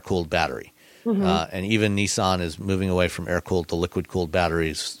with an air-cooled battery. Mm-hmm. And even Nissan is moving away from air-cooled to liquid-cooled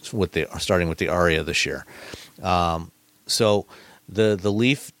batteries starting with the Aria this year. So the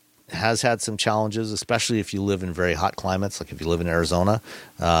Leaf has had some challenges, especially if you live in very hot climates, like if you live in Arizona.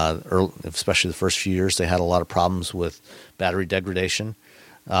 Especially the first few years, they had a lot of problems with battery degradation.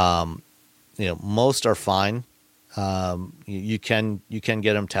 Most are fine. You can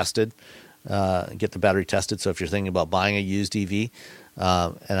get them tested, get the battery tested. So if you're thinking about buying a used EV,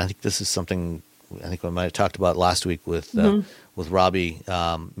 and I think this is something I think we might have talked about last week with Robbie.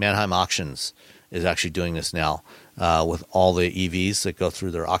 Mannheim Auctions is actually doing this now with all the EVs that go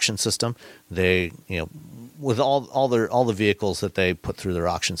through their auction system. They, with all the vehicles that they put through their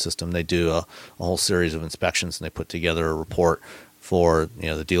auction system, they do a whole series of inspections and they put together a report for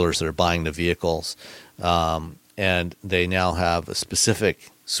the dealers that are buying the vehicles, and they now have a specific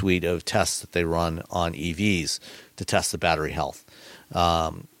suite of tests that they run on EVs to test the battery health.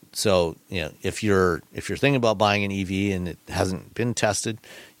 So if you're thinking about buying an EV and it hasn't been tested,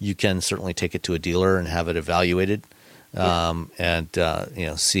 you can certainly take it to a dealer and have it evaluated, and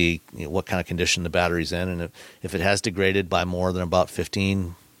see what kind of condition the battery's in, and if it has degraded by more than about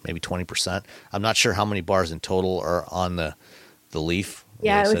 15, maybe 20%. I'm not sure how many bars in total are on the Leaf.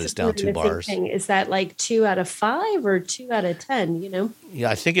 Yeah, it's down 2 bars. Is that like 2 out of 5 or 2 out of 10? Yeah,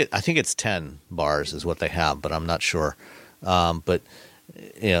 I think it's 10 bars is what they have, but I'm not sure. But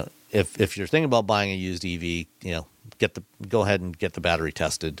if you're thinking about buying a used EV, go ahead and get the battery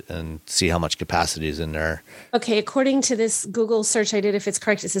tested and see how much capacity is in there. Okay, according to this Google search I did, if it's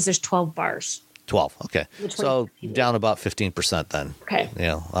correct, it says there's 12 bars. 12. Okay, so down about 15% then. Okay,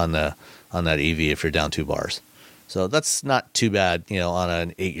 on that EV if you're down 2 bars. So that's not too bad, on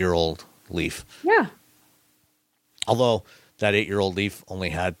an 8-year-old Leaf. Yeah. Although that 8-year-old Leaf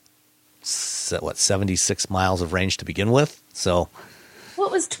only had 76 miles of range to begin with. So,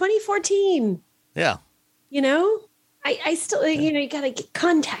 what was 2014? Yeah. You know, I still, you got to get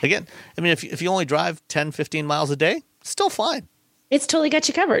contact. Again, I mean, if you only drive 10, 15 miles a day, it's still fine. It's totally got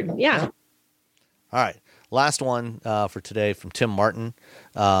you covered. Yeah. All right. Last one for today from Tim Martin.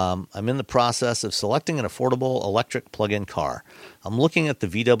 I'm in the process of selecting an affordable electric plug-in car. I'm looking at the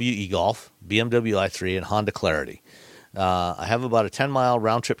VW e-Golf, BMW i3, and Honda Clarity. I have about a 10-mile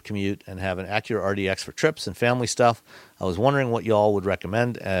round-trip commute and have an Acura RDX for trips and family stuff. I was wondering what y'all would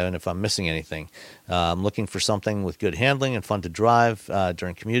recommend and if I'm missing anything. I'm looking for something with good handling and fun to drive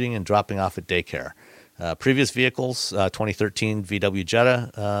during commuting and dropping off at daycare. Previous vehicles, 2013 VW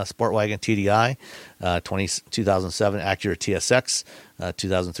Jetta Sportwagon TDI, 2007 Acura TSX,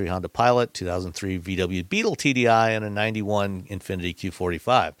 2003 Honda Pilot, 2003 VW Beetle TDI, and a 91 Infiniti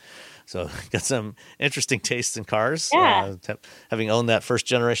Q45. So got some interesting tastes in cars, having owned that first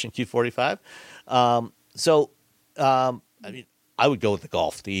generation Q45. I mean, I would go with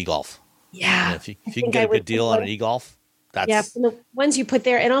the e-Golf. Yeah. If you can get a good deal on an e-Golf, that's... from the ones you put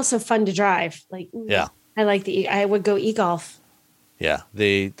there, and also fun to drive. I like I would go e-Golf. Yeah.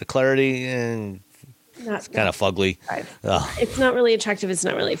 The Clarity, it's kind of fugly. It's not really attractive. It's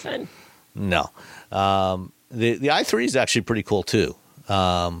not really fun. No. The i3 is actually pretty cool too.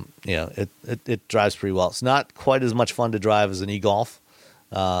 It drives pretty well. It's not quite as much fun to drive as an e-Golf,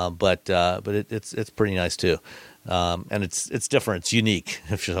 but it's pretty nice too. And it's different. It's unique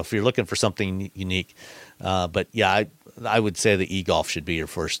if you're looking for something unique. But yeah, I would say the e-Golf should be your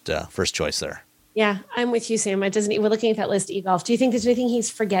first choice there. Yeah, I'm with you, Sam. We're looking at that list, e-Golf. Do you think there's anything he's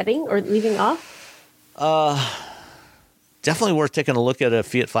forgetting or leaving off? Definitely worth taking a look at a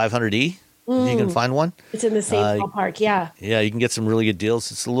Fiat 500e. If you can find one. It's in the same ballpark, yeah. Yeah, you can get some really good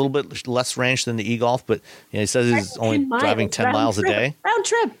deals. It's a little bit less range than the e-Golf, but he says he's only driving 10 miles a day. Round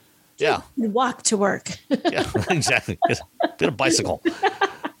trip. Yeah. Walk to work. Yeah, exactly. Get a bicycle.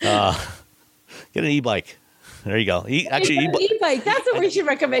 Get an e-bike. There you go. E-bike. That's what we should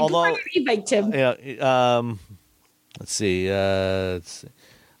recommend. Go on an e-bike, Tim. Yeah. Let's see.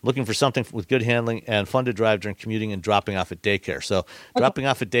 Looking for something with good handling and fun to drive during commuting and dropping off at daycare. So dropping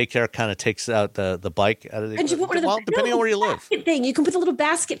off at daycare kind of takes out the bike out of the. And you put one of depending on where you live. Thing. You can put the little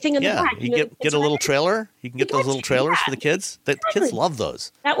basket thing on the back. You get a little trailer. You can get those little trailers for the kids. Kids love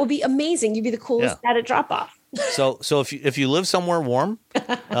those. That would be amazing. You'd be the coolest dad at drop off. So if you live somewhere warm,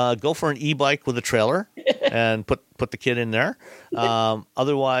 go for an e-bike with a trailer and put the kid in there.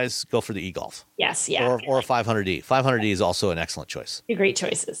 Otherwise, go for the e-Golf. Yes, yeah. Or a 500e. 500e is also an excellent choice. Great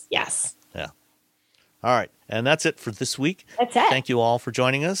choices. Yes. Yeah. All right, and that's it for this week. That's it. Thank you all for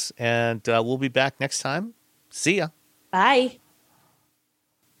joining us, and we'll be back next time. See ya. Bye.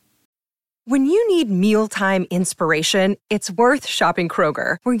 When you need mealtime inspiration, it's worth shopping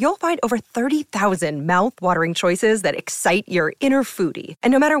Kroger, where you'll find over 30,000 mouth-watering choices that excite your inner foodie.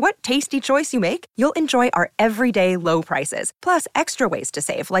 And no matter what tasty choice you make, you'll enjoy our everyday low prices, plus extra ways to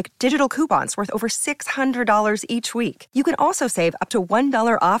save, like digital coupons worth over $600 each week. You can also save up to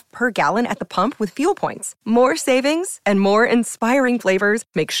 $1 off per gallon at the pump with fuel points. More savings and more inspiring flavors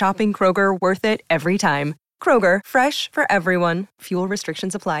make shopping Kroger worth it every time. Kroger, fresh for everyone. Fuel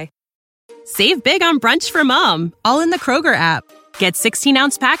restrictions apply. Save big on brunch for mom, all in the Kroger app. Get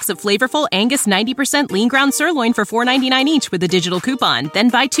 16-ounce packs of flavorful Angus 90% lean ground sirloin for $4.99 each with a digital coupon. Then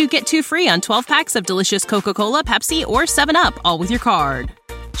buy 2, get 2 free on 12 packs of delicious Coca-Cola, Pepsi, or 7-Up, all with your card.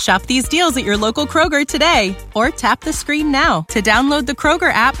 Shop these deals at your local Kroger today, or tap the screen now to download the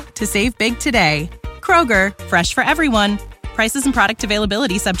Kroger app to save big today. Kroger, fresh for everyone. Prices and product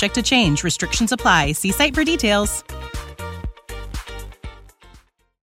availability subject to change. Restrictions apply. See site for details.